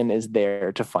 Brian is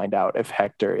there to find out if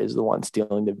Hector is the one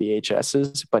stealing the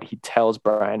VHSs, but he tells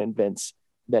Brian and Vince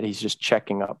that he's just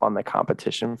checking up on the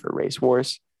competition for Race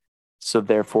Wars. So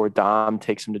therefore, Dom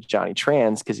takes him to Johnny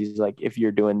Tran's because he's like, if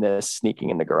you're doing this, sneaking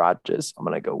in the garages, I'm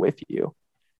going to go with you.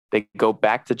 They go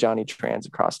back to Johnny Tran's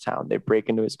across town. They break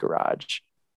into his garage.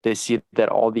 They see that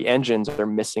all the engines are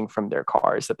missing from their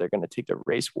cars that they're going to take to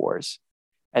Race Wars.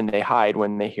 And they hide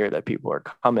when they hear that people are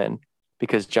coming,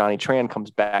 because Johnny Tran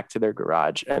comes back to their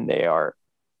garage and they are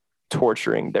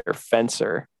torturing their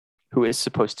fencer, who is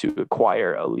supposed to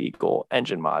acquire illegal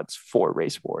engine mods for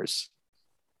Race Wars.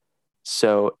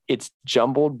 So it's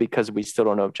jumbled because we still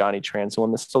don't know if Johnny Tran's the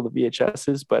one that stole the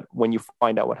VHSs. But when you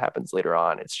find out what happens later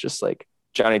on, it's just like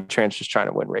Johnny Tran's just trying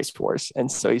to win Race Wars.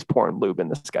 And so he's pouring lube in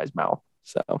this guy's mouth.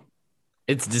 So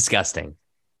it's disgusting.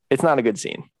 It's not a good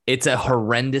scene. It's a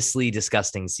horrendously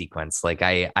disgusting sequence. Like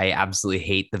I absolutely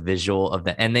hate the visual of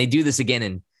that. And they do this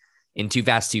again in Too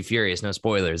Fast, Too Furious. No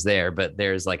spoilers there, but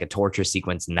there's like a torture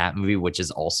sequence in that movie, which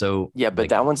is also but like,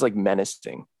 that one's like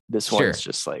menacing. This one's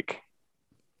just like,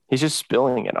 he's just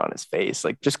spilling it on his face.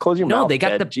 Like, just close your mouth. No, they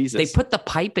got Jesus. They put the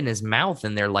pipe in his mouth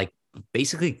and they're like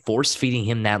basically force feeding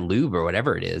him that lube or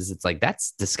whatever it is. It's like,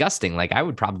 that's disgusting. Like I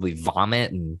would probably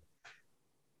vomit, and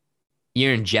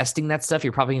you're ingesting that stuff.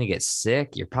 You're probably going to get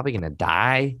sick. You're probably going to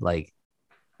die. Like,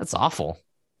 that's awful.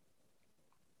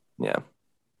 Yeah.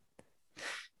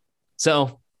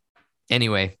 So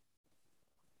anyway,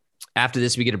 after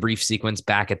this, we get a brief sequence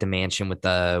back at the mansion with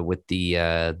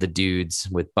the dudes,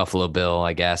 with Buffalo Bill,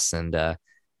 I guess. And the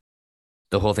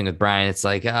whole thing with Brian, it's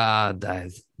like,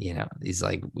 he's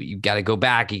like, you got to go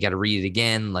back. You got to read it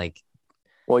again. Like,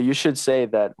 well, you should say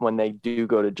that when they do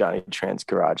go to Johnny Tran's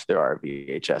garage, there are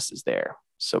VHSs there.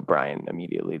 So Brian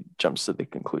immediately jumps to the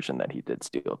conclusion that he did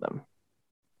steal them.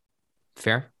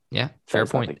 Fair. Yeah. Fair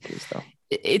point.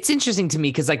 It's interesting to me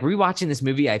because like rewatching this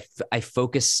movie, I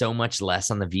focus so much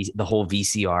less on the whole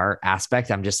VCR aspect.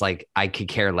 I'm just like, I could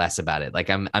care less about it. Like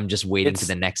I'm just waiting to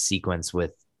the next sequence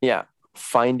with. Yeah.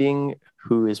 Finding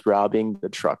who is robbing the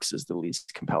trucks is the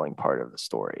least compelling part of the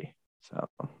story. So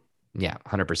yeah,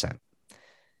 100%.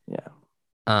 Yeah.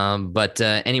 But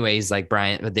anyways, like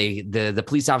Brian, the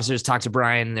police officers talk to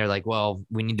Brian and they're like, well,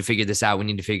 we need to figure this out. We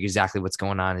need to figure exactly what's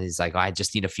going on. And he's like, I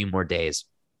just need a few more days.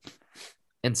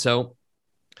 And so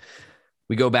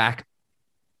we go back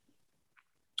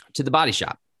to the body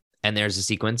shop, and there's a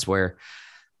sequence where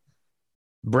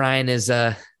Brian is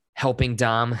helping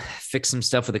Dom fix some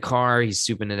stuff with the car. He's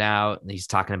souping it out, and he's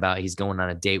talking about he's going on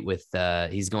a date with Mia.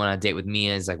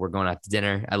 He's like, we're going out to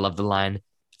dinner. I love the line,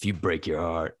 if you break your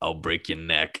heart, I'll break your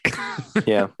neck.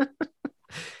 Yeah.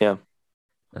 Yeah.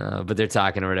 But they're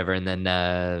talking or whatever. And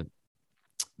then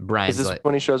Brian's is this like,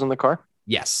 when he shows him the car?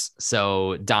 Yes.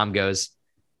 So Dom goes,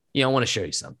 I want to show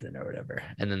you something or whatever.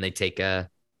 And then they take a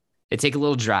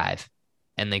little drive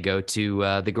and they go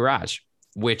to the garage,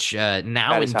 which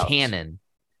now in canon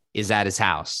is at his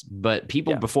house. But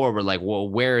people before were like, well,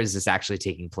 where is this actually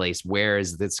taking place? Where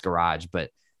is this garage?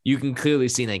 But you can clearly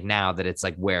see like now that it's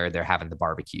like where they're having the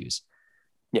barbecues.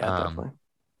 Yeah, definitely.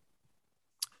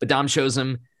 But Dom shows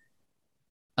him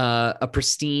a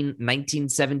pristine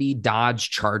 1970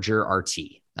 Dodge Charger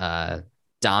RT.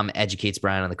 Dom educates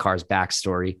Brian on the car's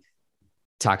backstory,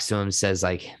 talks to him, says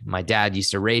like, my dad used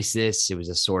to race this. It was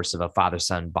a source of a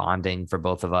father-son bonding for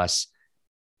both of us.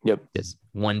 Yep. Because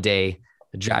one day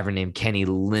a driver named Kenny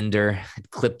Linder had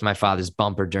clipped my father's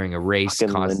bumper during a race.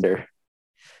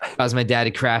 Caused my dad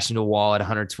to crash into a wall at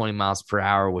 120 miles per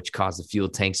hour, which caused the fuel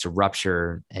tanks to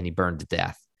rupture and he burned to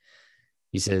death.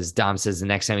 Dom says the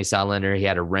next time he saw Linder, he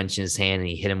had a wrench in his hand and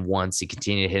he hit him once. He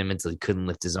continued to hit him until he couldn't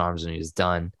lift his arms when he was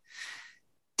done.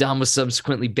 Dom was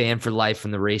subsequently banned for life from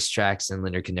the racetracks, and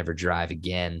Linder could never drive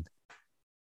again.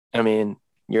 I mean,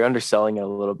 you're underselling it a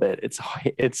little bit.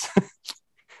 It's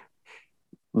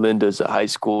Linda's a high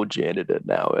school janitor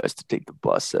now who has to take the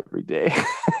bus every day.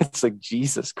 It's like,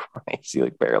 Jesus Christ, you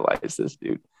like paralyzed this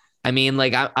dude. I mean,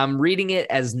 like I'm reading it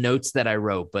as notes that I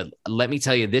wrote, but let me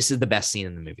tell you, this is the best scene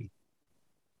in the movie.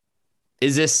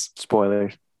 Is this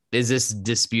spoilers? Is this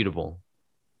disputable?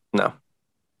 No.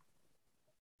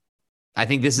 I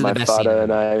think this is the best scene.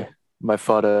 And I my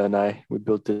father and we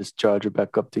built this charger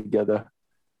back up together.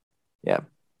 Yeah.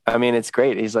 I mean, it's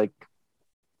great. He's like,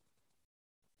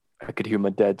 I could hear my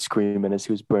dad screaming as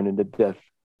he was burning to death.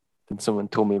 Then someone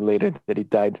told me later that he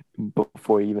died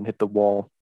before he even hit the wall.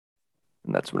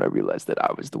 And that's when I realized that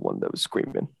I was the one that was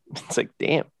screaming. It's like,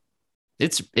 damn.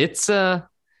 It's his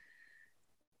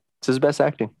best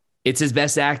acting. It's his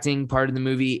best acting part of the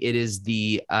movie. It is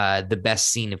the best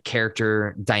scene of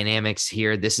character dynamics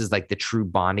here. This is like the true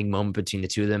bonding moment between the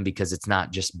two of them, because it's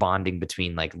not just bonding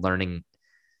between like learning,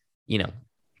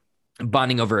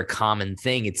 bonding over a common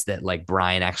thing. It's that like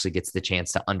Brian actually gets the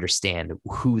chance to understand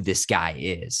who this guy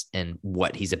is and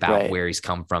what he's about, where he's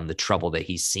come from, the trouble that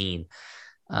he's seen.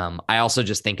 I also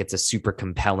just think it's a super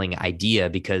compelling idea,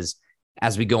 because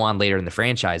as we go on later in the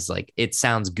franchise, like, it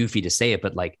sounds goofy to say it,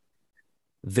 but like,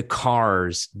 the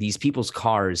cars, these people's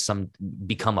cars, some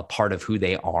become a part of who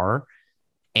they are.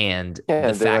 And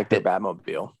the fact that their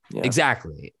Batmobile. Yeah.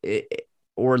 Exactly.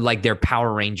 Or like their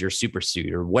Power Ranger super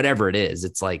suit or whatever it is.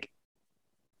 It's like,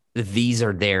 these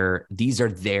are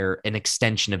an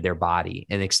extension of their body,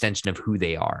 an extension of who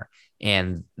they are.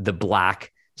 And the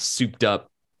black souped up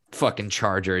fucking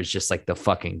Charger is just like the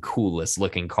fucking coolest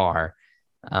looking car.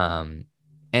 And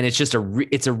it's just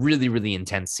it's a really, really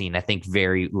intense scene. I think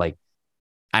very like,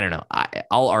 I don't know.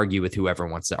 I'll argue with whoever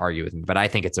wants to argue with me, but I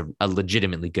think it's a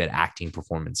legitimately good acting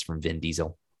performance from Vin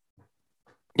Diesel.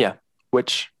 Yeah,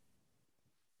 which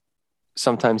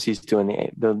sometimes he's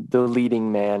doing the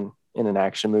leading man in an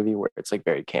action movie where it's like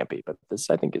very campy, but this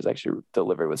I think is actually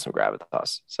delivered with some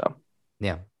gravitas. So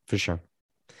yeah, for sure.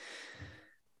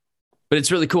 But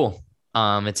it's really cool.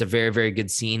 It's a very, very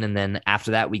good scene. And then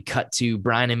after that, we cut to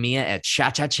Brian and Mia at Cha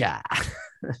Cha Cha.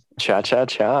 Cha Cha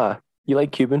Cha. You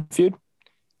like Cuban food?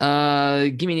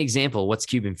 Give me an example. What's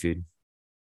Cuban food?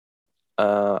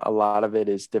 A lot of it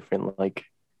is different, like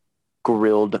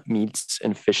grilled meats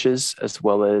and fishes, as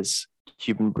well as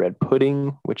Cuban bread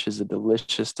pudding, which is a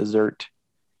delicious dessert.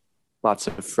 Lots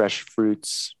of fresh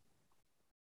fruits,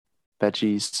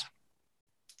 veggies.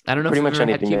 I don't know. Pretty much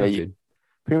anything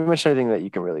that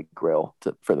you can really grill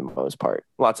for the most part.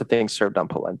 Lots of things served on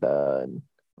polenta and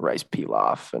rice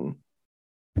pilaf, and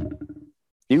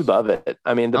you love it.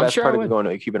 I mean, the best part of going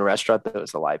to a Cuban restaurant, though,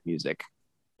 is the live music.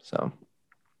 So,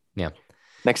 yeah.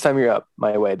 Next time you're up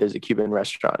my way, there's a Cuban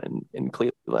restaurant in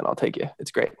Cleveland. I'll take you.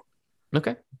 It's great.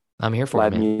 Okay. I'm here for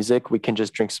live music. We can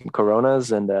just drink some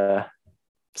Coronas and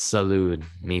salud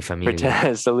mi familia.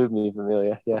 Salud mi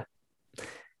familia. Yeah.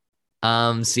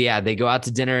 So yeah, they go out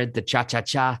to dinner at the Cha Cha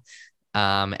Cha.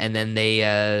 And then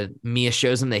Mia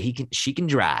shows them that she can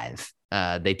drive.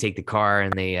 They take the car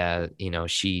and they,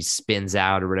 she spins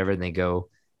out or whatever, and they go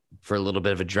for a little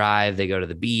bit of a drive. They go to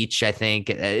the beach, I think.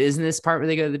 Isn't this part where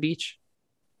they go to the beach?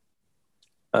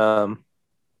 I'm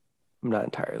not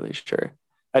entirely sure.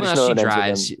 They do some.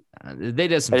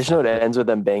 I just know it ends with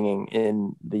them banging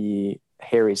in the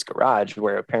Harry's garage,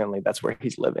 where apparently that's where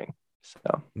he's living.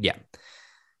 So yeah.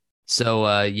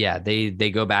 So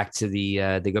they go back to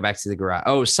the garage.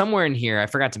 Oh, somewhere in here, I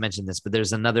forgot to mention this, but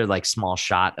there's another like small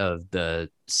shot of the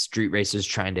street racers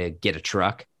trying to get a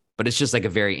truck, but it's just like a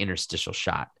very interstitial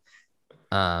shot.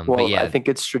 But yeah, I think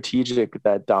it's strategic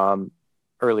that Dom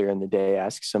earlier in the day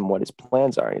asks him what his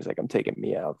plans are. And he's like, I'm taking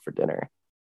Mia out for dinner.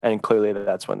 And clearly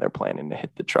that's when they're planning to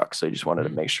hit the truck. So he just wanted to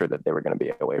make sure that they were going to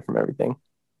be away from everything.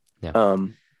 Yeah.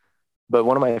 But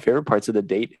one of my favorite parts of the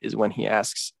date is when he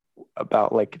asks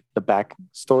about like the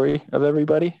backstory of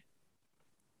everybody.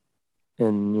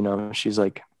 And, she's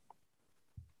like,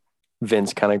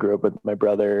 Vince kind of grew up with my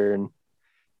brother, and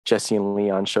Jesse and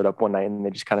Leon showed up one night and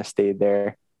they just kind of stayed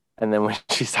there. And then when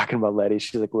she's talking about Letty,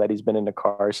 she's like, Letty's been in a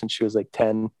car since she was like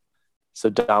 10. So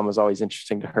Dom was always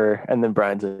interesting to her. And then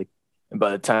Brian's like, and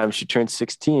by the time she turned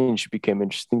 16, she became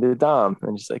interesting to Dom.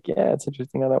 And she's like, yeah, it's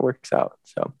interesting how that works out.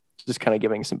 So just kind of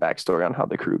giving some backstory on how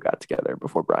the crew got together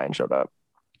before Brian showed up.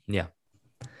 Yeah.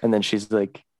 And then she's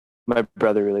like, my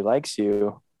brother really likes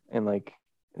you. And like,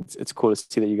 it's cool to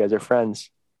see that you guys are friends.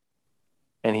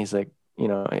 And he's like,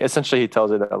 essentially he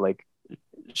tells her that like,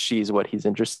 she's what he's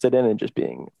interested in, and just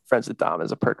being friends with Dom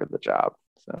is a perk of the job.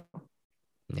 So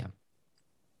yeah.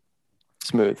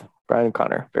 Smooth. Brian and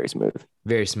Connor, very smooth.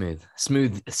 Very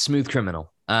smooth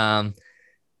criminal. So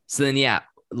then, yeah,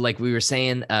 like we were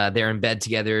saying, they're in bed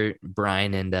together.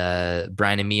 Brian and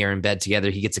Mia are in bed together.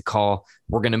 He gets a call.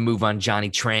 We're going to move on Johnny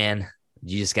Tran.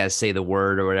 You just got to say the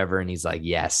word or whatever. And he's like,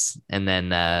 yes. And then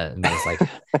he's like,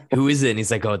 who is it? And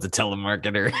he's like, oh, it's a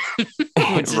telemarketer.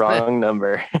 Wrong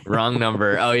number. Wrong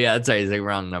number. Oh yeah. That's right. He's like,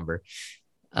 wrong number.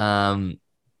 So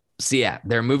yeah,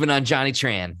 they're moving on Johnny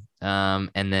Tran.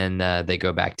 And then they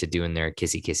go back to doing their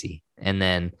kissy. And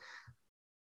then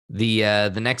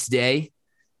The next day,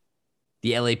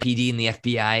 the LAPD and the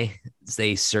FBI,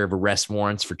 they serve arrest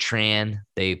warrants for Tran.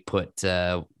 They put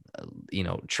Tran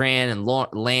and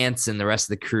Lance and the rest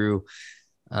of the crew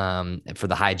for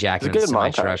the hijacking of the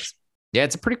semi-truck. Yeah,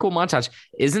 it's a pretty cool montage.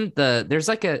 Isn't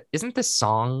the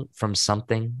song from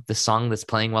something, the song that's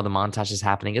playing while the montage is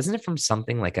happening, isn't it from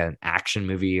something like an action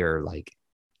movie or like,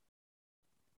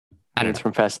 I don't know. It's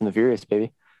from Fast and the Furious,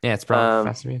 baby. Yeah, it's probably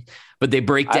Fast and Furious. But they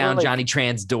break down Johnny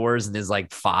Tran's doors and his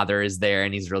like father is there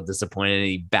and he's real disappointed and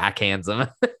he backhands him,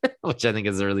 which I think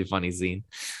is a really funny scene.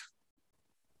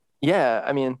 Yeah,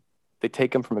 I mean, they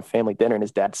take him from a family dinner and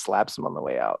his dad slaps him on the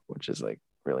way out, which is like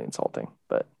really insulting.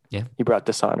 But yeah, he brought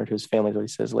dishonor to his family, is what he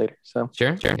says later. So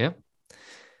sure, yeah.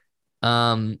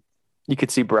 You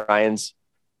could see Brian's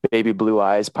baby blue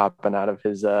eyes popping out of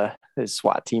his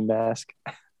SWAT team mask.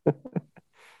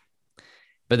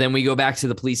 But then we go back to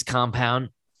the police compound.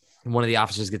 And one of the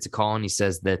officers gets a call and he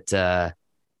says that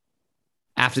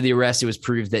after the arrest, it was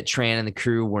proved that Tran and the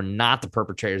crew were not the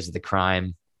perpetrators of the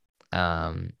crime.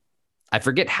 I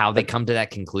forget how they come to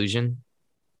that conclusion.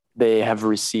 They have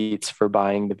receipts for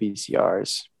buying the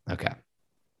VCRs. Okay.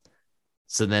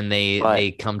 So then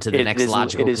they come to the next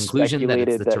logical conclusion that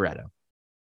it's the Toretto.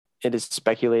 It is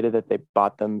speculated that they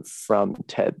bought them from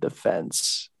Ted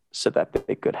Defense so that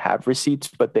they could have receipts,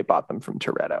 but they bought them from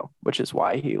Toretto, which is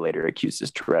why he later accuses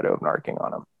Toretto of narking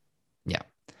on him. Yeah.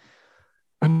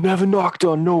 I never knocked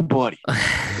on nobody.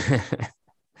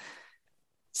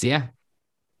 So yeah,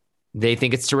 they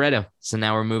think it's Toretto. So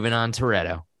now we're moving on to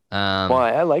Toretto. Well,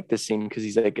 I like this scene because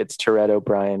he's like, it's Toretto,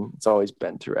 Brian. It's always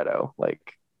been Toretto.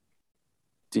 Like,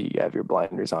 do you have your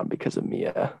blinders on because of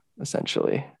Mia?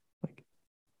 Essentially, like,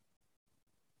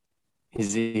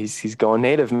 he's going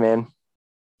native, man.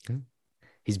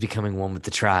 He's becoming one with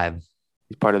the tribe.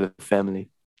 He's part of the family,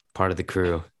 part of the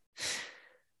crew.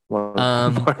 Part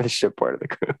of the ship, part of the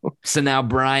crew. So now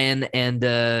Brian and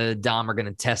Dom are going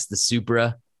to test the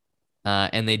Supra.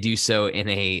 And they do so in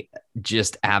a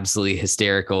just absolutely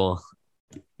hysterical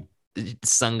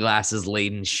sunglasses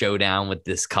laden showdown with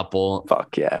this couple.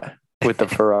 Fuck yeah. With the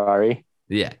Ferrari.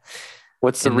 Yeah.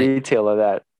 What's the retail of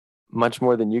that? Much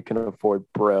more than you can afford,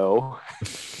 bro.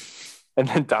 And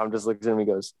then Dom just looks at him and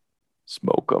goes,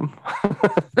 smoke them.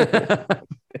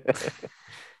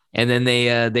 And then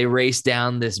they race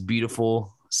down this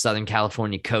beautiful Southern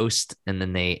California coast. And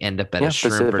then they end up at a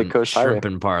shrimp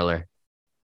and parlor.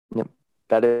 Yep.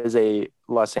 That is a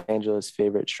Los Angeles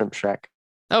favorite, Shrimp Shack.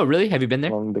 Oh, really? Have you been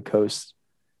there? Along the coast.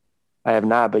 I have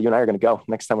not, but you and I are going to go.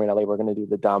 Next time we're in LA, we're going to do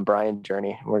the Dom Bryan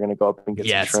journey. We're going to go up and get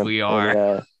some shrimp. Yes, we are.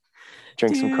 And,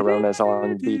 drink some Coronas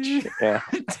along the beach. Yeah.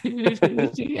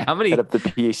 How many? Head up the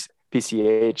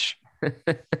PCH.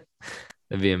 That'd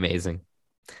be amazing.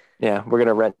 Yeah, we're going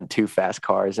to rent 2 fast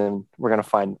cars and we're going to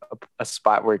find a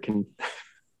spot where it can...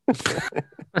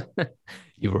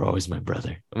 You were always my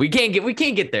brother. We can't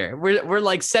get there. We're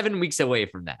like 7 weeks away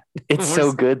from that. It's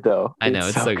so good though. I know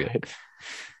it's so good.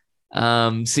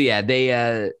 So yeah,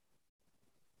 they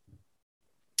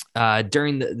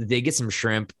they get some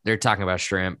shrimp. They're talking about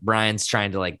shrimp. Brian's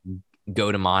trying to like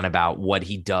goad him on about what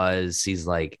he does. He's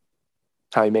like,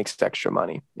 how he makes extra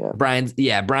money. Yeah.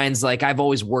 Brian's like, I've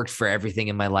always worked for everything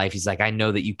in my life. He's like, I know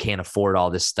that you can't afford all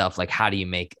this stuff. Like, how do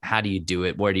you do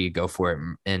it? Where do you go for it?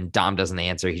 And Dom doesn't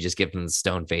answer. He just gives him the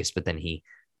stone face, but then he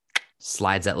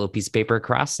slides that little piece of paper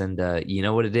across. And you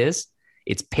know what it is?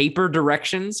 It's paper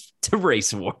directions to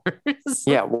Race Wars.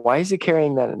 Yeah. Why is he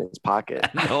carrying that in his pocket?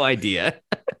 No idea.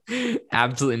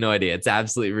 Absolutely no idea. It's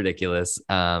absolutely ridiculous.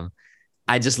 I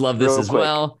just love this as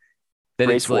well. That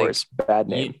Race Wars, like, bad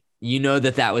name. You know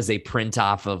that was a print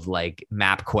off of like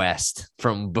MapQuest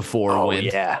from before. Oh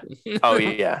yeah.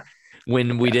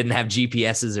 When we didn't have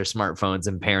GPSs or smartphones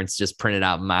and parents just printed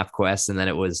out MapQuest, and then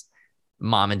it was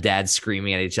mom and dad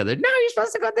screaming at each other. No, you're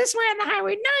supposed to go this way on the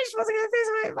highway. No, you're supposed to go this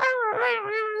way.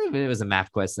 And it was a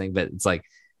MapQuest thing, but it's like,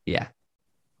 yeah,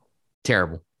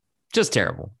 terrible, just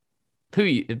terrible.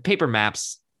 Paper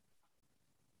maps,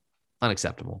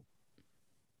 unacceptable.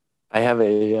 I have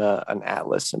an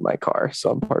atlas in my car, so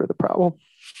I'm part of the problem.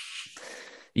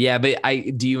 Yeah, but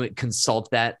do you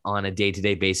consult that on a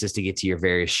day-to-day basis to get to your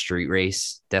various street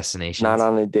race destinations? Not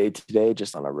on a day-to-day,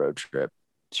 just on a road trip.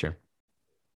 Sure.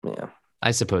 Yeah.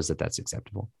 I suppose that's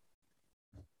acceptable.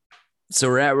 So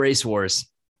we're at Race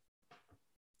Wars.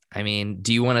 I mean,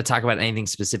 do you want to talk about anything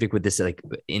specific with this like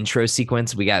intro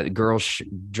sequence? We got girls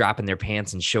dropping their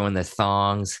pants and showing their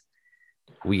thongs.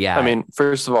 I mean,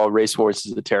 first of all, Race Wars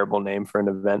is a terrible name for an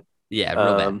event. Yeah,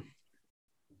 real bad.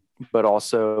 But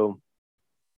also,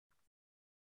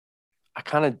 I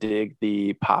kind of dig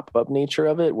the pop-up nature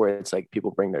of it, where it's like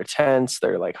people bring their tents,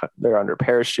 they're under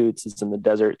parachutes, it's in the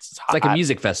desert, it's It's like a hot.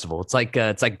 music festival. It's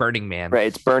like Burning Man. Right,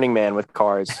 it's Burning Man with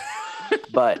cars.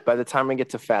 But by the time we get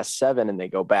to Fast 7 and they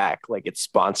go back, like it's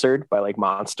sponsored by like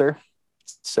Monster.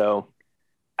 So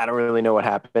I don't really know what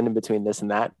happened in between this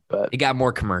and that, but It got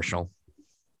more commercial.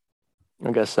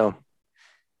 I guess so.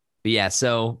 But yeah,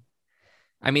 so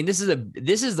I mean, this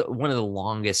is one of the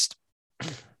longest.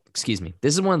 Excuse me.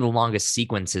 This is one of the longest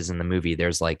sequences in the movie.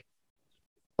 There's like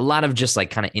a lot of just like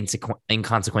kind of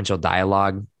inconsequential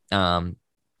dialogue. There's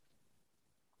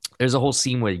a whole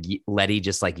scene where Letty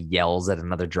just like yells at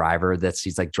another driver that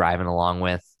she's like driving along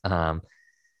with.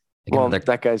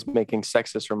 That guy's making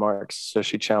sexist remarks, so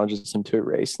she challenges him to a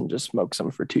race and just smokes him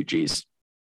for 2 G's.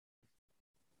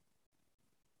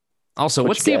 Also,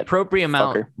 what's the appropriate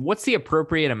amount? Fucker. What's the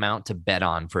appropriate amount to bet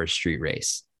on for a street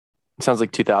race? It sounds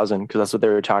like 2,000 because that's what they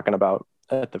were talking about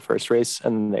at the first race,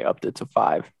 and then they upped it to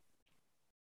 5.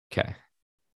 Okay.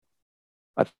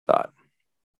 I thought.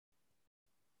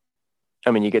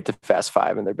 I mean, you get to Fast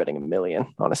 5 and they're betting $1 million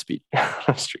on a street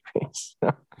race.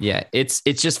 Yeah, it's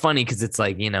just funny because it's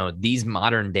like, these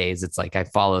modern days, it's like I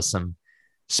follow some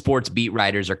sports beat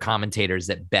writers or commentators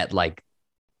that bet like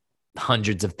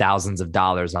hundreds of thousands of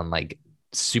dollars on like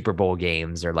Super Bowl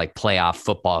games or like playoff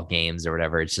football games or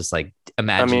whatever. It's just like,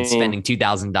 imagine spending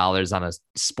 $2,000 on a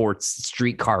sports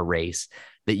streetcar race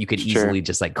that you could easily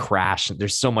just like crash.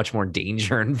 There's so much more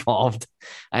danger involved.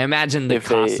 I imagine the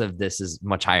cost of this is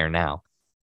much higher now.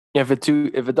 Yeah, if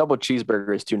a double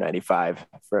cheeseburger is $2.95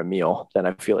 for a meal, then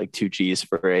I feel like 2 G's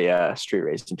for a street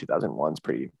race in 2001 is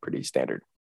pretty standard.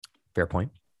 Fair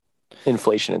point.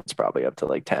 Inflation, it's probably up to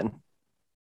like 10.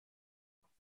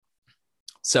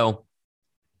 So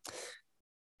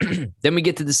then we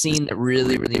get to the scene that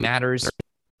really, really matters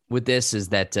with this is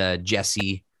that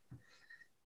Jesse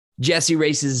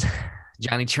races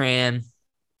Johnny Tran,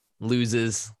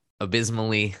 loses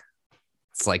abysmally.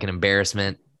 It's like an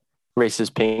embarrassment. Races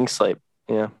pink slip.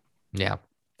 Yeah. Yeah.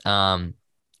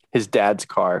 His dad's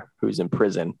car, who's in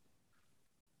prison,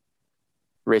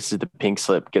 races the pink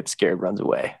slip, gets scared, runs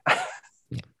away.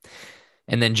 Yeah.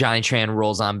 And then Johnny Tran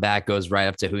rolls on back, goes right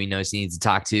up to who he knows he needs to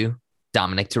talk to,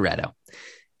 Dominic Toretto.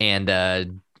 And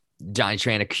Johnny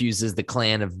Tran accuses the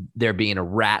clan of there being a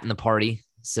rat in the party.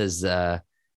 Says,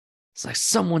 it's like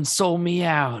someone sold me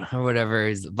out or whatever.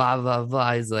 He's blah, blah,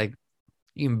 blah. He's like,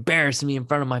 you embarrassed me in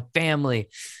front of my family.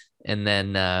 And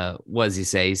then what does he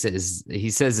say? He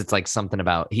says it's like something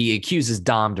about he accuses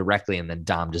Dom directly, and then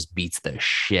Dom just beats the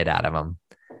shit out of him.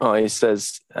 Oh, he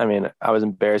says, I mean, I was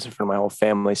embarrassed in front of my whole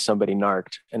family. Somebody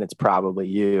narked, and it's probably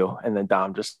you. And then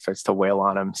Dom just starts to wail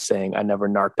on him, saying, I never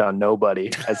narked on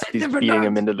nobody, as he's beating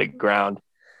him into the ground.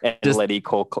 And Letty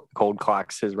cold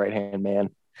clocks his right-hand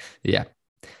man. Yeah.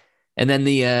 And then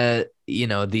the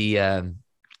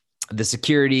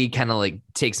security kind of like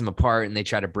takes them apart and they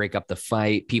try to break up the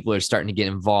fight. People are starting to get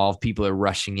involved. People are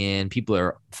rushing in. People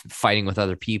are fighting with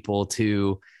other people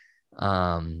too.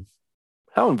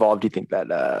 How involved do you think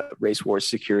that race war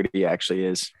security actually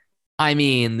is? I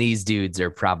mean, these dudes are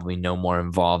probably no more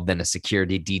involved than a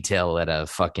security detail at a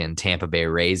fucking Tampa Bay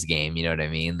Rays game. You know what I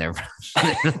mean? They're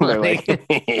like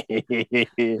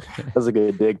that's a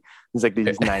good dig. It's like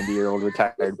these 90-year-old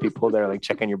retired people that are like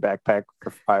checking your backpack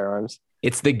for firearms.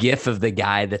 It's the gif of the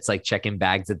guy that's like checking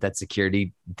bags at that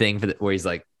security thing where he's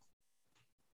like,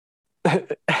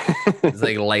 he's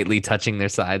like lightly touching their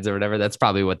sides or whatever. That's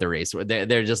probably what the race were.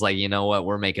 They're just like, you know what?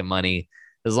 We're making money.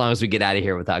 As long as we get out of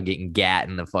here without getting gat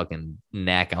in the fucking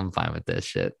neck, I'm fine with this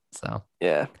shit. So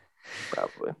yeah,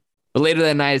 probably. But later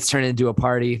that night, it's turned into a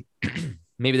party.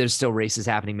 Maybe there's still races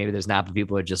happening. Maybe there's not, but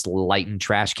people are just lighting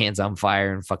trash cans on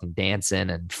fire and fucking dancing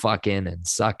and fucking and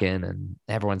sucking and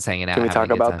everyone's hanging out. Can we talk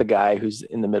about the guy who's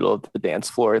in the middle of the dance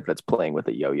floor that's playing with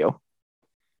a yo-yo?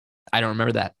 I don't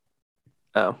remember that.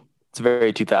 Oh, it's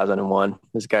very 2001.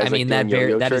 This guy's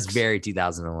that is very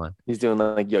 2001. He's doing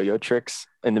like yo-yo tricks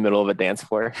in the middle of a dance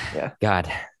floor. Yeah.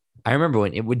 God, I remember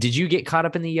did you get caught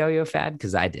up in the yo-yo fad?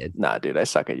 Because I did. Nah, dude, I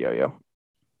suck at yo-yo.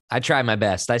 I tried my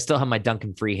best. I still have my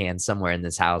Duncan freehand somewhere in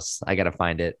this house. I got to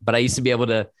find it. But I used to be able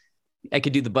to, I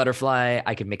could do the butterfly.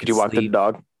 I could make it. Could you walk the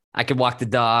dog? I could walk the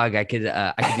dog. I could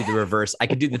do the reverse. I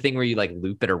could do the thing where you like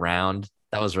loop it around.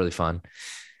 That was really fun.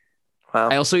 Wow.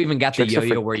 I also even got the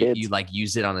yo-yo where you like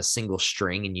use it on a single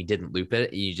string and you didn't loop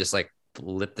it. You just like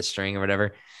flip the string or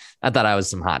whatever. I thought I was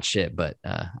some hot shit, but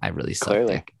I really sucked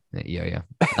at yo-yo.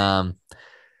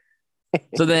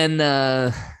 So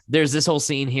then there's this whole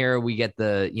scene here. We get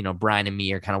Brian and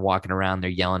me are kind of walking around. They're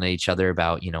yelling at each other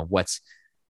about, what's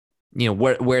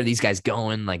where are these guys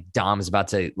going? Like Dom is about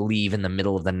to leave in the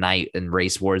middle of the night and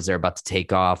race wars. They're about to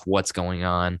take off. What's going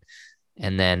on?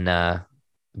 And then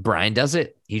Brian does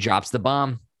it. He drops the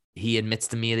bomb. He admits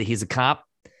to me that he's a cop.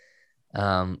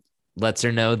 Lets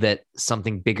her know that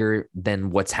something bigger than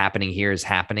what's happening here is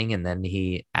happening. And then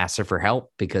he asks her for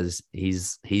help because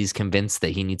he's convinced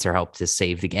that he needs her help to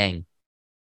save the gang.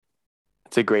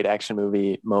 It's a great action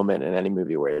movie moment in any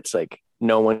movie where it's like,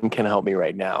 no one can help me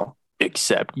right now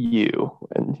except you.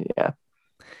 And yeah.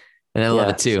 And I love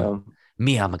it too. So.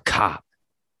 Me, I'm a cop.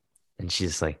 And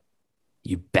she's like,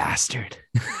 you bastard.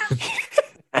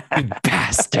 You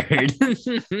bastard.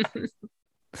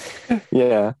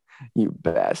 Yeah, you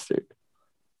bastard.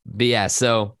 But yeah,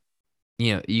 so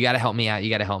you got to help me out.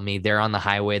 You got to help me. They're on the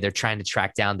highway. They're trying to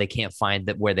track down. They can't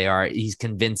find where they are. He's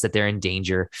convinced that they're in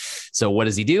danger. So what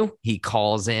does he do? He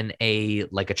calls in a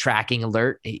tracking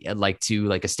alert,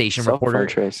 to a station reporter.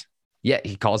 Trace. Yeah,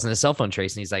 he calls in a cell phone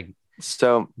trace, and he's like,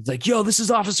 yo, this is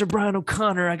Officer Brian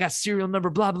O'Connor. I got serial number,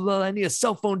 blah, blah, blah. I need a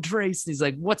cell phone trace. And he's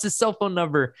like, what's his cell phone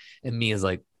number? And Mia's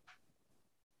like,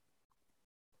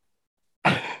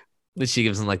 she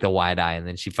gives him the wide eye, and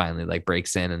then she finally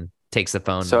breaks in and takes the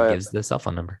phone and gives the cell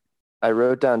phone number. I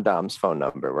wrote down Dom's phone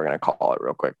number. We're going to call it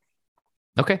real quick.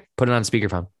 Okay. Put it on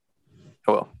speakerphone.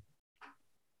 I will.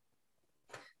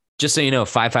 Just so you know,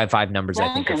 555 numbers,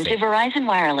 Welcome I think, are fake. to Verizon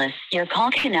Wireless. Your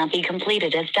call cannot be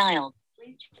completed as dialed.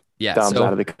 Yeah. Dom's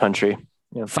out of the country.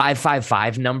 Yeah.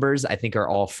 555 numbers, I think, are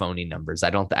all phony numbers.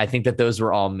 I think that those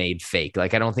were all made fake. I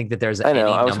don't think that there's I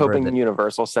know. I was hoping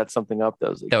Universal set something up that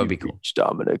was that would be cool.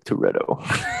 Dominic Toretto.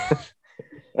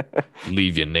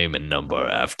 Leave your name and number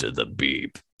after the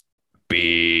beep.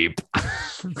 Beep.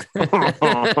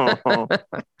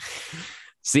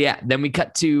 So yeah, then we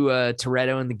cut to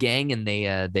Toretto and the gang, and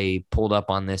they pulled up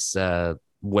on this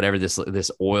whatever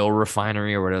this oil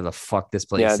refinery or whatever the fuck this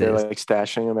place is. Yeah, they're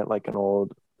stashing them at an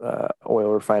old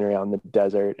oil refinery out in the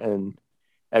desert, and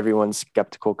everyone's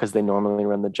skeptical because they normally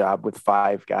run the job with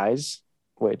 5 guys,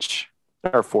 which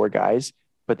are 4 guys,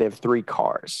 but they have 3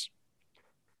 cars.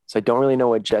 So I don't really know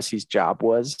what Jesse's job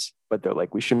was, but they're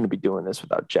like, we shouldn't be doing this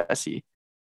without Jesse.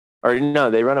 Or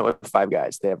no, they run it with 5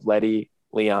 guys. They have Letty,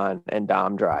 Leon, and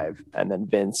Dom drive, and then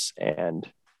Vince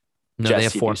and Jesse they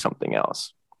have 4. Do something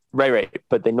else. Right.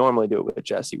 But they normally do it with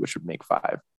Jesse, which would make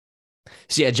 5.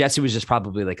 So yeah, Jesse was just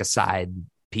probably a side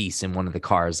piece in one of the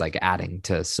cars, adding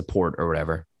to support or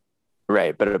whatever.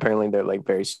 Right. But apparently they're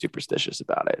very superstitious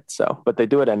about it. So, but they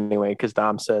do it anyway because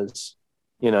Dom says,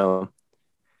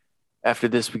 after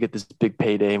this, we get this big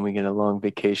payday and we get a long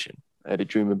vacation. I had a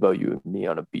dream about you and me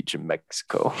on a beach in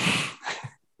Mexico.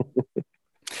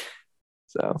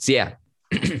 So yeah,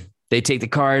 they take the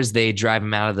cars, they drive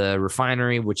them out of the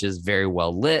refinery, which is very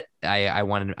well lit. I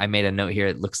made a note here.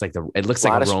 It looks like a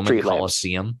Roman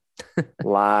Colosseum. A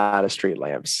lot of street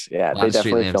lamps. Yeah, they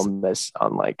definitely filmed this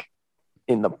on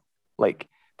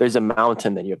there's a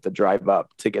mountain that you have to drive up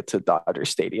to get to Dodger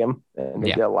Stadium, and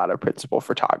they did a lot of principal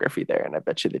photography there. And I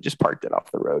bet you they just parked it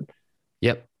off the road.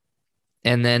 Yep.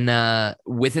 And then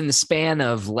within the span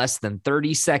of less than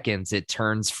 30 seconds, it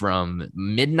turns from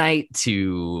midnight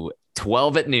to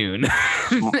 12 at noon.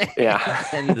 Yeah.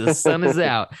 And the sun is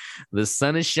out. The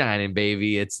sun is shining,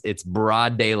 baby. It's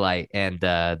broad daylight. And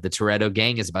the Toretto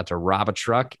gang is about to rob a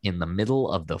truck in the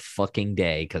middle of the fucking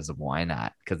day. Because why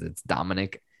not? Because it's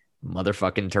Dominic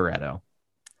motherfucking Toretto.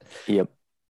 Yep.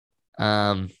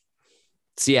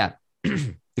 So yeah,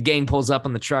 the gang pulls up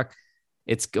on the truck.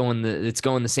 It's going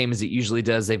the same as it usually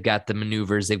does. They've got the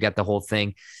maneuvers. They've got the whole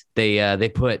thing. They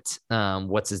put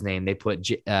what's his name? They put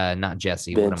not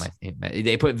Jesse. Vince. What am I?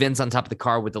 They put Vince on top of the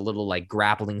car with a little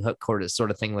grappling hook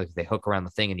sort of thing. They hook around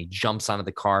the thing and he jumps onto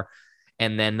the car.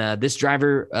 And then this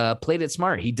driver played it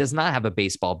smart. He does not have a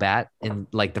baseball bat and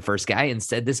the first guy.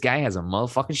 Instead, this guy has a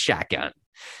motherfucking shotgun.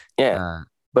 Yeah,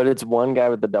 but it's one guy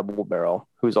with the double barrel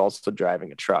who's also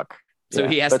dring a truck. So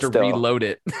he has to reload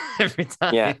it every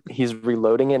time. Yeah, he's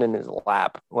reloading it in his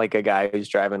lap like a guy who's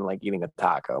driving, eating a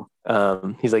taco.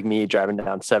 He's like me driving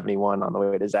down 71 on the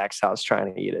way to Zach's house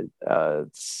trying to eat a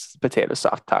potato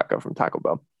soft taco from Taco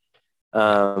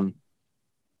Bell.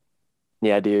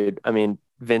 Yeah, dude. I mean,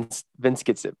 Vince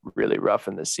gets it really rough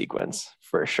in this sequence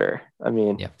for sure. I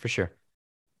mean, yeah, for sure.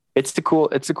 It's a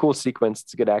cool sequence.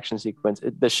 It's a good action sequence.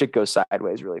 The shit goes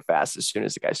sideways really fast as soon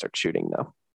as the guy starts shooting,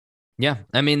 though. Yeah.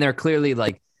 I mean, they're clearly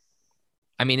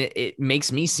it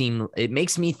makes me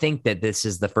think that this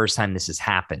is the first time this has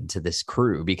happened to this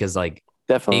crew because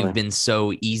definitely they've been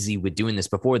so easy with doing this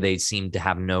before. They seem to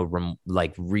have no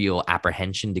real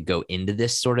apprehension to go into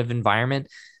this sort of environment.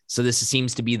 So this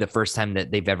seems to be the first time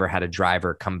that they've ever had a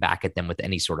driver come back at them with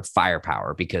any sort of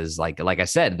firepower, because like I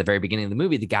said, at the very beginning of the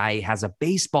movie, the guy has a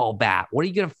baseball bat. What are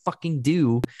you going to fucking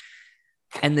do?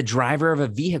 And the driver of a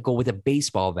vehicle with a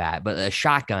baseball bat, but a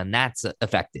shotgun, that's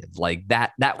effective. Like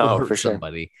that will hurt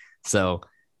somebody. So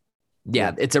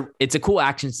yeah, it's a cool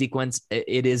action sequence.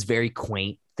 It is very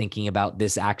quaint thinking about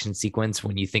this action sequence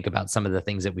when you think about some of the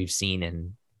things that we've seen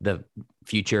in the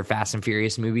future Fast and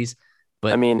Furious movies.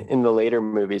 But I mean, in the later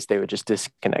movies, they would just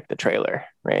disconnect the trailer,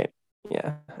 right?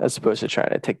 Yeah, as opposed to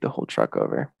trying to take the whole truck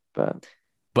over.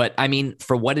 But I mean,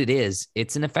 for what it is,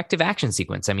 it's an effective action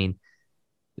sequence. I mean,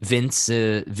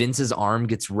 Vince's arm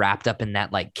gets wrapped up in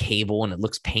that like cable, and it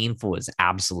looks painful as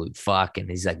absolute fuck, and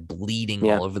he's like bleeding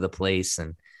all over the place,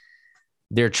 and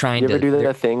they're trying to. You ever do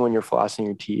that thing when you're flossing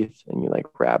your teeth and you like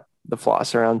wrap the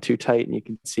floss around too tight, and you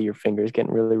can see your fingers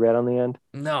getting really red on the end?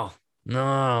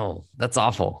 No, that's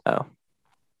awful. Oh.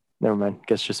 Never mind.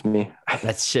 Guess just me.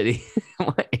 That's shitty.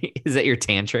 Is that your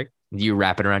tantric? Do you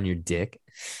wrap it around your dick?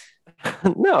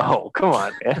 No, come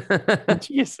on, man.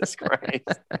 Jesus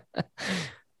Christ.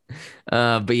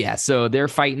 But yeah, so they're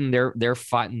fighting. They're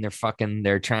fighting.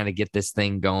 They're trying to get this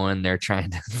thing going. They're trying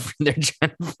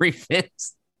to free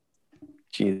Vince.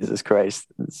 Jesus Christ.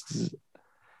 This is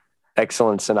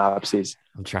excellent synopses.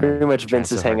 Pretty much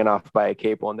Vince is hanging off by a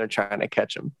cable and they're trying to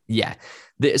catch him. Yeah.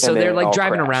 So they're like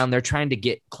driving around. They're trying to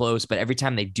get close, but every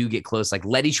time they do get close, like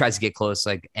Letty tries to get close,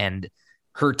 and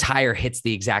her tire hits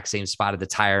the exact same spot of the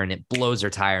tire and it blows her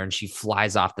tire and she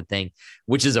flies off the thing,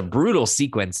 which is a brutal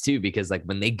sequence too, because like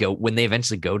when they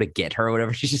eventually go to get her or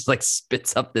whatever, she just like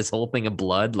spits up this whole thing of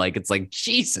blood. Like it's like,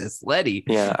 Jesus, Letty.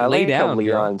 Yeah. I like how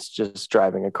Leon's just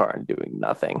driving a car and doing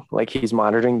nothing. Like he's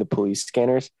monitoring the police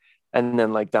scanners. And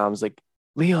then like Dom's like,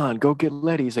 Leon, go get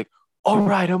Letty. He's like, all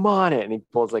right, I'm on it. And he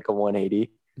pulls like a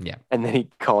 180. Yeah. And then he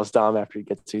calls Dom after he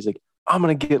gets to, he's like, I'm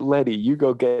going to get Letty. You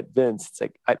go get Vince. It's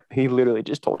like, he literally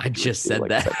just told me. I just said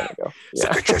that. Yeah.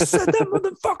 I just said that,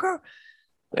 motherfucker.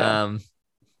 Yeah.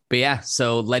 But yeah,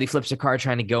 so Letty flips her car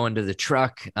trying to go into the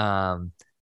truck.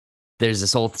 There's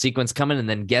this whole sequence coming. And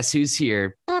then guess who's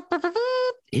here?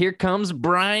 Here comes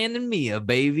Brian and Mia,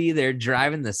 baby. They're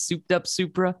driving the souped up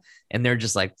Supra and they're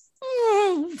just like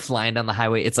flying down the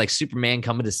highway. It's like Superman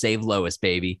coming to save Lois,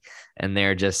 baby. And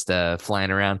they're just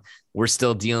flying around. We're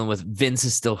still dealing with Vince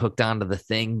is still hooked onto the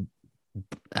thing.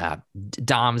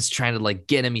 Dom's trying to like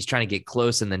get him. He's trying to get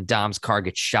close. And then Dom's car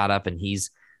gets shot up and he's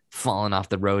falling off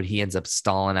the road. He ends up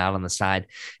stalling out on the side.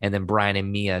 And then Brian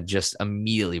and Mia just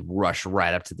immediately rush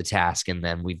right up to the task. And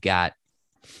then we've got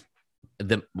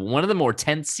one of the more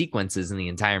tense sequences in the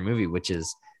entire movie, which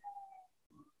is,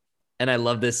 and I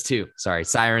love this too. Sorry,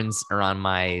 sirens are on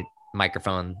my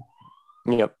microphone.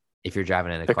 Yep. If you're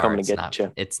driving in a They're car, coming to get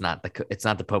you. It's not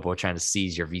the popo trying to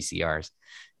seize your VCRs.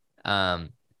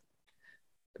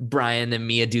 Brian and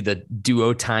Mia do the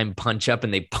duo time punch up,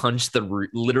 and they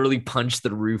literally punch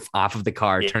the roof off of the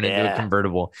car, turn it into a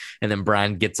convertible, and then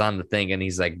Brian gets on the thing and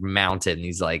he's like mounted, and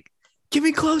he's like, "Get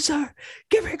me closer,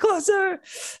 get me closer,"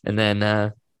 and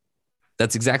then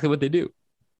that's exactly what they do.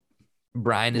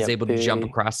 Brian is able to jump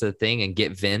across the thing and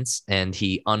get Vince, and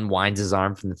he unwinds his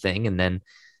arm from the thing, and then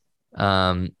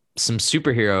some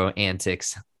superhero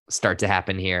antics start to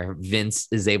happen here. Vince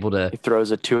is able to... He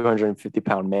throws a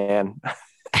 250-pound man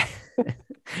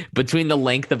between the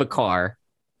length of a car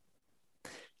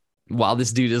while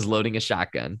this dude is loading a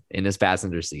shotgun in his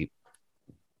passenger seat.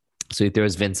 So he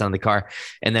throws Vince on the car,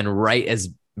 and then right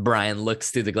as Brian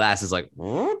looks through the glass, is like,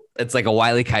 "What?" It's like a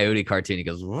Wile E. Coyote cartoon. He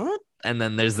goes, "What?" And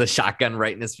then there's the shotgun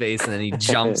right in his face, and then he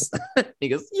jumps. He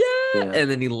goes, yeah, and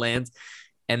then he lands.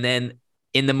 And then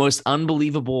in the most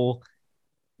unbelievable,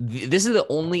 this is the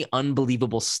only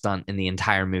unbelievable stunt in the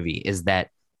entire movie, is that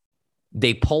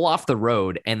they pull off the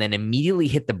road and then immediately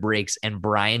hit the brakes, and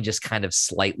Brian just kind of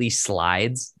slightly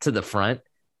slides to the front.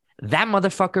 That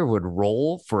motherfucker would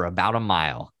roll for about a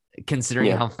mile,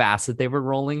 considering how fast that they were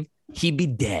rolling. He'd be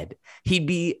dead. He'd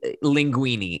be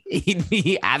linguini. He'd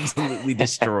be absolutely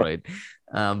destroyed.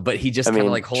 But he just kind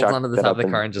of like holds onto the top of the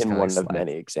car and just kind of one of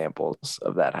many examples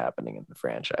of that happening in the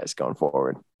franchise going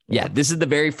forward. Yeah, this is the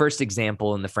very first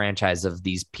example in the franchise of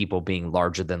these people being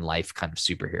larger than life kind of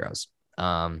superheroes.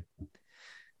 And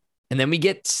then we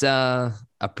get a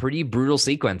pretty brutal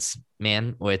sequence,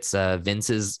 man. It's Vince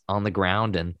is on the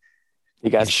ground and he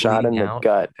got shot in the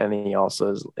gut, and he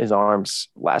also his arms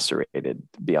lacerated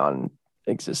beyond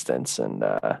existence. And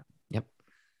no,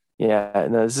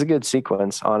 this is a good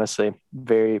sequence, honestly.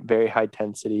 Very, very high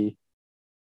intensity.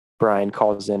 Brian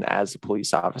calls in as a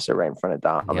police officer right in front of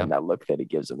Dom, and that look that he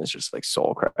gives him is just like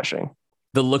soul crushing.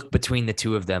 The look between the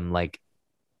two of them, like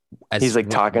He's like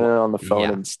talking on the phone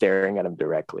yeah. and staring at him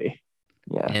directly.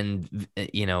 Yeah. And,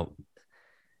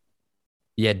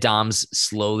 yeah, Dom's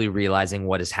slowly realizing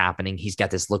what is happening. He's got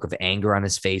this look of anger on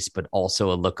his face, but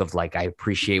also a look of like, I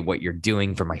appreciate what you're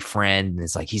doing for my friend. And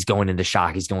it's like, he's going into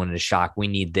shock. He's going into shock. We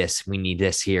need this. We need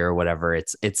this here or whatever.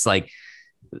 It's like,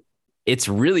 it's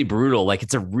really brutal. Like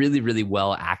it's a really, really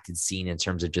well acted scene in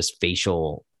terms of just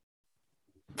facial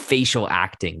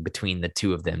acting between the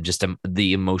two of them. Just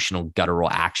the emotional guttural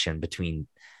action between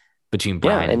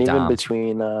Brian and even Dom.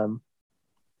 between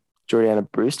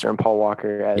Jordana Brewster and Paul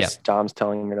Walker as Dom's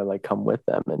telling her to like come with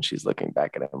them, and she's looking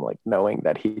back at him like knowing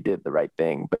that he did the right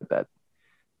thing, but that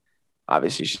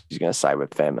obviously she's going to side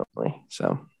with family.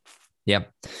 So,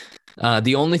 yep.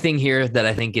 The only thing here that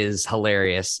I think is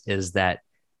hilarious is that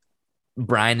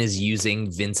Brian is using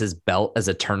Vince's belt as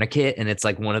a tourniquet, and it's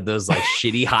like one of those like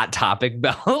shitty Hot Topic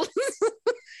belts.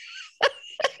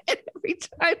 every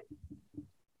time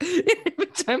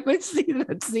I see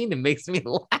that scene, it makes me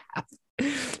laugh.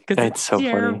 Because it's so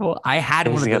terrible. Funny. I had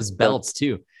one of those belts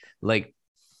too. Like,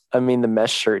 I mean, the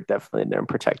mesh shirt definitely didn't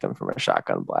protect him from a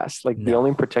shotgun blast. Like the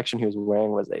only protection he was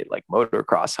wearing was a like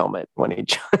motocross helmet when he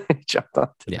jumped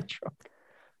onto the truck.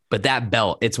 But that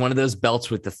belt, it's one of those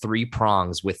belts with the 3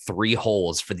 prongs with 3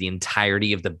 holes for the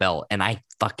entirety of the belt. And I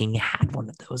fucking had one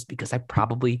of those because I'm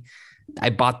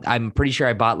pretty sure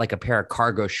I bought like a pair of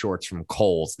cargo shorts from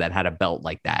Kohl's that had a belt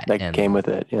like that. That came with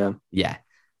it. Yeah. Yeah.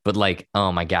 But like,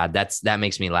 oh my God, that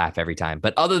makes me laugh every time.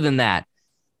 But other than that,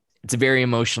 it's a very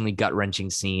emotionally gut-wrenching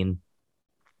scene.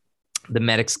 The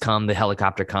medics come, the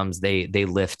helicopter comes, they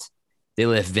lift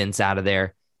Vince out of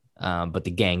there. But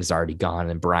the gang's already gone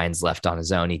and Brian's left on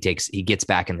his own. He gets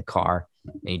back in the car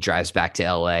and he drives back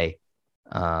to LA.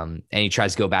 And he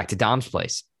tries to go back to Dom's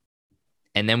place.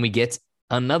 And then we get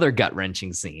another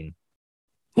gut-wrenching scene.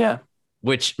 Yeah.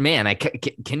 Which, man,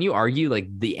 can you argue like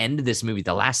the end of this movie,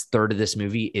 the last third of this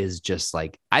movie is just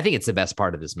like, I think it's the best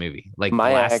part of this movie. Like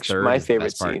my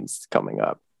favorite scenes coming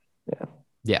up.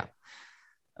 Yeah.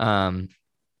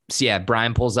 So yeah,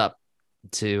 Brian pulls up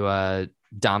to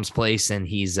Dom's place and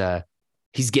he's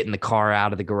getting the car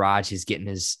out of the garage. He's getting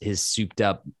his souped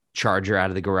up Charger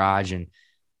out of the garage, and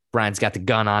Brian's got the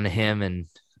gun on him, and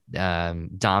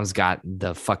Dom's got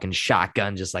the fucking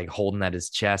shotgun just like holding at his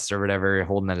chest or whatever,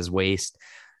 holding at his waist.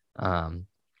 And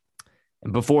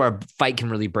before a fight can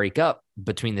really break up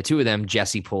between the two of them,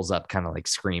 Jesse pulls up kind of like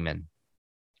screaming.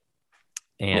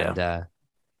 And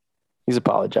he's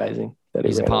apologizing.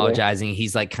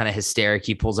 He's like kind of hysteric.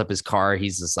 He pulls up his car.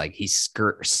 He's just like, he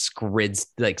skids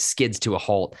to a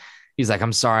halt. He's like,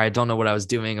 I'm sorry. I don't know what I was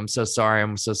doing. I'm so sorry.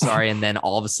 And then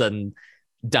all of a sudden,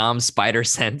 Dom's spider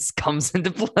sense comes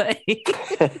into play.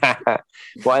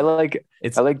 Well, I like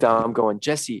Dom going,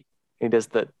 Jesse. He does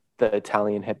the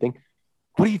Italian head thing.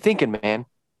 What are you thinking, man?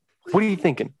 What are you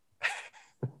thinking?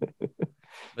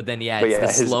 But then,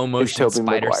 it's the slow motion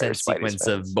spider sense sequence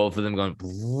of both of them going,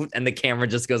 and the camera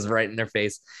just goes right in their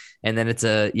face. And then it's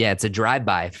a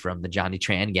drive-by from the Johnny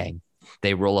Tran gang.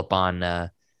 They roll up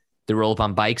on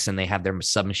bikes and they have their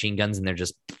submachine guns and they're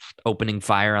just opening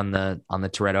fire on the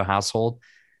Toretto household.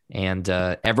 And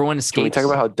everyone escapes. Can we talk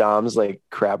about how Dom's like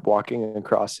crab walking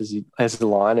across his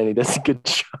lawn and he does a good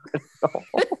shot?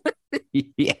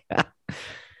 Yeah.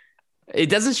 It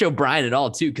doesn't show Brian at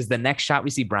all, too, because the next shot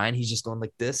we see Brian, he's just going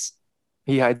like this.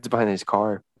 He hides behind his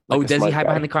car. Like does he hide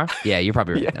behind the car? Yeah, you're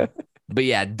probably right. But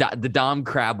yeah, the Dom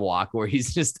crab walk where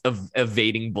he's just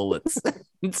evading bullets.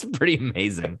 It's pretty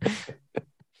amazing.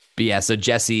 But yeah, so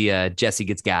Jesse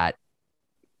gets got.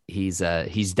 He's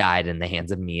died in the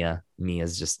hands of Mia.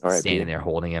 Mia's just standing there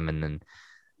holding him, and then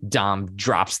Dom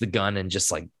drops the gun and just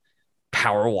like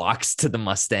power walks to the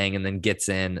Mustang and then gets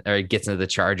into the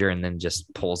Charger and then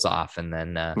just pulls off. And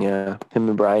then him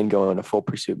and Brian go into full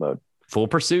pursuit mode. Full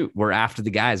pursuit. We're after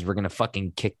the guys. We're gonna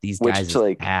fucking kick these guys'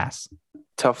 ass.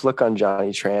 Tough look on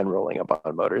Johnny Tran rolling up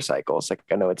on motorcycles. Like,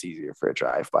 I know it's easier for a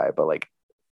drive-by, but like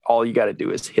all you got to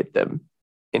do is hit them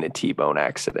in a T-bone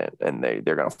accident and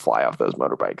they're gonna fly off those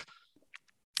motorbikes.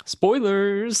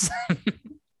 Spoilers.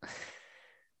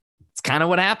 It's kind of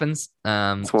what happens.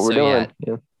 That's what we're doing.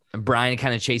 Yeah. Brian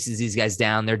kind of chases these guys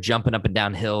down. They're jumping up and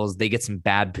down hills. They get some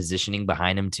bad positioning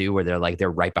behind him too, where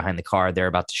they're right behind the car. They're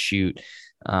about to shoot.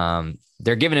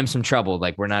 They're giving him some trouble.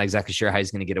 Like, we're not exactly sure how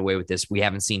he's going to get away with this. We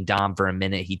haven't seen Dom for a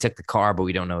minute. He took the car, but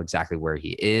we don't know exactly where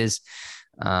he is.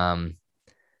 They're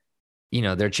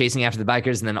chasing after the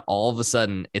bikers. And then all of a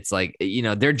sudden it's like,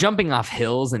 they're jumping off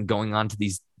hills and going on to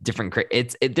these different,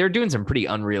 they're doing some pretty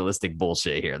unrealistic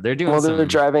bullshit here. They're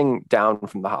driving down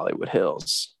from the Hollywood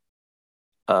Hills.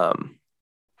 I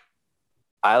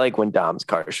like when Dom's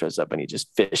car shows up and he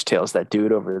just fishtails that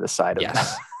dude over the side of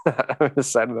on the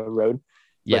side of the road.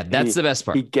 Yeah, But that's the best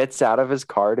part. He gets out of his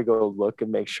car to go look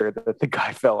and make sure that the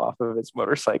guy fell off of his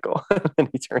motorcycle. And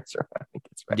he turns around and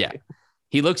gets back. Yeah.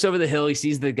 He looks over the hill. He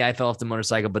sees the guy fell off the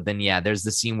motorcycle. But then, there's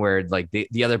the scene where like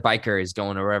the other biker is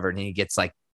going or wherever, and he gets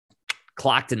like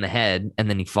clocked in the head, and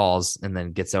then he falls and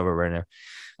then gets over right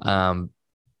there.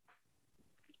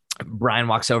 Brian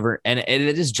walks over, and it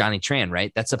is Johnny Tran,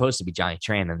 right? That's supposed to be Johnny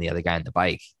Tran and the other guy on the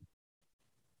bike.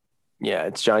 Yeah,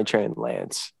 it's Johnny Tran and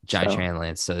Lance. Tran,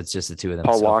 Lance. So it's just the two of them.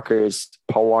 Paul Walker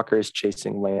is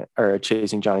chasing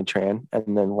Johnny Tran,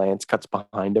 and then Lance cuts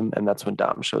behind him, and that's when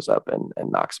Dom shows up and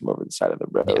knocks him over the side of the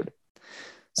road. Yeah.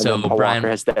 So Paul Walker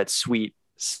has that sweet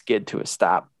skid to a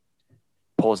stop,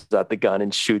 pulls out the gun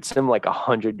and shoots him like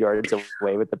 100 yards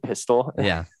away with the pistol.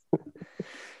 Yeah.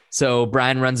 So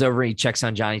Brian runs over. He checks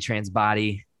on Johnny Tran's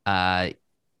body.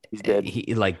 He's dead.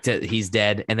 He's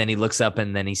dead. And then he looks up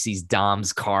and then he sees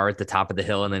Dom's car at the top of the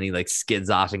hill. And then he like skids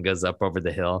off and goes up over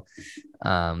the hill.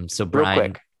 So Brian, real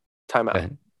quick, time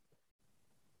out.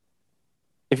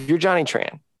 If you're Johnny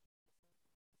Tran,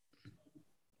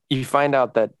 you find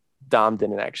out that Dom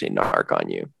didn't actually narc on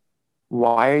you.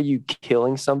 Why are you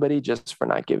killing somebody just for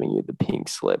not giving you the pink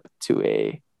slip to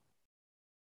a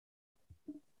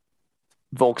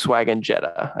Volkswagen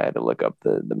Jetta? I had to look up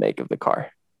the make of the car.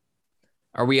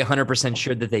 Are we 100%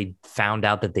 sure that they found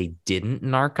out that they didn't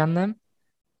narc on them?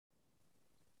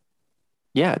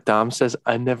 Yeah, Dom says,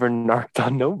 I never narked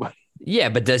on nobody. Yeah,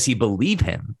 but does he believe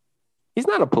him? He's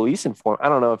not a police informant. I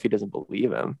don't know if he doesn't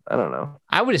believe him. I don't know.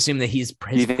 I would assume that do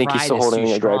you think he's still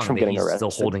holding a grudge from getting arrested?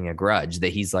 Still holding a grudge that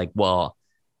he's like, well,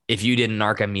 if you didn't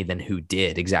narc on me, then who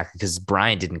did? Exactly. Because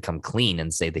Brian didn't come clean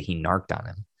and say that he narked on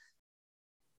him.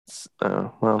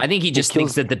 Well, I think he just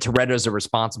thinks that the Torettos are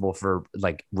responsible for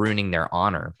like ruining their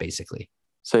honor, basically.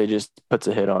 So he just puts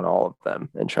a hit on all of them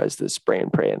and tries to spray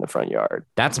and pray in the front yard.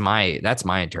 That's my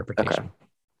interpretation. Okay.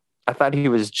 I thought he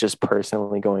was just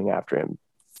personally going after him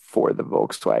for the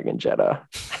Volkswagen Jetta.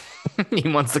 He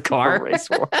wants the car. Race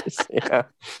wars. Yeah,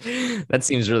 that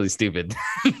seems really stupid.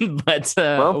 But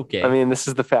okay. I mean, this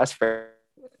is the Fast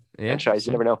franchise.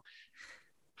 You never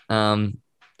know.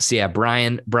 So yeah,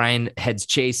 Brian heads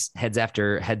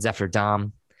after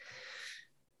Dom.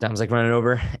 Dom's like running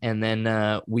over, and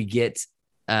then we get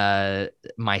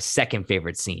my second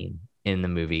favorite scene in the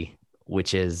movie,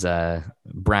 which is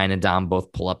Brian and Dom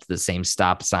both pull up to the same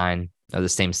stop sign, or the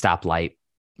same stoplight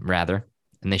rather,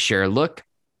 and they share a look,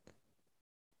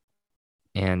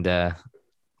 and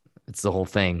it's the whole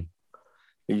thing.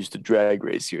 I used to drag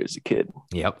race here as a kid.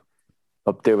 Yep.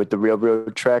 Up there with the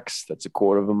railroad tracks, that's a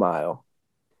quarter of a mile.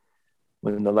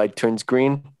 When the light turns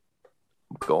green,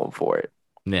 I'm going for it.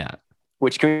 Yeah.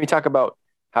 Which, can we talk about,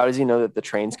 how does he know that the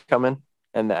train's coming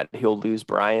and that he'll lose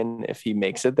Brian if he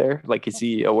makes it there? Like, is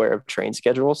he aware of train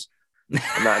schedules?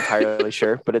 I'm not entirely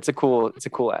sure, but it's a cool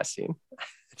ass scene.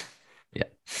 Yeah.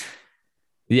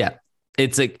 Yeah.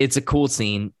 It's a cool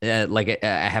scene. Like I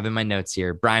have in my notes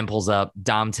here. Brian pulls up.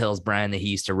 Dom tells Brian that he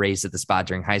used to race at the spot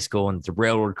during high school, and the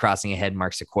railroad crossing ahead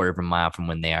marks a quarter of a mile from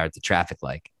when they are at the traffic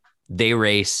light. They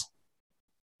race,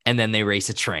 and then they race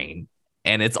a train,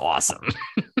 and it's awesome.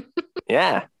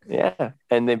 Yeah.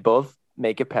 And they both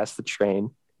make it past the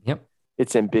train. Yep.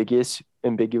 It's ambiguous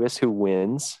who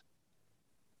wins.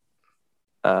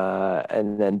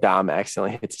 And then Dom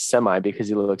accidentally hits a semi because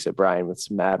he looks at Brian with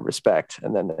some mad respect,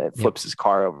 and then it flips his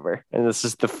car over. And this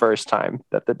is the first time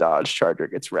that the Dodge Charger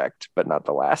gets wrecked, but not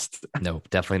the last. No,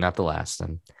 definitely not the last.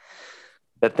 And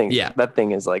that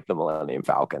thing is like the Millennium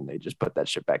Falcon. They just put that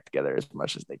shit back together as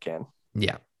much as they can.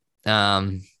 Yeah.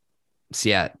 So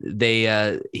yeah,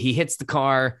 he hits the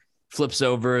car, flips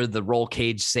over, the roll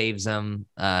cage saves him.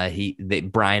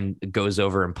 Brian goes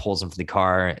over and pulls him from the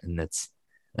car, and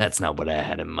that's not what I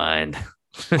had in mind.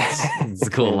 It's a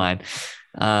cool line.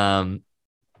 And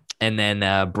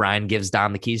then Brian gives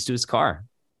Dom the keys to his car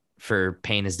for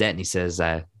paying his debt, and he says,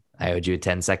 I owed you a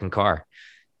 10-second car.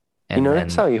 And you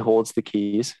notice how he holds the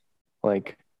keys?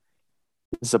 Like,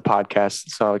 this is a podcast,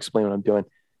 so I'll explain what I'm doing.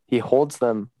 He holds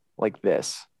them like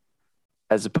this,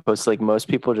 as opposed to like most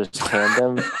people just hand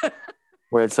them,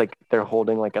 where it's like they're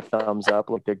holding like a thumbs up,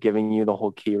 like they're giving you the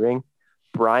whole key ring.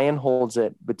 Brian holds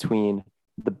it between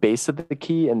the base of the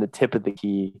key and the tip of the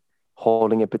key,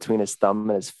 holding it between his thumb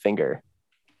and his finger.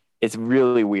 It's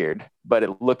really weird, but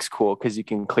it looks cool because you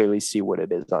can clearly see what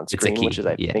it is on screen, which is,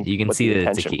 I think, you can what see the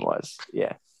that it's a intention key. was.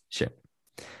 Yeah. Sure.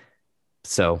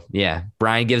 So yeah,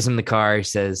 Brian gives him the car. He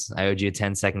says, I owed you a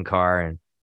 10-second car. And,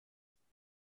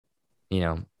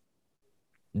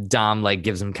 Dom like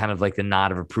gives him kind of like the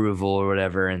nod of approval or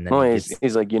whatever. And then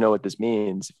he's like, you know what this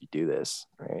means if you do this,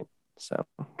 right? So,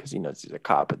 because he knows he's a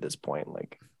cop at this point,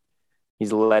 like,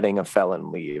 he's letting a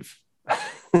felon leave.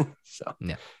 So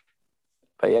Yeah.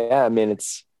 But yeah, I mean,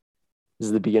 this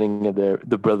is the beginning of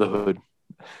the brotherhood.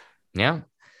 Yeah.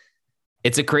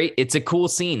 It's a cool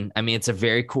scene. I mean, it's a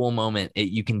very cool moment.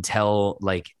 You can tell,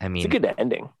 like, I mean, It's a good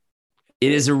ending.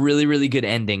 It is a really, really good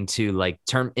ending to like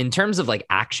in terms of like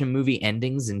action movie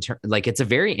endings. Like, it's a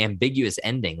very ambiguous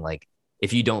ending. Like,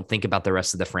 if you don't think about the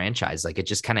rest of the franchise, like it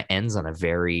just kind of ends on a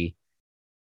very,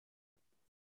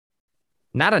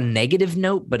 not a negative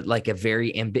note, but like a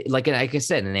very like I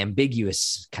said, an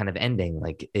ambiguous kind of ending.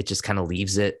 Like, it just kind of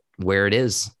leaves it where it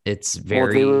is. It's very.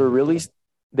 Well,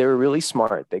 they were really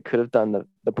smart. They could have done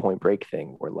the Point Break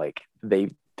thing where like they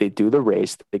do the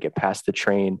race, they get past the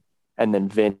train, and then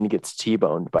Vin gets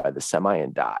T-boned by the semi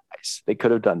and dies. They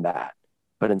could have done that,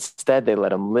 but instead they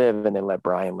let him live and they let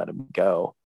Brian let him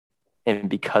go. And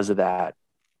because of that,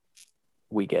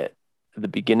 we get the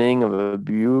beginning of a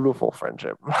beautiful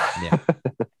friendship. Yeah.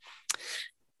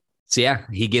 So yeah,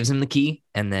 he gives him the key,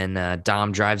 and then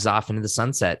Dom drives off into the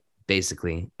sunset,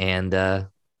 basically, and the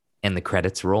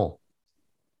credits roll.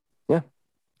 Yeah,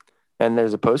 and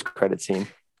there's a post-credit scene.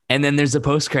 And then there's a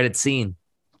post-credit scene.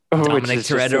 Dominic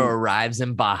Toretto arrives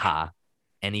in Baja,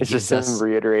 and he gives us him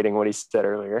reiterating what he said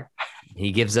earlier.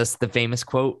 He gives us the famous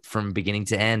quote from beginning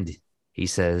to end. He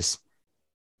says,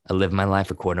 "I live my life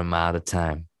a quarter mile at a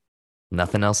time.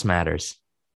 Nothing else matters.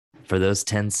 For those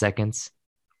 10 seconds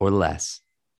or less,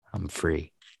 I'm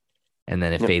free." And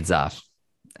then it fades off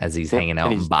as he's hanging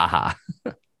out in Baja.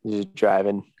 He's just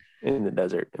driving in the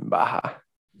desert in Baja.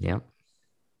 Yep.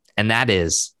 And that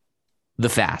is The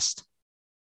Fast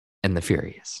and the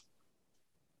Furious.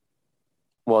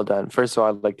 Well done. First of all,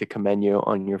 I'd like to commend you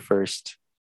on your first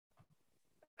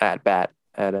at bat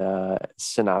at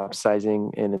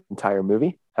synopsizing an entire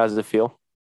movie. How does it feel?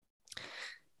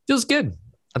 Feels good.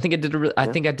 I think I did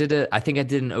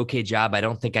an okay job. I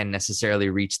don't think I necessarily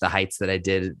reached the heights that I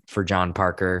did for John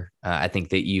Parker. I think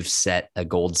that you've set a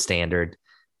gold standard.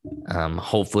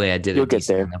 Hopefully I did a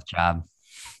decent enough job.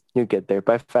 You'll get there.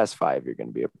 By Fast 5, you're going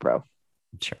to be a pro.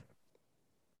 Sure.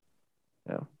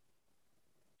 Yeah.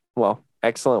 Well,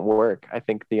 excellent work. I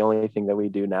think the only thing that we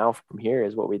do now from here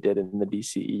is what we did in the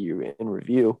DCEU in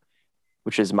review,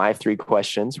 which is my 3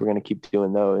 questions. We're going to keep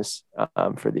doing those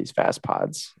for these fast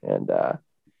pods. And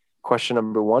question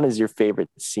number 1 is your favorite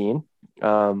scene.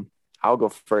 I'll go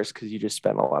first because you just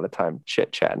spent a lot of time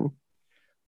chit-chatting.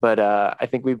 But I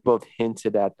think we've both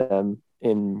hinted at them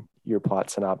in your plot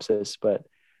synopsis. But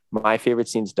my favorite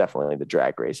scene is definitely the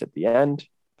drag race at the end,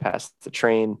 past the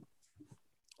train,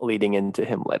 leading into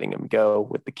him letting him go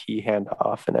with the key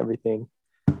handoff and everything.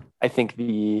 I think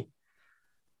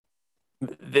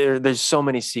there's so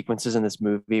many sequences in this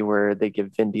movie where they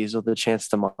give Vin Diesel the chance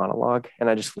to monologue. And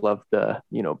I just love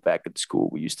back at school,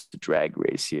 we used to drag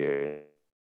race here.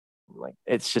 Like,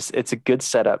 it's a good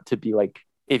setup to be like,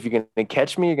 if you're going to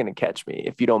catch me, you're going to catch me.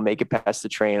 If you don't make it past the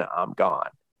train, I'm gone.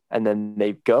 And then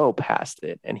they go past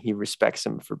it and he respects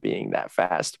him for being that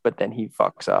fast, but then he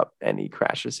fucks up and he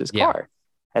crashes his car.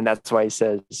 And that's why he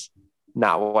says,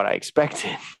 not what I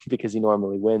expected, because he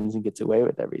normally wins and gets away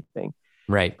with everything.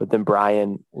 Right. But then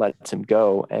Brian lets him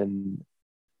go, and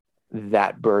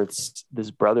that births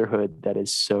this brotherhood that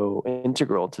is so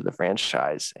integral to the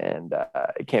franchise. And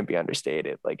it can't be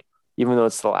understated. Like, even though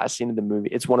it's the last scene of the movie,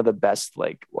 it's one of the best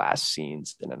like last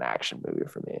scenes in an action movie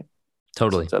for me.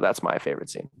 Totally. So that's my favorite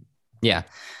scene. Yeah.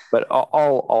 But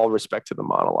all respect to the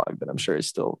monologue that I'm sure is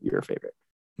still your favorite.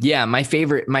 Yeah, my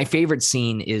favorite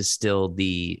scene is still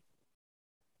the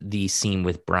scene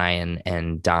with Brian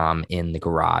and Dom in the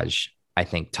garage. I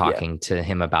think talking to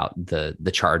him about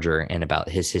the Charger and about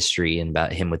his history and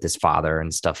about him with his father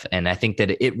and stuff. And I think that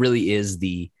it really is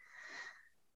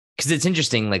because it's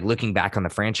interesting, like looking back on the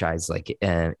franchise, like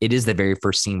it is the very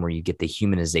first scene where you get the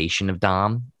humanization of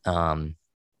Dom.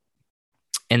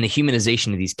 And the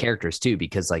humanization of these characters too,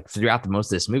 because like throughout most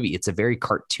of this movie, it's a very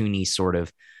cartoony sort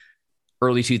of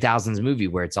early 2000s movie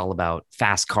where it's all about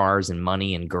fast cars and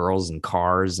money and girls and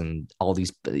cars and all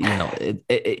these, it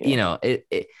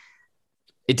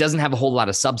doesn't have a whole lot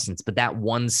of substance, but that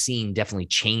one scene definitely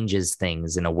changes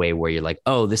things in a way where you're like,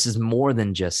 oh, this is more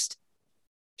than just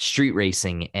street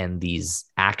racing and these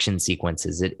action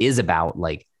sequences. It is about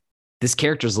like, this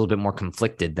character is a little bit more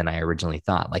conflicted than I originally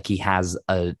thought. Like, he has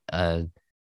a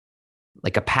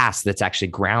past that's actually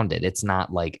grounded. It's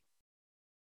not like,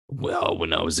 well,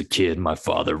 when I was a kid, my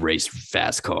father raced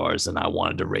fast cars and I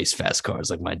wanted to race fast cars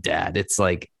like my dad. It's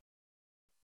like,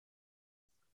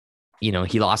 he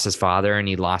lost his father and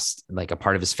he lost like a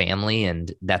part of his family.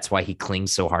 And that's why he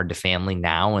clings so hard to family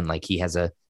now. And like, he has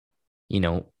a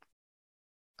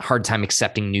hard time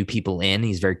accepting new people in.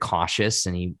 He's very cautious,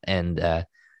 and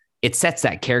it sets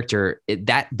that character.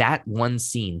 That one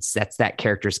scene sets that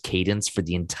character's cadence for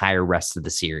the entire rest of the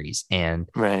series. And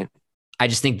Right. I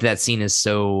just think that scene is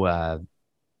so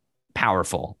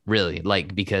powerful, really,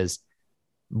 like, because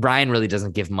Brian really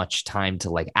doesn't give much time to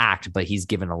like act, but he's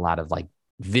given a lot of like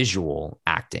visual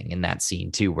acting in that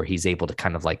scene too, where he's able to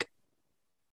kind of like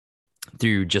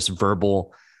through just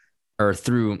verbal or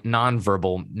through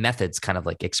nonverbal methods kind of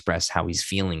like express how he's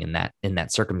feeling in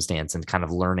that circumstance, and kind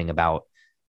of learning about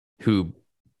who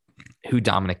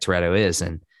Dominic Toretto is.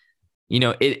 And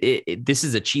this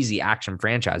is a cheesy action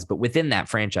franchise, but within that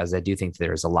franchise, I do think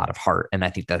there's a lot of heart, and I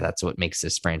think that that's what makes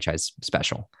this franchise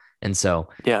special. And so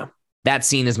yeah, that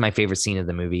scene is my favorite scene of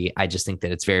the movie. I just think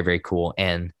that it's very, very cool.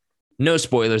 And no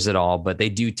spoilers at all, but they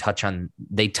touch on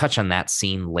that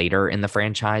scene later in the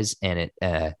franchise. And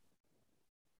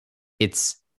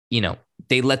it's,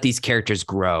 they let these characters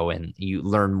grow, and you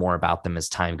learn more about them as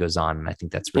time goes on. And I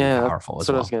think that's really powerful. That's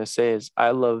what I was going to say is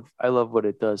I love what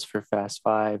it does for Fast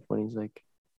Five when he's like,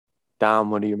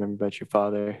 Dom, what do you remember about your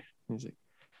father? He's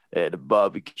like, the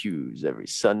barbecues every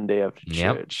Sunday after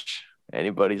church.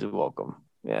 Anybody's welcome.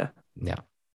 Yeah. Yeah.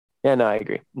 Yeah, no, I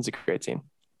agree. It's a great scene.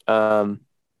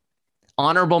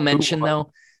 Honorable mention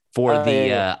though for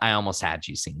I almost had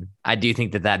you scene. I do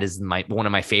think that is one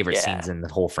of my favorite scenes in the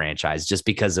whole franchise, just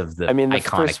because of the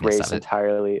iconicness race of it.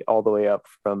 Entirely, all the way up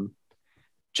from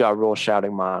Ja Rule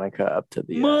shouting Monica up to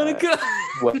the Monica.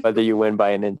 Whether you win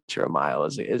by an inch or a mile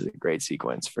is a great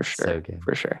sequence for sure. So good.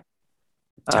 For sure.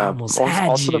 Also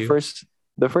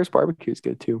the first barbecue is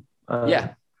good too.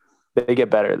 They get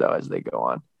better though as they go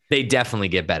on. They definitely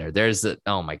get better.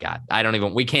 Oh my God.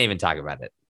 We can't even talk about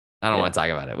it. I don't want to talk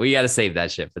about it. We got to save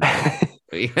that shit for that.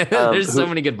 There's so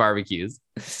many good barbecues.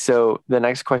 So the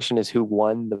next question is who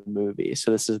won the movie?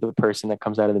 So this is the person that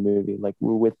comes out of the movie, like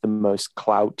with the most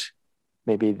clout,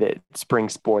 maybe that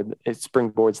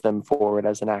springboards them forward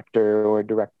as an actor or a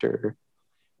director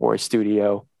or a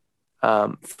studio.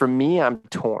 For me, I'm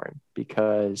torn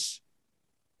because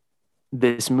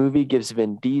this movie gives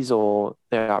Vin Diesel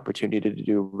the opportunity to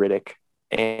do Riddick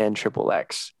and Triple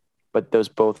X, but those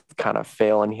both kind of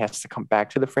fail and he has to come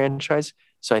back to the franchise.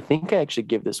 So I think I actually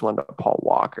give this one to Paul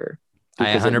Walker.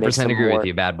 I 100% agree with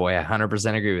you, bad boy. I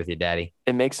 100% agree with you, daddy.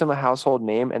 It makes him a household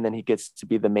name, and then he gets to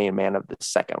be the main man of the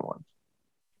second one.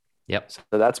 Yep. So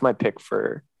that's my pick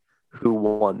for who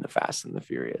won the Fast and the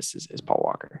Furious is Paul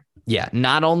Walker. Yeah.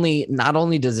 Not only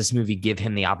does this movie give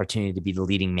him the opportunity to be the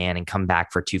leading man and come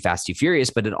back for Too Fast, Too Furious,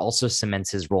 but it also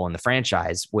cements his role in the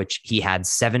franchise, which he had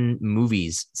 7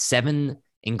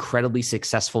 incredibly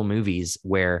successful movies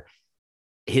where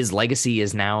his legacy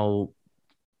is now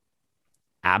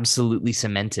absolutely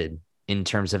cemented in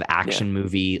terms of action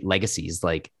movie legacies.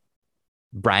 Like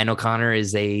Brian O'Connor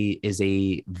is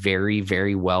a very,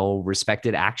 very well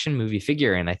respected action movie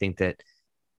figure. And I think that,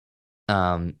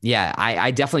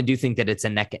 I definitely do think that it's a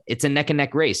neck and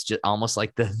neck race, just almost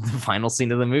like the final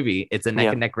scene of the movie. It's a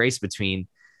neck and neck race between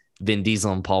Vin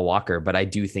Diesel and Paul Walker. But I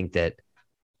do think that,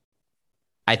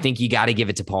 you got to give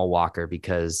it to Paul Walker,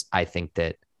 because I think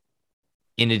that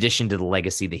in addition to the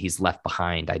legacy that he's left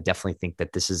behind, I definitely think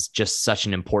that this is just such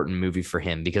an important movie for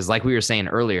him, because like we were saying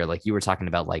earlier, like you were talking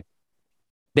about, like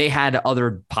they had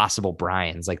other possible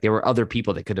Brians, like there were other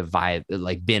people that could have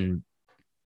been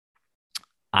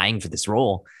eyeing for this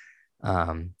role.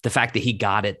 The fact that he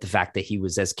got it, the fact that he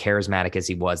was as charismatic as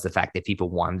he was, the fact that people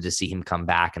wanted to see him come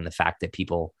back, and the fact that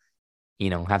people,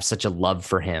 have such a love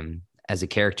for him as a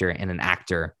character and an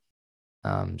actor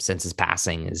since his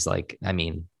passing is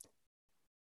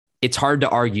it's hard to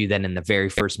argue that in the very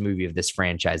first movie of this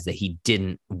franchise that he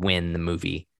didn't win the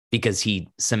movie, because he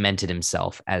cemented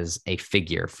himself as a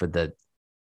figure for the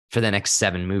next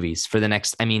 7 movies.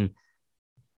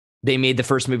 They made the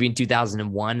first movie in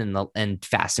 2001, and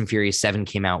Fast and Furious 7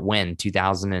 came out when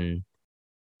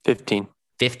 2015.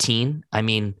 15.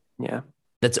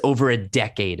 That's over a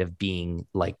decade of being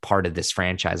like part of this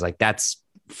franchise. Like that's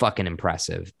fucking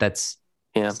impressive. That's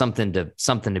something to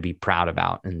be proud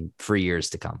about, and for years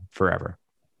to come, forever.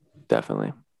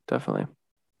 Definitely.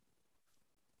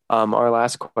 Our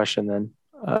last question then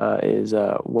is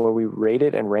will we rate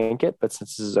it and rank it? But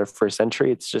since this is our first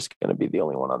entry, it's just going to be the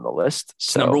only one on the list.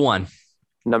 So number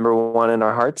one in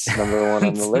our hearts, number one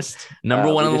on the list.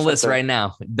 Number one on the list right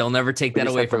now. They'll never take that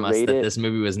away from us that this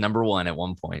movie was number one at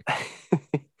one point.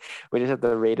 We just have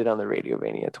to rate it on the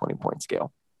Radiovania 20-point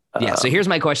scale. So here's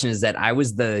my question: is that I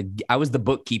was the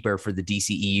bookkeeper for the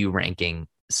DCEU ranking.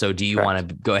 So do you want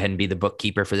to go ahead and be the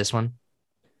bookkeeper for this one?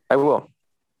 I will.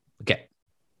 Okay.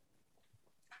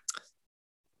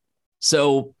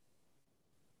 So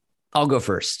I'll go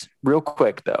first. Real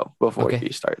quick though, before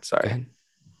you start, sorry.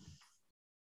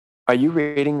 Are you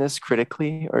rating this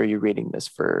critically or are you rating this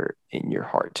for in your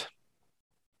heart?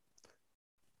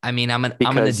 I mean, I'm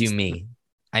gonna do me.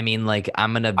 I mean, like I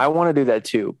want to do that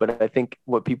too, but I think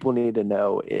what people need to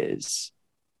know is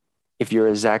if you're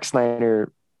a Zack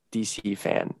Snyder DC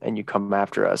fan and you come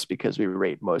after us because we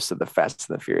rate most of the Fast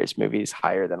and the Furious movies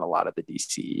higher than a lot of the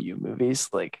DCEU movies,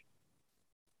 like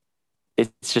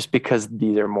it's just because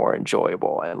these are more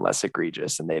enjoyable and less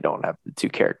egregious and they don't have the two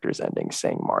characters ending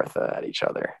saying Martha at each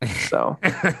other. So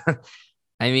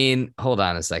I mean, hold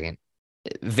on a second.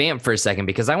 Vamp for a second,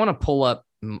 because I want to pull up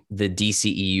the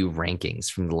DCEU rankings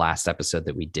from the last episode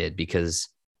that we did, because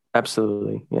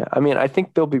absolutely. Yeah. I mean, I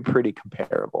think they'll be pretty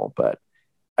comparable, but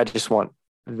I just want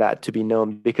that to be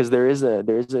known because there is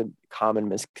a common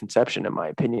misconception, in my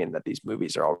opinion, that these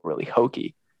movies are all really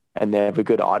hokey and they have a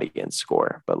good audience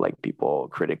score, but like people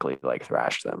critically like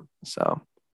thrash them. So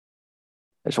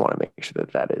I just want to make sure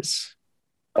that that is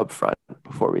upfront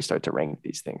before we start to rank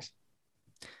these things.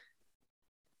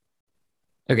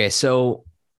 Okay, so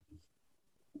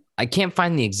I can't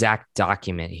find the exact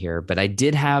document here, but I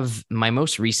did have my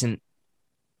most recent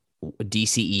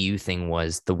DCEU thing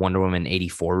was the Wonder Woman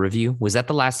 84 review. Was that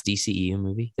the last DCEU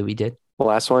movie that we did? The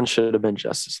last one should have been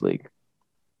Justice League.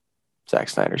 Zack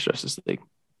Snyder's Justice League.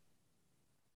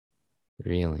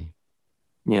 Really?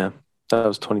 Yeah, that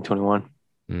was 2021.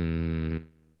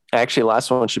 Actually,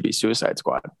 last one should be Suicide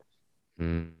Squad,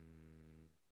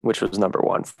 which was number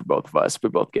one for both of us. We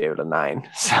both gave it a 9.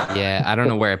 So. Yeah, I don't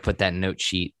know where I put that note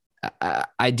sheet.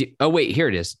 I do. Oh, wait, here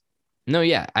it is. No,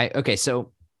 yeah. Okay,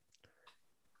 so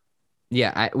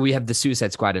yeah, we have the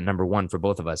Suicide Squad at number 1 for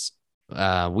both of us.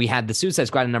 We had the Suicide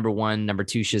Squad at number 1, number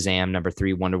 2, Shazam, number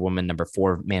 3, Wonder Woman, number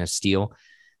 4, Man of Steel.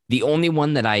 The only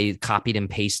one that I copied and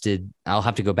pasted, I'll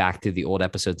have to go back to the old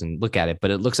episodes and look at it, but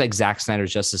it looks like Zack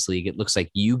Snyder's Justice League. It looks like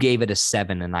you gave it a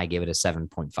 7 and I gave it a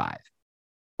 7.5.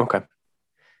 Okay.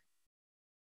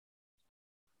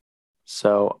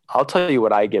 So I'll tell you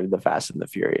what I give the Fast and the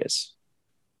Furious.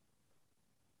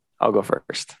 I'll go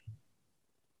first.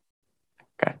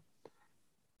 Okay.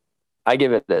 I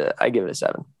give it a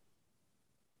 7.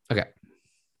 Okay.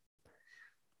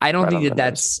 I don't think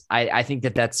that's I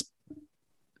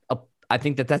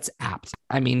think that's apt.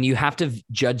 I mean, you have to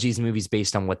judge these movies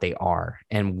based on what they are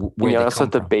and where you they also come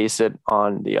have to from. base it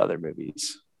on the other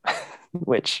movies,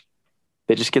 which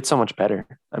they just get so much better.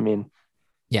 I mean,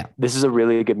 yeah, this is a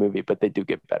really good movie, but they do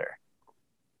get better.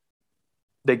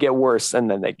 They get worse and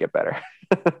then they get better.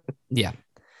 Yeah.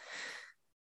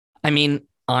 I mean,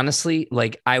 honestly,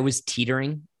 like I was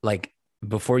teetering, like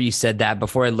before you said that,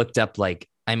 before I looked up, like,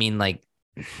 I mean, like,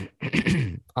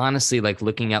 honestly, like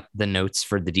looking up the notes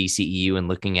for the DCEU and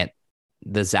looking at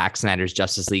the Zack Snyder's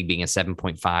Justice League being a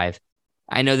 7.5.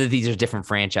 I know that these are different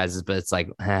franchises, but it's like,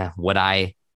 would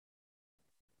I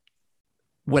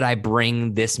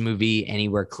bring this movie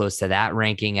anywhere close to that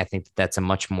ranking? I think that's a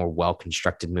much more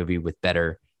well-constructed movie with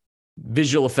better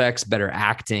visual effects, better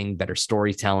acting, better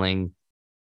storytelling.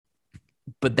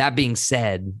 But that being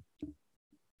said,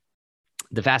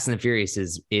 the Fast and the Furious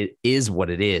is what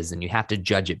it is, and you have to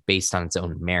judge it based on its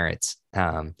own merits.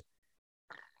 So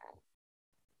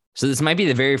this might be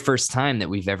the very first time that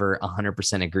we've ever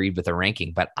 100% agreed with a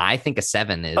ranking, but I think a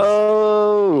 7 is.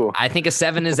 Oh, I think a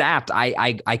 7 is apt.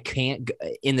 I can't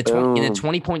in the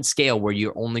 20-point scale where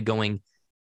you're only going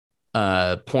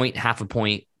point, half a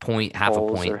point, half a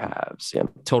point, or halves. Yeah.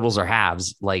 Totals or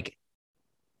halves. Like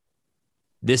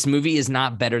this movie is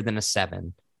not better than a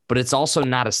 7. But it's also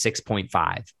not a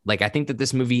 6.5. Like I think that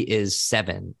this movie is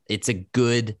 7. It's a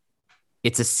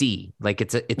C. Like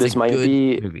it's a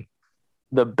good movie.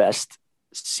 The best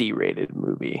C-rated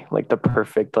movie, like the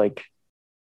perfect like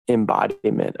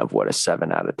embodiment of what a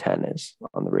 7 out of 10 is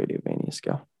on the Radiovania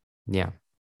scale. Yeah.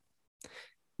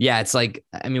 Yeah, it's like,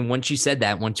 I mean, once you said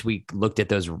that, once we looked at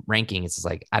those rankings, it's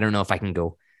like, I don't know if I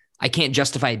can't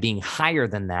justify it being higher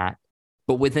than that.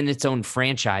 But within its own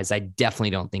franchise, I definitely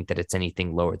don't think that it's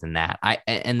anything lower than that.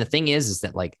 And the thing is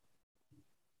that like,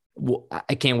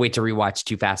 I can't wait to rewatch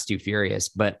Too Fast, Too Furious,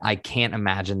 but I can't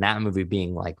imagine that movie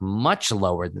being like much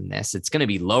lower than this. It's going to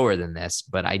be lower than this,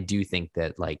 but I do think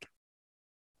that like,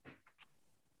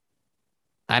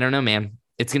 I don't know, man.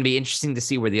 It's going to be interesting to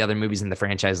see where the other movies in the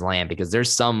franchise land, because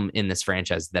there's some in this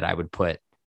franchise that I would put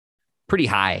pretty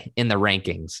high in the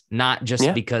rankings, not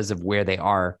just because of where they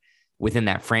are within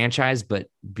that franchise, but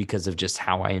because of just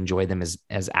how I enjoy them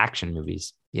as action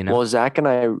movies, you know? Well, Zach and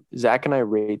I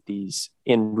rate these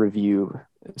in review,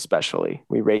 especially.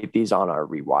 We rate these on our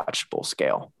rewatchable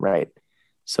scale, right?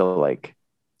 So like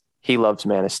he loves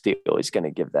Man of Steel. He's going to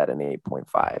give that an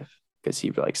 8.5. because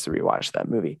he likes to rewatch that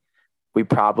movie. We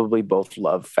probably both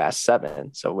love Fast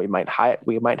 7, so we might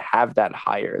have that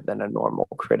higher than a normal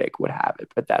critic would have it,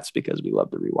 but that's because we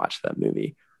love to rewatch that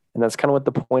movie. And that's kind of what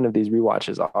the point of these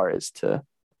rewatches are, is to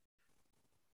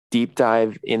deep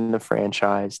dive in the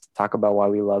franchise, talk about why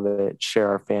we love it, share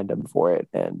our fandom for it,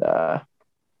 and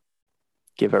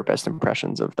give our best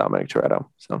impressions of Dominic Toretto.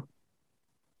 So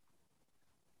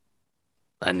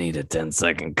I need a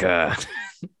 10-second cut.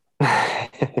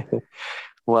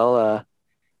 Well,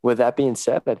 with that being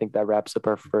said, I think that wraps up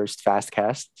our first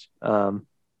FASTCAST.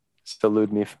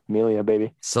 Salute me familia,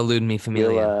 baby. Salute me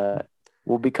familia.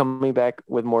 We'll be coming back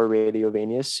with more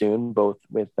Radiovania soon, both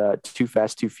with Too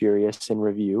Fast, Too Furious in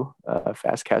review,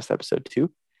 FASTCAST episode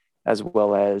 2, as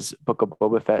well as Book of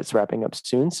Boba Fett is wrapping up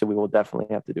soon. So we will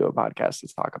definitely have to do a podcast to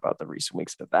talk about the recent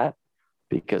weeks of that,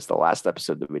 because the last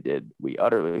episode that we did, we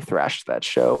utterly thrashed that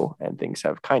show, and things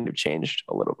have kind of changed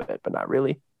a little bit, but not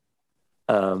really.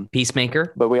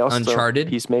 Peacemaker, but we also Uncharted,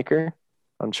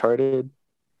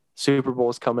 Super Bowl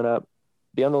is coming up.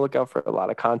 Be on the lookout for a lot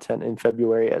of content in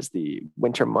February as the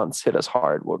winter months hit us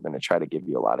hard. We're going to try to give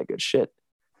you a lot of good shit.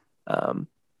 But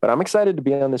I'm excited to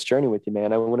be on this journey with you,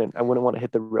 man. I wouldn't want to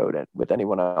hit the road with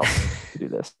anyone else to do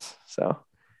this. So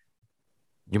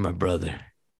you're my brother.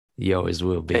 You always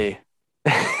will be. Hey.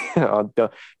 Oh,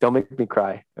 don't make me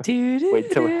cry.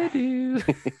 Wait till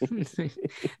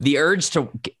the urge to.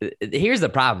 Here's the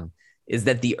problem: is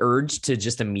that the urge to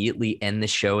just immediately end the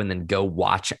show and then go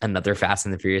watch another Fast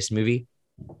and the Furious movie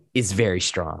is very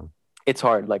strong. It's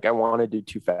hard. Like, I want to do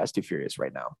Too Fast, Too Furious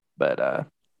right now, but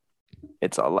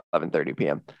it's 11:30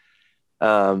 p.m.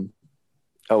 Oh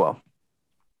well.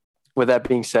 With that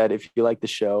being said, if you like the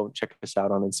show, check us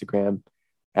out on Instagram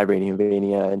at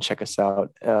Radiovania, and check us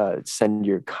out. Send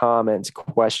your comments,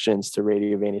 questions to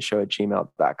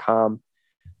radiovaniashow@gmail.com.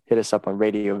 Hit us up on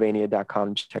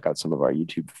radiovania.com. Check out some of our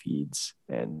YouTube feeds,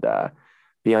 and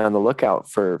be on the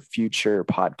lookout for future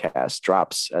podcast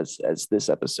drops as this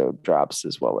episode drops,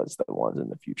 as well as the ones in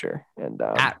the future. And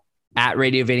at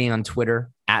Radiovania on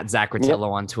Twitter, at Zach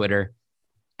Rotello on Twitter,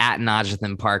 at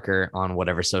Najathan Parker on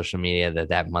whatever social media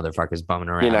that motherfucker's bumming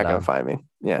around. You're not going to find me.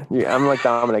 Yeah. I'm like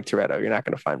Dominic Toretto. You're not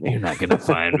going to find me. You're not going to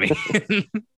find me.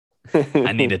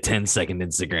 I need a 10-second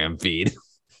Instagram feed.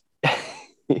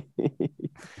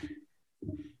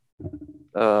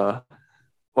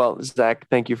 Well, Zach,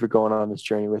 thank you for going on this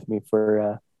journey with me,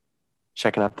 for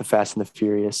checking out the Fast and the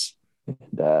Furious.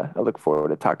 And I look forward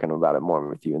to talking about it more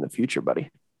with you in the future, buddy.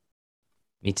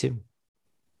 Me too.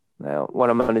 Now, what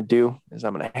I'm going to do is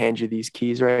I'm going to hand you these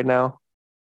keys right now.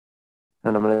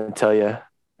 And I'm going to tell you,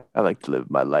 I like to live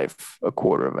my life a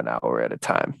quarter of an hour at a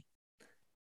time.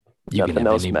 You can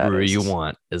have any brew you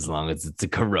want, as long as it's a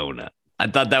Corona. I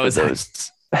thought that was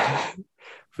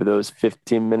for those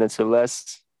 15 minutes or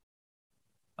less,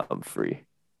 I'm free.